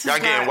 No. Y'all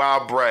getting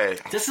wild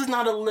bread. This is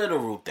not a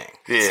literal thing.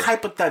 Yeah. It's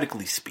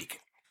hypothetically speaking.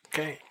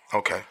 Okay?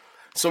 Okay.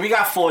 So we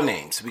got 4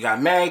 names. We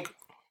got Meg.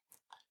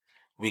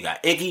 We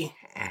got Iggy.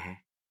 Mm-hmm.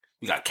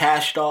 We got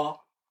Cash Doll.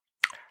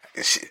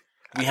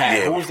 We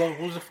had who was the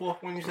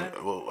 4th one you said?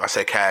 Well, I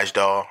said Cash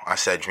Doll. I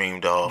said Dream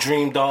Doll.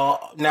 Dream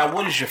Doll. Now,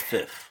 what is your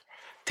 5th?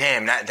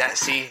 Damn, that's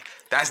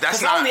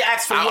not. I only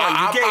asked for one.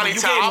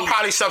 I'll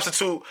probably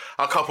substitute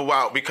a couple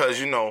out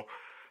because I'll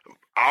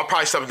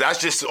probably substitute.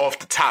 That's just off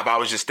the top. I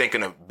was just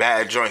thinking of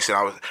bad joints, and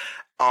I was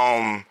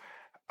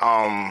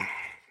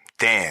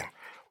damn.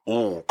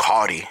 Ooh,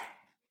 Cardi.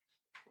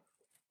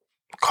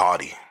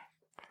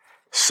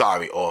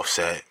 Sorry,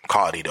 Offset.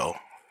 Cardi though.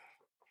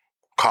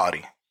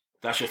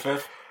 That's your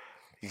 5th?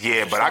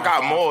 Yeah, but I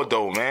got more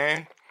though,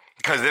 man.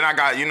 Because then I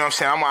got, you know what I'm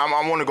saying,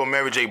 I want to go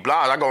Mary J.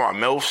 Blige. I go on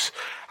MILFs.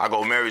 I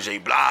go Mary J.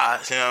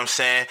 Blige, you know what I'm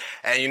saying?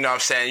 And you know what I'm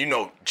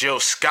saying, Jill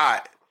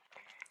Scott,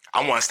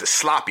 I want us to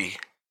sloppy.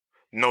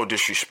 No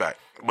disrespect.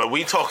 But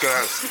we talking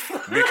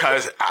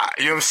because,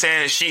 you know what I'm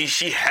saying,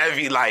 she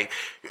heavy, like,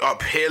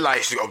 up here,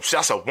 like,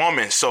 that's a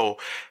woman. So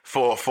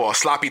for a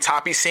sloppy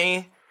toppy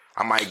scene,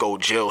 I might go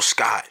Jill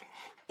Scott.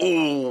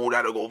 Ooh,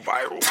 that'll go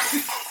viral.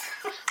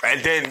 And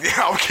then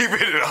I'll keep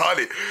it at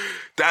 100.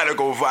 That'll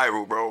go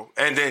viral, bro.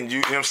 And then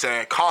you know what I'm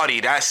saying? Cardi,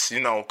 that's,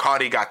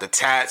 Cardi got the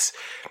tats.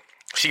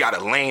 She got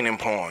a lane in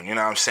porn, you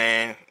know what I'm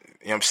saying?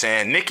 You know what I'm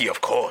saying? Nicki,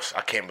 of course.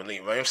 I can't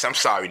believe it. I'm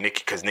sorry,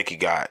 Nicki, because Nicki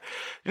got...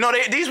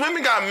 these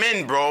women got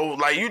men, bro.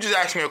 Like, you just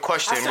asked me a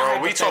question, bro.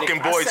 We talking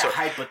boys.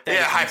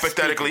 Yeah,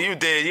 hypothetically, you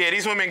did. Yeah,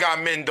 these women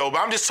got men, though. But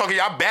I'm just talking,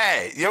 y'all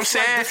bad. You know what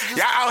I'm saying?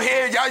 Y'all out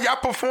here, y'all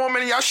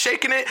performing, y'all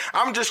shaking it.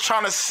 I'm just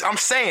trying to... I'm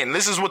saying,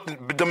 this is what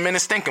the men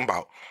is thinking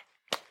about.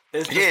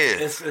 It's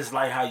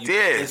like how you.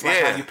 It's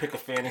like how you pick a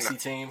fantasy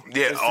team.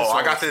 Yeah.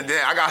 I got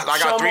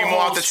 3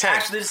 more out of 10.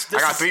 I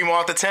got 3 more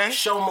out of 10.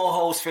 Show more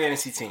hoes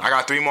fantasy team. I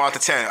got 3 more out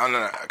of 10.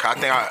 I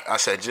think I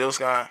said Jill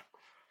Scott,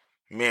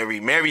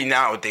 Mary. Mary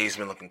nowadays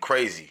been looking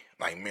crazy.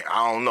 Like,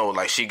 I don't know.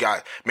 Like, she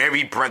got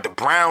Mary Brent. The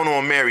brown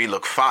on Mary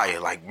look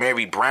fire. Like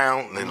Mary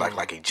Brown,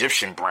 like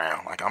Egyptian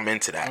brown. Like, I'm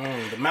into that. The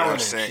melanin. You know what I'm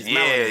saying?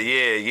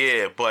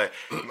 Yeah. But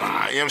you know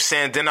what I'm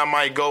saying? Then I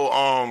might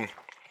go.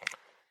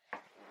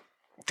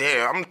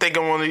 Damn, I'm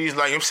thinking one of these,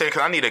 like, you know what I'm saying,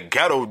 because I need a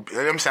ghetto, you know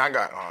what I'm saying, I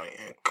got,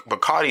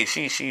 but Cardi,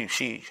 she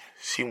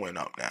She went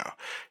up now. You know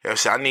what I'm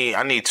saying?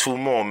 I need 2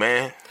 more,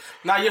 man.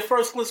 Nah, your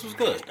first list was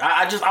good.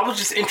 I was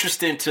just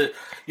interested to,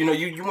 you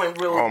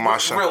went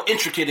real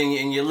intricate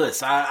in your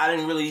list. I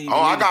didn't really. Oh,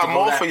 I got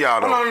more for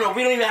y'all though. No,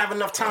 we don't even have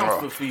enough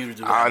time for you to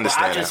do that. I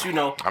understand. But I just,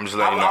 I'm just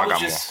letting you know I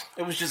got more.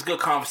 It was just good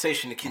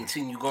conversation to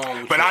continue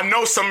going. But I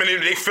know some of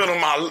them, they fill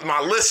in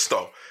my list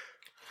though.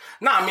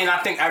 No, I mean I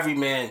think every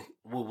man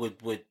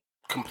would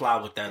comply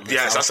with that list.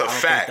 Yes, that's a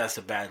fact. Think that's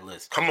a bad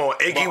list. Come on,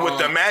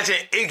 Iggy imagine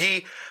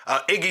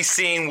Iggy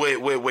scene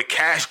with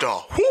Cash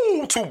Doll.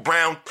 Whoo, 2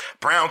 brown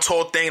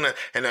tall thing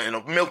and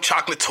a milk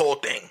chocolate tall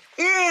thing.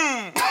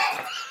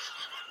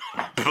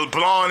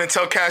 Blonde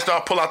until Cash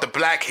Doll pull out the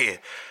black hair.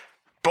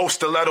 Both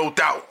stilettoed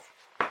out.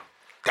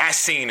 That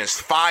scene is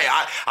fire.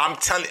 I'm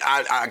telling you,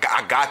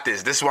 I got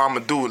this. This is what I'm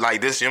gonna do. Like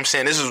this, you know what I'm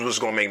saying? This is what's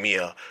gonna make me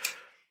a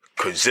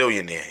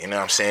gazillionaire. You know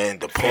what I'm saying?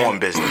 The porn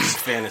business.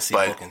 Fantasy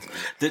booking.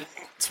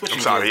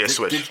 I'm sorry, yeah,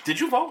 switch. Did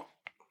you vote?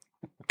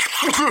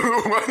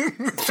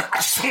 I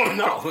just want to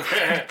know.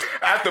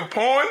 After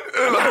porn?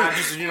 I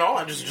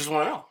just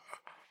want to know.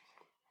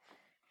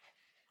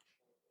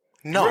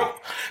 No,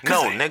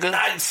 nigga.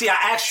 I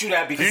asked you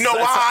that because... You know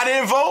why I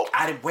didn't vote?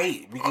 I didn't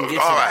wait. We can get to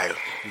that. Right.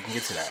 We can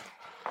get to that.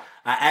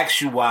 I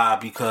asked you why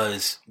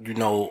because,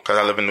 Because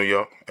I live in New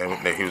York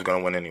and he was going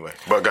to win anyway.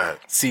 But go ahead.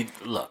 See,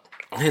 look,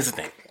 here's the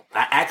thing.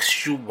 I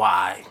asked you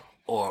why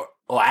or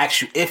I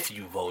asked you if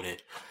you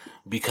voted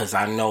because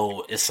I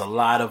know it's a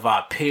lot of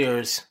our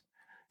peers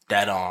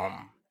that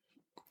I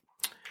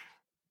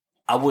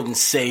wouldn't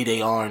say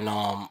they aren't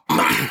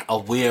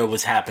aware of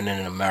what's happening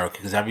in America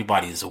because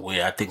everybody is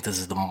aware. I think this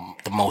is the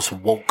most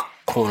woke,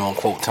 quote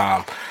unquote,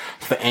 time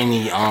for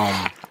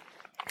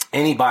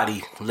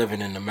anybody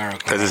living in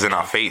America. Because it's in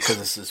our face.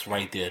 Because it's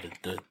right there.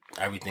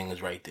 Everything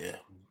is right there.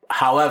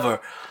 However,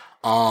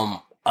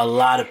 a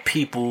lot of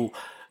people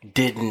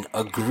didn't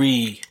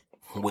agree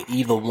with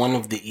either one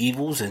of the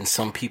evils, and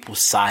some people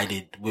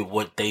sided with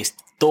what they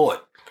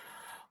thought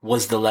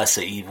was the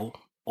lesser evil.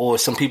 Or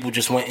some people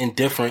just went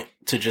indifferent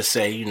to just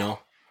say,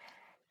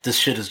 this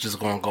shit is just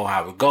going to go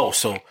how it goes.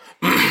 So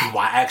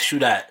why I asked you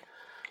that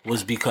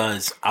was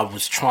because I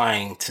was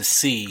trying to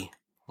see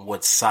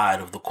what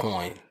side of the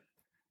coin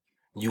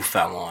you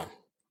fell on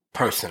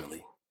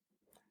personally.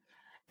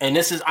 And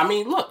this is,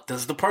 look, this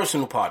is the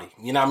personal party.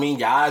 You know what I mean?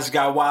 Your eyes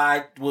got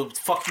wide. Well,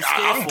 fuck you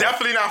scared I'm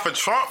definitely not for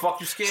Trump. Fuck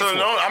you scared for. So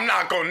no, I'm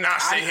not going to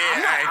not sit here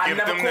and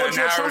give them the narrative. I never called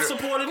you a Trump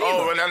supporter either.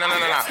 Oh, no.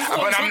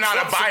 But I'm not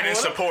a Biden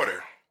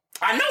supporter.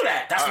 I know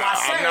that. That's why I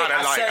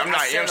said I'm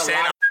not, you know what I'm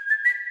saying?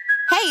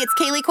 Hey, it's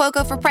Kaylee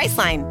Cuoco for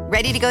Priceline.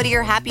 Ready to go to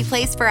your happy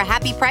place for a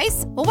happy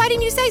price? Well, why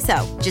didn't you say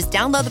so? Just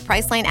download the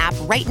Priceline app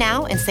right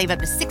now and save up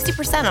to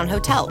 60% on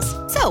hotels.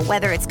 So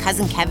whether it's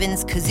Cousin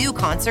Kevin's Kazoo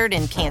Concert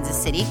in Kansas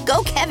City,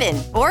 go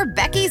Kevin, or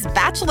Becky's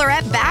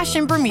Bachelorette Bash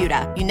in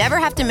Bermuda, you never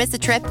have to miss a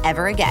trip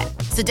ever again.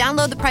 So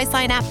download the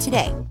Priceline app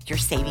today. Your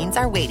savings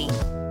are waiting.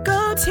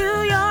 Go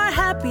to your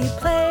happy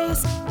place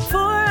for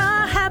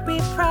a happy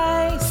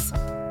price.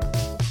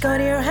 Go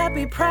to your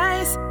happy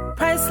price,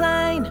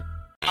 Priceline.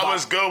 I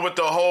was good with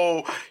the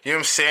whole, you know what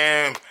I'm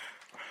saying?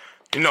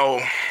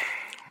 Look,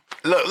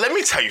 let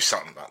me tell you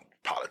something about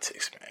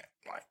politics, man.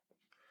 Like,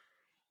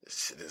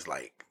 this shit is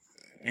like,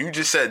 you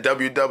just said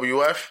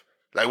WWF.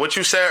 Like what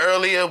you said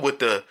earlier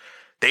with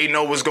they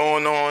know what's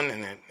going on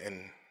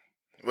and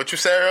what you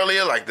said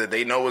earlier, like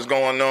they know what's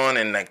going on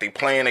and like they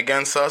playing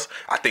against us.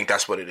 I think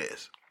that's what it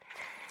is.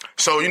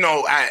 So, in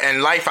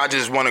life, I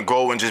just want to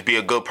grow and just be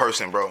a good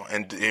person, bro.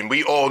 And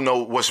we all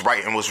know what's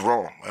right and what's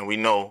wrong. And we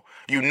know,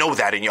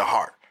 that in your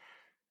heart.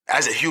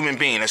 As a human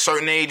being, at a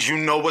certain age, you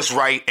know what's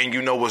right and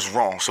you know what's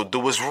wrong. So do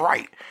what's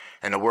right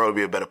and the world will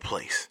be a better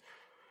place.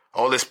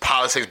 All this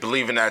politics,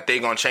 believing that they're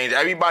going to change.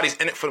 Everybody's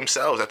in it for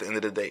themselves at the end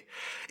of the day.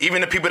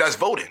 Even the people that's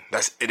voting,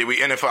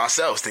 we in it for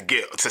ourselves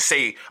to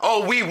say,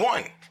 oh, we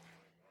won.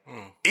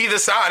 Either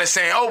side is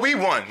saying, oh, we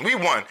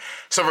won.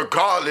 So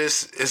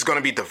regardless, it's going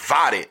to be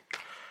divided.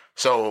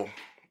 So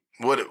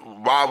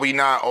why we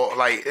not,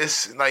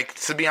 it's like,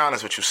 to be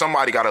honest with you,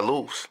 somebody got to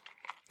lose.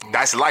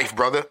 That's life,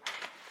 brother.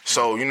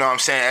 So, you know what I'm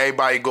saying?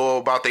 Everybody go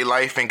about their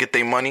life and get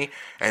their money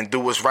and do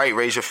what's right,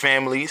 raise your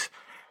families,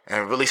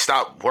 and really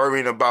stop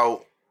worrying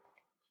about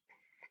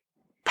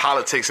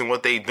politics and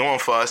what they doing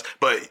for us.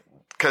 But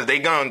because they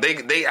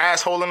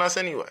assholing us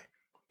anyway,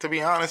 to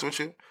be honest with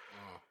you.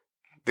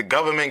 The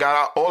government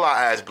got all our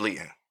ass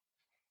bleeding.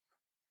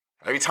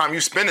 Every time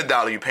you spend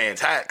 $1, you paying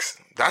tax.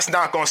 That's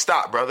not going to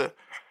stop, brother.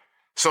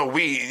 So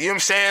you know what I'm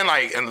saying?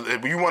 Like, and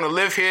if you want to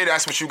live here,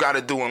 that's what you got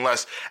to do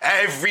unless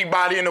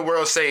everybody in the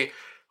world say,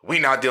 we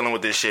not dealing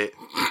with this shit.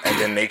 And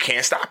then they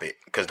can't stop it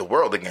because the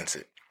world against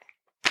it.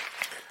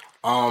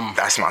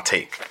 That's my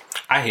take.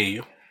 I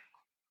hear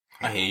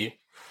you.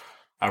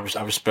 I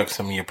respect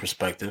some of your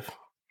perspective.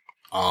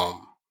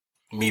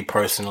 Me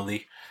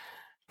personally,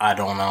 I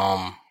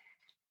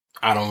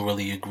don't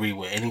really agree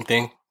with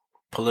anything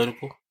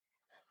political.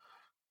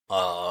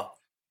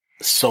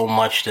 So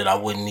much that I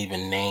wouldn't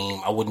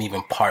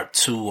even part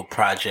to a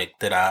project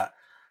that I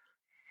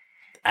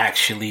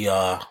actually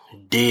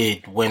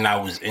did when I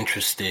was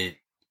interested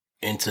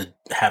into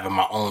having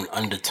my own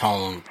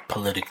undertone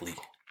politically.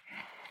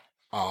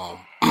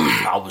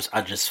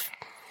 I just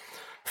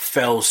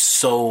felt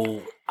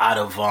so out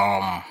of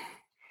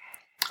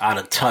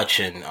touch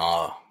and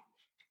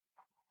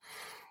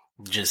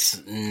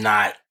just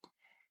not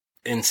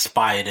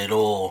inspired at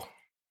all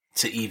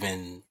to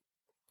even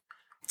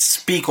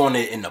speak on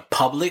it in the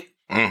public.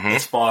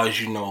 As far as,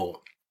 you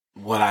know,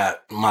 my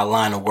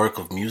line of work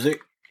of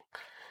music.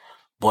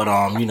 But,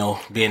 you know,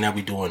 being that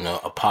we're doing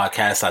a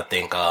podcast, I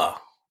think,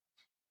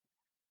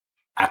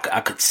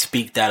 I could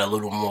speak that a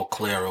little more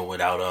clearer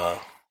without,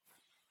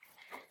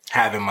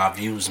 having my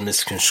views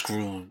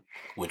misconstrued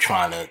with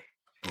trying to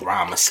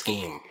rhyme a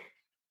scheme.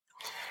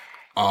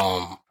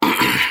 I'm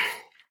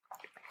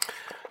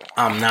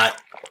not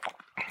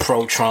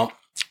pro-Trump.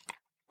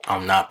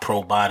 I'm not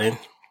pro-Biden.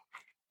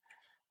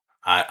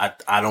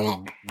 I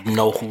don't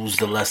know who's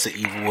the lesser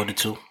evil of the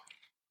two.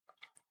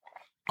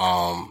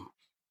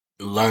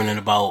 Learning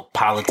about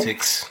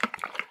politics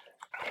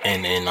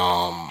and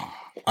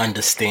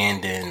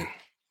understanding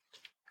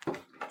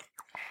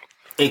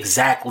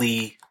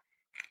exactly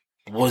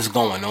what's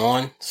going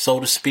on, so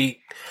to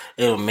speak,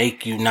 it'll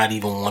make you not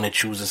even want to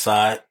choose a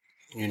side.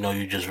 You know,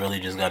 you just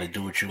really just got to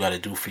do what you got to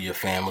do for your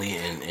family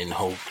and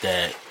hope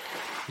that,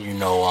 you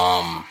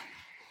know,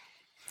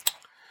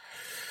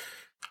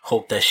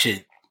 hope that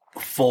shit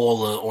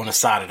fall on the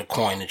side of the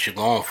coin that you're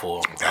going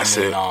for. That's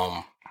it.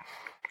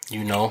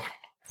 You know,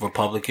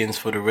 Republicans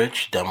for the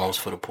rich, demos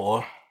for the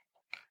poor.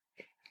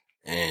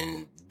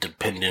 And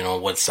depending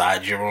on what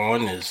side you're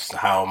on is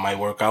how it might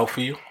work out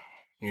for you.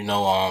 You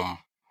know,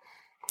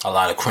 a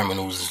lot of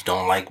criminals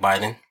don't like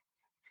Biden.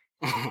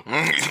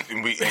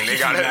 They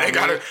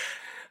gotta.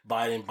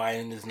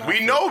 Biden is not. We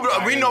know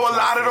a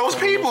lot of those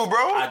people, bro.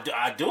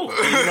 I do. You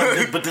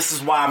know, but this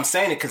is why I'm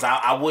saying it, because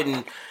I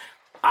wouldn't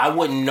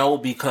know,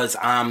 because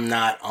I'm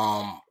not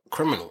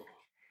criminal,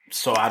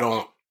 so I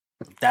don't.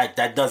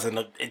 That doesn't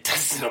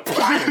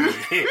apply to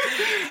me.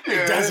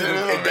 It doesn't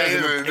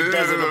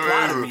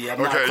apply to me.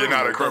 You're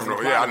not a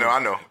criminal. Yeah, I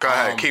know. Go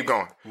ahead, keep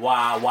going.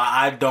 Why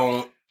I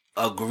don't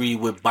agree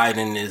with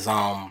Biden is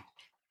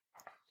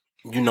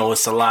you know,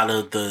 it's a lot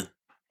of the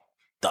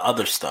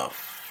other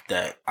stuff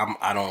that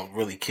I don't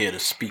really care to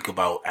speak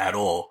about at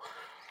all.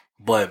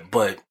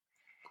 But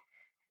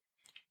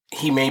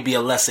he may be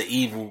a lesser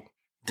evil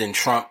than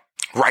Trump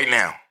right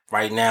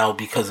now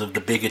because of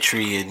the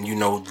bigotry and, you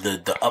know, the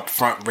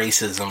upfront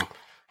racism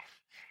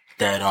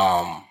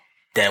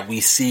that we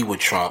see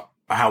with Trump.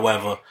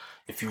 However,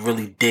 if you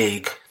really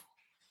dig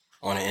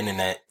on the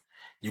internet,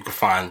 you can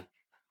find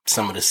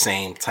some of the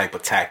same type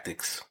of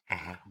tactics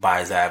by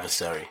his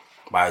adversary,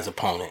 by his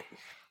opponent.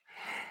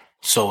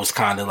 So it's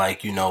kind of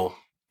like, you know,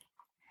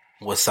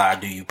 what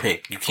side do you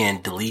pick? You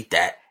can't delete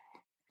that.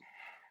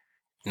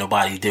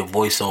 Nobody did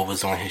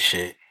voiceovers on his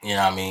shit. You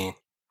know what I mean?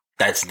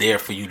 That's there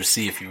for you to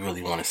see if you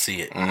really want to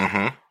see it.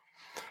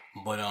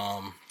 But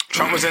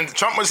Trump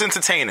was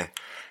entertaining.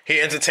 He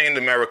entertained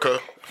America.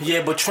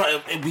 Yeah, but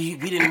Trump, we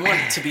didn't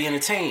want it to be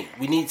entertained.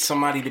 We need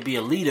somebody to be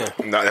a leader.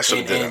 No, that's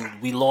what and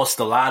we lost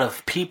a lot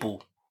of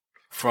people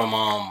from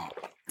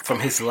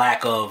his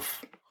lack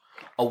of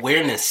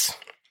awareness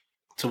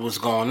to what's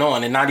going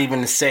on. And not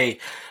even to say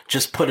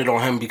just put it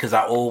on him, because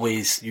I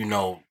always, you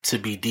know, to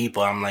be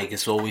deeper, I'm like,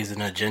 it's always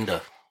an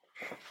agenda.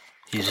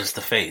 He's just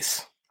the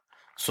face.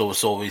 So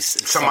it's always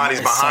somebody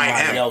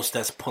else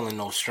that's pulling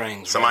those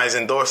strings. Somebody's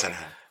endorsing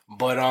him.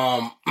 But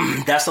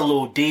that's a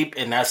little deep,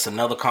 and that's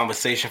another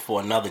conversation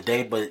for another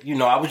day. But, you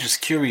know, I was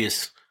just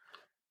curious,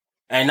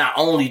 and not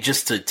only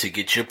just to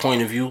get your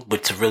point of view,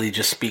 but to really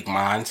just speak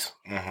minds,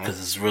 because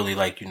it's really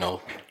like, you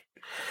know,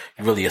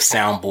 really a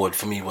soundboard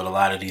for me with a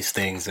lot of these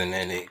things, and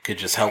then it could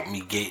just help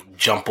me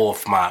jump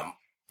off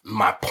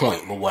my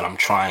point with what I'm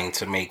trying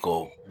to make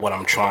or what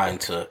I'm trying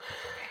to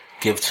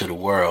give to the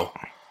world.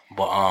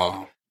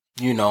 But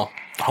you know,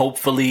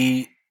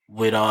 hopefully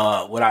with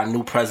our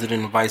new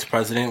president and vice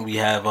president, we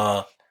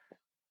have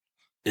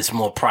it's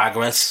more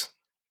progress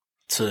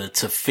to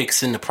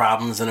fixing the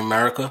problems in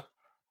America,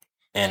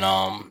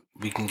 and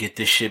we can get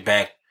this shit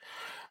back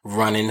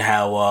running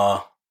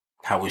how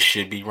it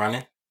should be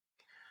running.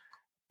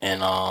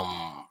 And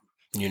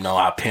you know,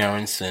 our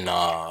parents and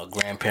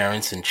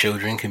grandparents and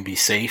children can be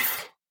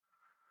safe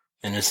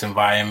in this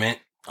environment.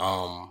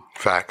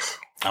 Facts.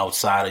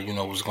 Outside of, you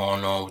know, what's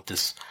going on with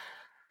this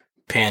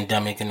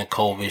pandemic and the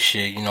COVID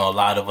shit, you know, a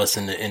lot of us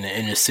in the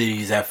inner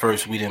cities, at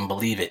first we didn't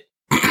believe it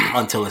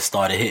until it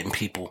started hitting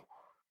people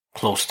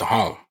close to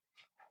home.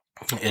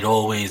 It's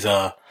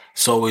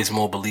always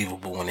more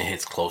believable when it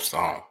hits close to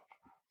home.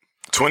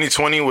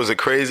 2020 was a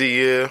crazy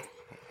year,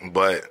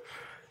 but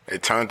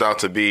it turned out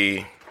to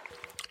be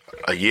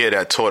a year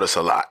that taught us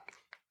a lot.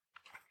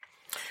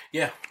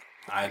 Yeah,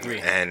 I agree.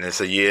 And it's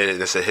a year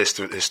that's a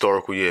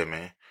historical year,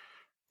 man.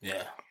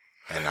 Yeah.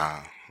 And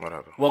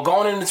whatever. Well,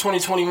 going into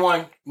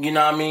 2021, you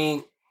know what I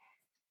mean?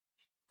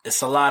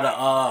 It's a lot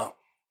of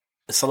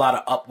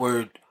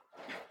upward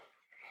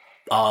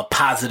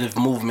positive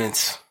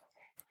movements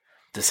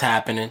that's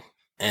happening.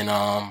 And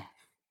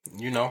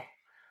you know,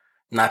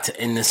 not to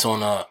end this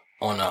on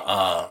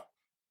a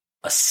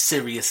a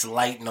serious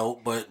light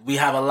note, but we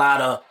have a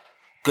lot of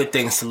good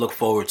things to look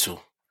forward to.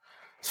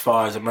 As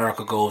far as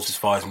America goes, as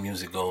far as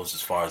music goes,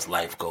 as far as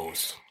life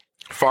goes.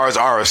 As far as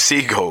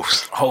RFC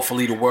goes.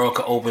 Hopefully the world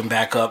could open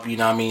back up, you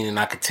know what I mean? And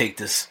I could take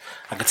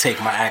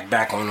my act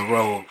back on the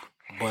road.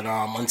 But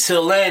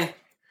until then,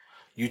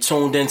 you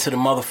tuned into the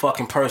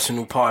motherfucking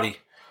personal party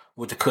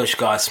with the Kush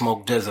God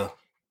Smoke Dizza.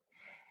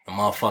 The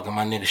motherfucking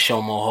my nigga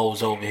Show More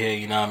Hoes over here,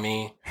 you know what I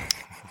mean?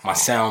 My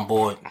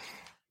soundboard.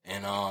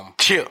 And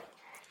chill.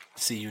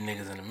 See you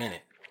niggas in a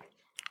minute.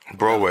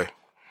 Broadway.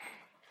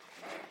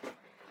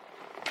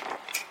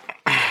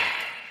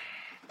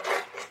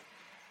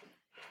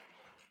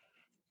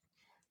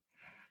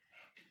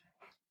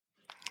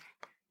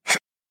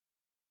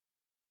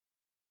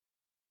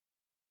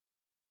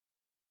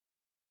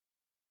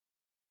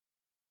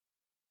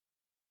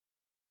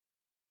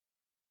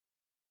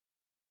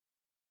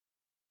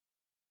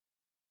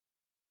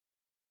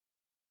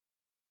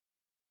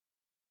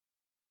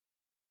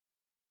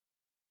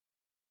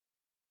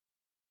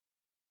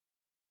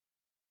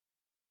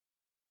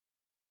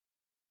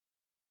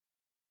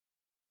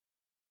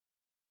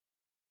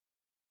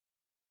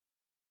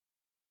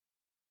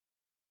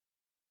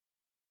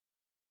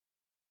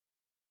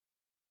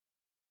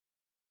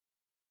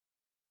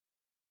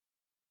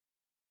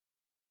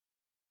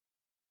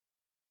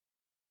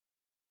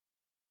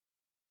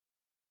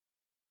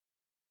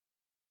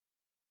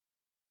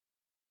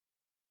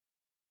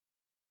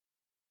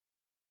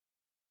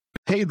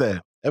 Hey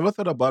there, ever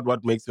thought about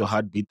what makes your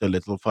heart beat a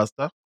little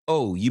faster?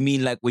 Oh, you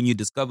mean like when you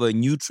discover a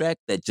new track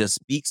that just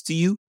speaks to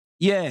you?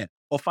 Yeah,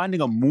 or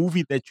finding a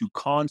movie that you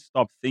can't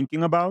stop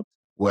thinking about?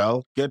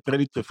 Well, get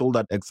ready to feel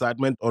that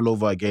excitement all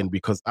over again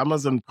because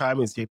Amazon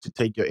Prime is here to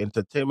take your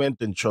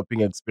entertainment and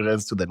shopping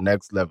experience to the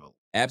next level.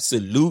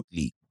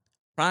 Absolutely.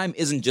 Prime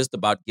isn't just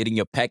about getting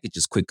your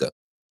packages quicker.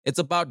 It's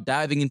about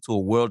diving into a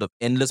world of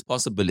endless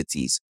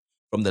possibilities,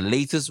 from the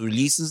latest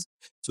releases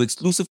to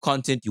exclusive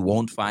content you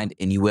won't find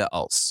anywhere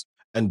else.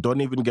 And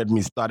don't even get me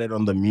started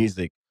on the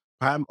music.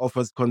 Prime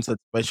offers concert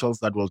specials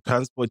that will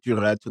transport you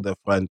right to the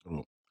front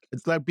row.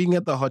 It's like being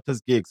at the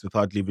hottest gigs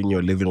without leaving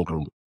your living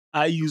room.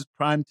 I use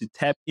Prime to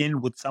tap in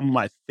with some of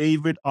my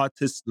favorite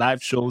artists'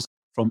 live shows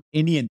from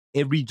any and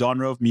every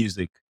genre of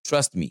music.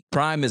 Trust me,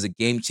 Prime is a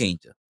game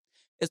changer.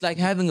 It's like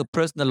having a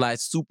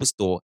personalized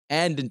superstore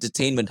and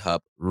entertainment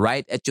hub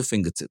right at your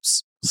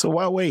fingertips. So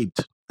why wait?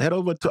 Head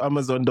over to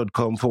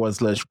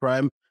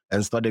amazon.com/Prime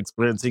and start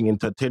experiencing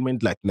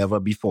entertainment like never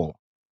before.